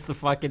up against the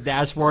fucking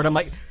dashboard. I'm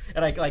like,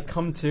 and I like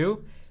come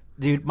to,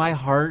 dude. My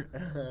heart.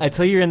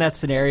 Until you're in that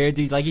scenario,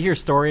 dude. Like you hear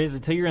stories.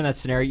 Until you're in that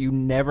scenario, you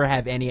never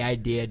have any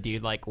idea,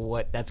 dude. Like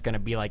what that's gonna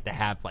be like to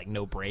have like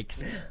no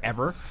brakes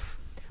ever.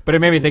 But it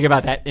made me think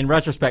about that. In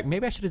retrospect,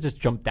 maybe I should have just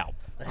jumped out.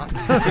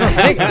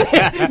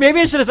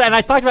 Maybe I should have. And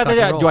I talked about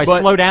that. Do I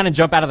slow down and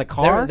jump out of the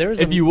car?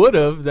 If you would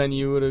have, then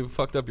you would have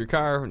fucked up your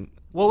car.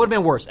 Well, it would have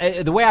been worse.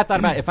 The way I thought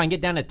about it, if I can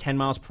get down to 10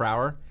 miles per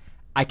hour,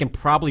 I can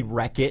probably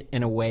wreck it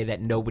in a way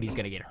that nobody's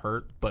going to get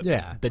hurt, but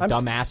the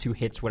dumbass who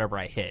hits whatever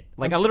I hit.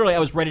 Like, I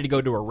was ready to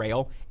go to a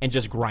rail and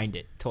just grind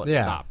it till it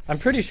stopped. I'm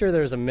pretty sure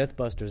there's a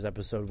Mythbusters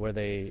episode where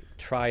they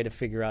try to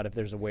figure out if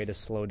there's a way to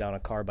slow down a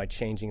car by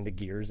changing the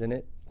gears in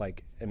it,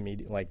 like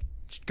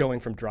going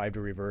from drive to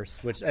reverse,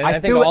 which I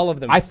think all of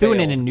them I threw it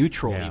failed. in a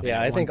neutral.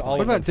 Yeah, I think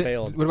all of them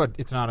failed. What about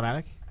it's an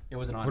automatic? It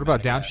was an What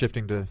automatic. about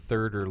downshifting to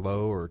third or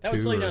low or That two?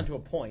 would slow you or- down to a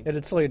point.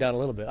 It'd slow you down a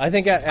little bit. I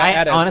think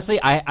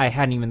Honestly, I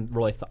hadn't even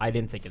really I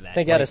didn't think of that. I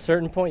think at a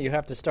certain point you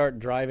have to start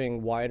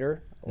driving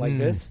wider like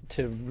this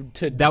to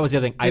That was the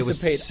other thing. I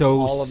dissipate was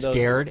so all of those-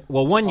 scared.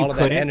 Well, one, you all of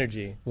that couldn't.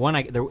 energy.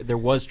 One, there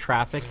was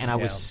traffic, and I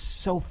was Yeah.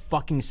 so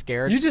fucking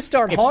scared. You just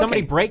start if honking.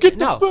 somebody break Get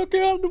no. the fuck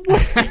out of the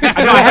way.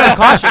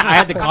 I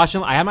had the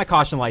caution. I had my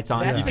caution lights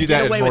on. That's You the do get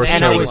that away in with Morse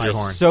And code I with was your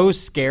horn. so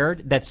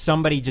scared that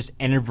somebody just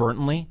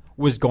inadvertently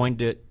was going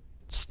to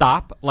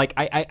stop. Like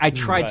I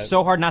tried Right.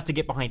 so hard not to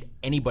get behind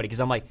anybody because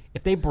I'm like,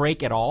 if they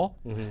break at all,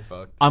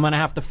 Fuck. I'm gonna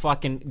have to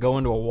fucking go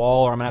into a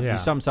wall or I'm gonna have to Yeah.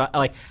 do something. So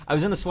like I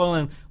was in the slow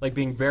lane, like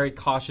being very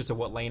cautious of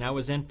what lane I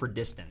was in for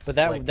distance. But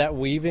that like, that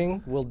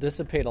weaving will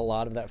dissipate a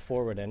lot of that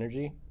forward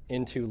energy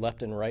into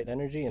left and right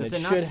energy, and Does it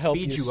it not should help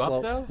speed you you up,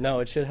 slow. though? No,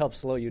 it should help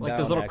slow you like down.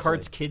 those little actually.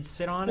 carts kids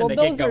sit on Well, and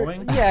they those get are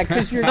going. yeah,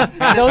 because you're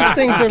those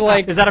things are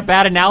like Is that a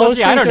bad those analogy?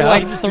 things I don't are know.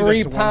 like just do that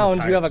 3 to one of the pounds.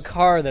 You have a tires.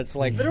 car that's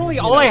like Literally,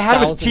 you all know, I had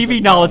was thousands TV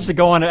of knowledge pounds. to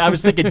go on. I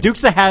was thinking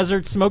Dukes of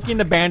Hazzard, Smokey and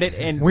the Bandit,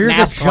 and Where's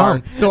NASCAR. a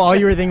jump? So all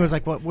you were thinking was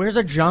like, what? Where's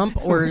a jump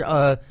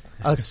or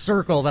a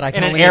circle that I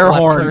can and an only air get left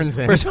horn. turns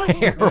in? Where's my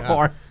air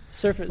horn?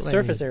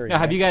 Surface area. Now,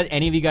 have you guys,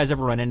 any of you guys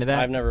ever run into that?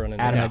 I've never run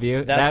into Adam, that. have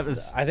you? That's, that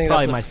was I think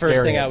probably that's my the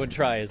first thing I scariest. would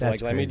try is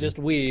That's like let me crazy. just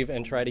weave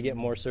and try to get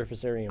more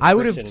surface area. And I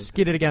would have friction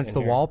skidded against in the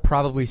here. wall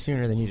probably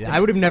sooner than you did. I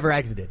would have never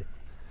exited.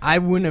 I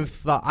wouldn't have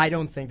thought. I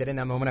don't think that in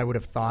that moment I would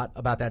have thought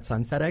about that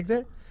sunset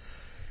exit.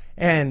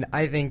 And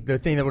I think the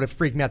thing that would have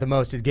freaked me out the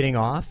most is getting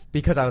off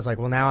because I was like,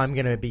 well, now I'm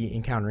going to be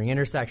encountering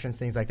intersections,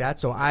 things like that.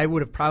 So I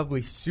would have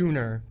probably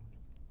sooner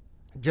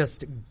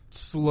just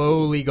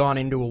slowly gone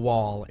into a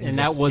wall. And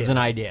just that was an skidded.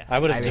 idea. I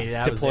would have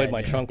that was deployed the my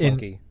idea. trunk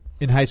monkey.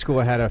 In high school,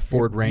 I had a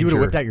Ford Ranger. You would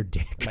have whipped out your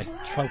dick. My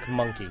trunk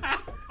monkey.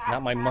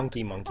 Not my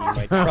monkey, my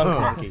trunk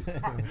monkey.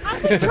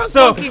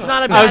 So Monkey's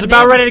not a I was bad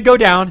about name. ready to go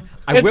down.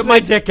 I It's- whipped my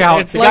it's- dick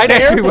out. it's The like guy the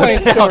next to me went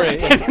airplane down, story.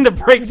 and then the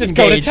brakes Just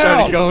go to engaged,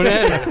 started town. going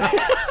in.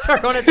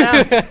 Start going to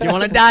town. You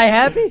want to die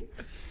happy?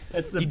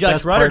 That's the You Dutch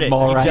best part ruddered of it.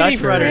 mall You ride. Dutch Did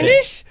he ruddered it.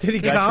 finish? Did he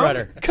Dutch come?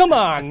 rudder. Come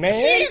on,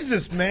 man.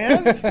 Jesus,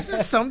 man. This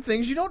is some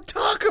things you don't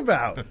talk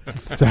about.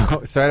 So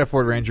I had a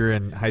Ford Ranger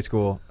in high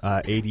school,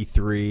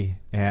 83,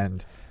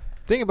 and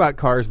the thing about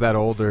cars that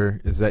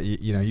older is that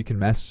you know you can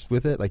mess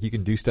with it, like you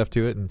can do stuff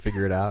to it and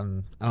figure it out.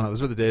 And I don't know,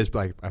 those were the days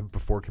like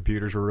before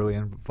computers were really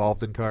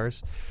involved in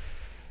cars.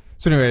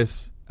 So,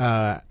 anyways,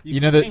 you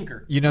know could the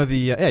tinker. you know the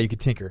yeah, you could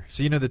tinker.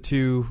 So you know the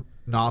two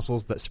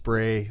nozzles that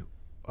spray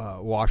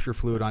washer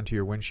fluid onto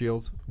your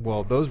windshield.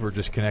 Well, those were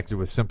just connected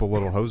with simple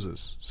little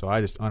hoses. So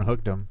I just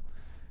unhooked them.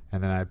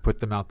 And then I'd put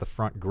them out the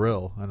front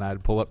grill, and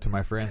I'd pull up to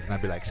my friends, and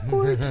I'd be like,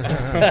 "Squirt!"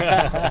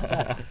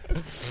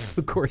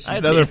 Of course, I you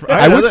had did. other.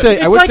 I would say,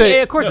 It's I would like,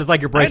 say, of course, it's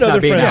like your I had brakes other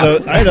not being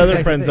friends. out. I had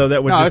other friends though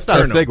that would no, just it's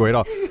not a turn 'em. segue at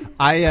all.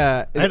 I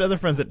had other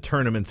friends that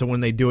turn them, and so when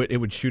they do it, it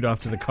would shoot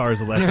off to the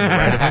cars left and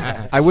right of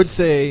them. I would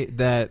say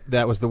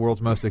that was the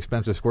world's most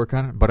expensive squirt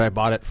gun, but I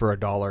bought it for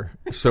 $1,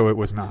 so it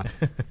was not.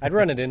 I'd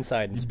run it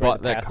inside and You spread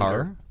bought the that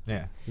passenger. car?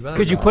 Yeah.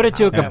 Could you put it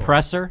to a Yeah.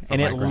 compressor and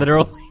it micro.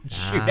 literally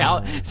shoot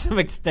out some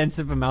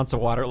extensive amounts of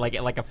water, like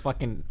a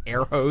fucking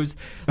air hose?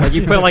 Like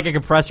you put like a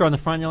compressor on the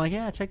front, and you're like,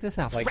 yeah, check this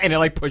out, Like- and it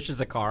like pushes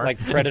a car. Like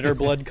Predator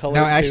blood color.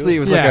 No, actually, it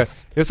was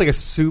Yes. like a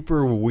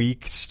super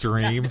weak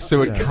stream,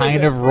 so it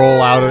kind of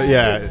roll out of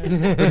it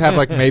would have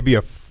like maybe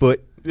a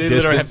foot They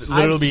literally have distance. to,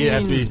 literally I've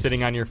have to be seen-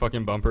 sitting on your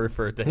fucking bumper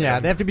for it to hit Yeah,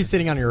 them. they have to be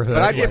sitting on your hood.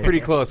 But I'd get Like- pretty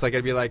close. Like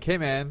I'd be like, "Hey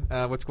man,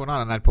 what's going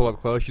on?" And I'd pull up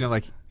close, you know,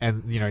 like,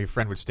 and you know, your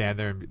friend would stand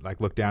there and be, like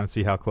look down and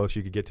see how close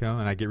you could get to him,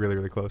 and I'd get really,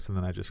 really close, and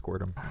then I just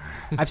squirt him.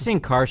 I've seen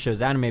car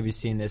shows. Adam maybe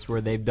seen this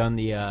where they've done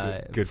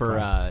the Good for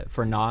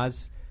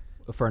NOS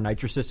for a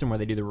nitro system where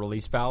they do the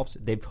release valves.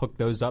 They've hooked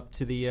those up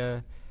to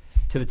the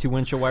two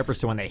windshield wipers,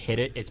 so when they hit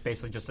it, it's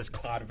basically just this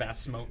cloud of ass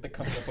smoke that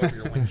comes up over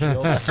your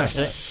windshield.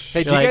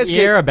 Hey, You're like,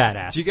 you're a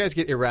badass. Do you guys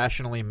get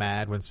irrationally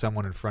mad when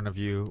someone in front of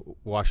you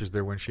washes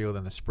their windshield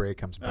and the spray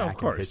comes Oh, back of and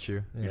course. hits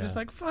you? You're just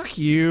like, fuck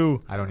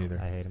you. I don't either.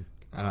 I hate him.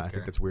 I don't. I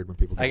think that's weird when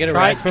people. I get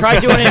Try, irrationally. try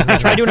doing it.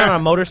 Try doing it on a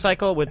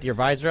motorcycle with your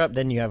visor up.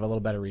 Then you have a little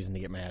better reason to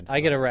get mad.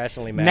 I get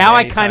irrationally mad. Now I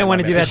anytime kind of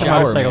want to I'm do in that the to shower,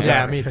 motorcycle man.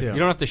 Yeah, drivers. me too. You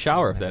don't have to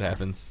shower if that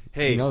happens.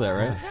 Hey. You know that,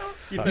 right?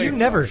 You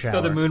never shower.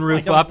 Throw the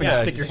moonroof up and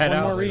just stick your head one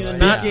out. more reason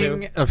not to.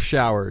 Speaking of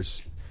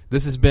showers,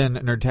 this has been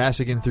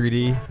Nerdtastic in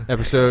 3D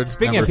episode.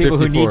 Speaking number of people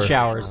 54. who need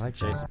showers, I like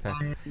Jason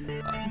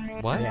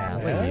Peck. What? Yeah,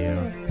 look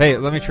at you. Hey,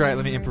 let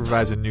me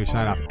improvise a new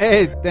sign off.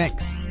 Hey,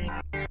 thanks.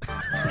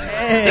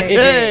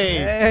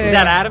 is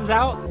that Adam's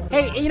out?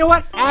 Hey, you know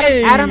what?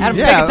 Adam, Adam,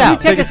 Yeah, take us let's out. you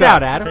take us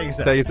out, Adam.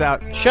 Take us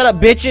out. Shut up,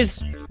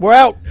 bitches. We're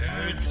out.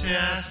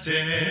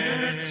 Nerdtastic,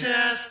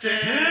 Nerdtastic,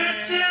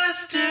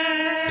 Nerdtastic.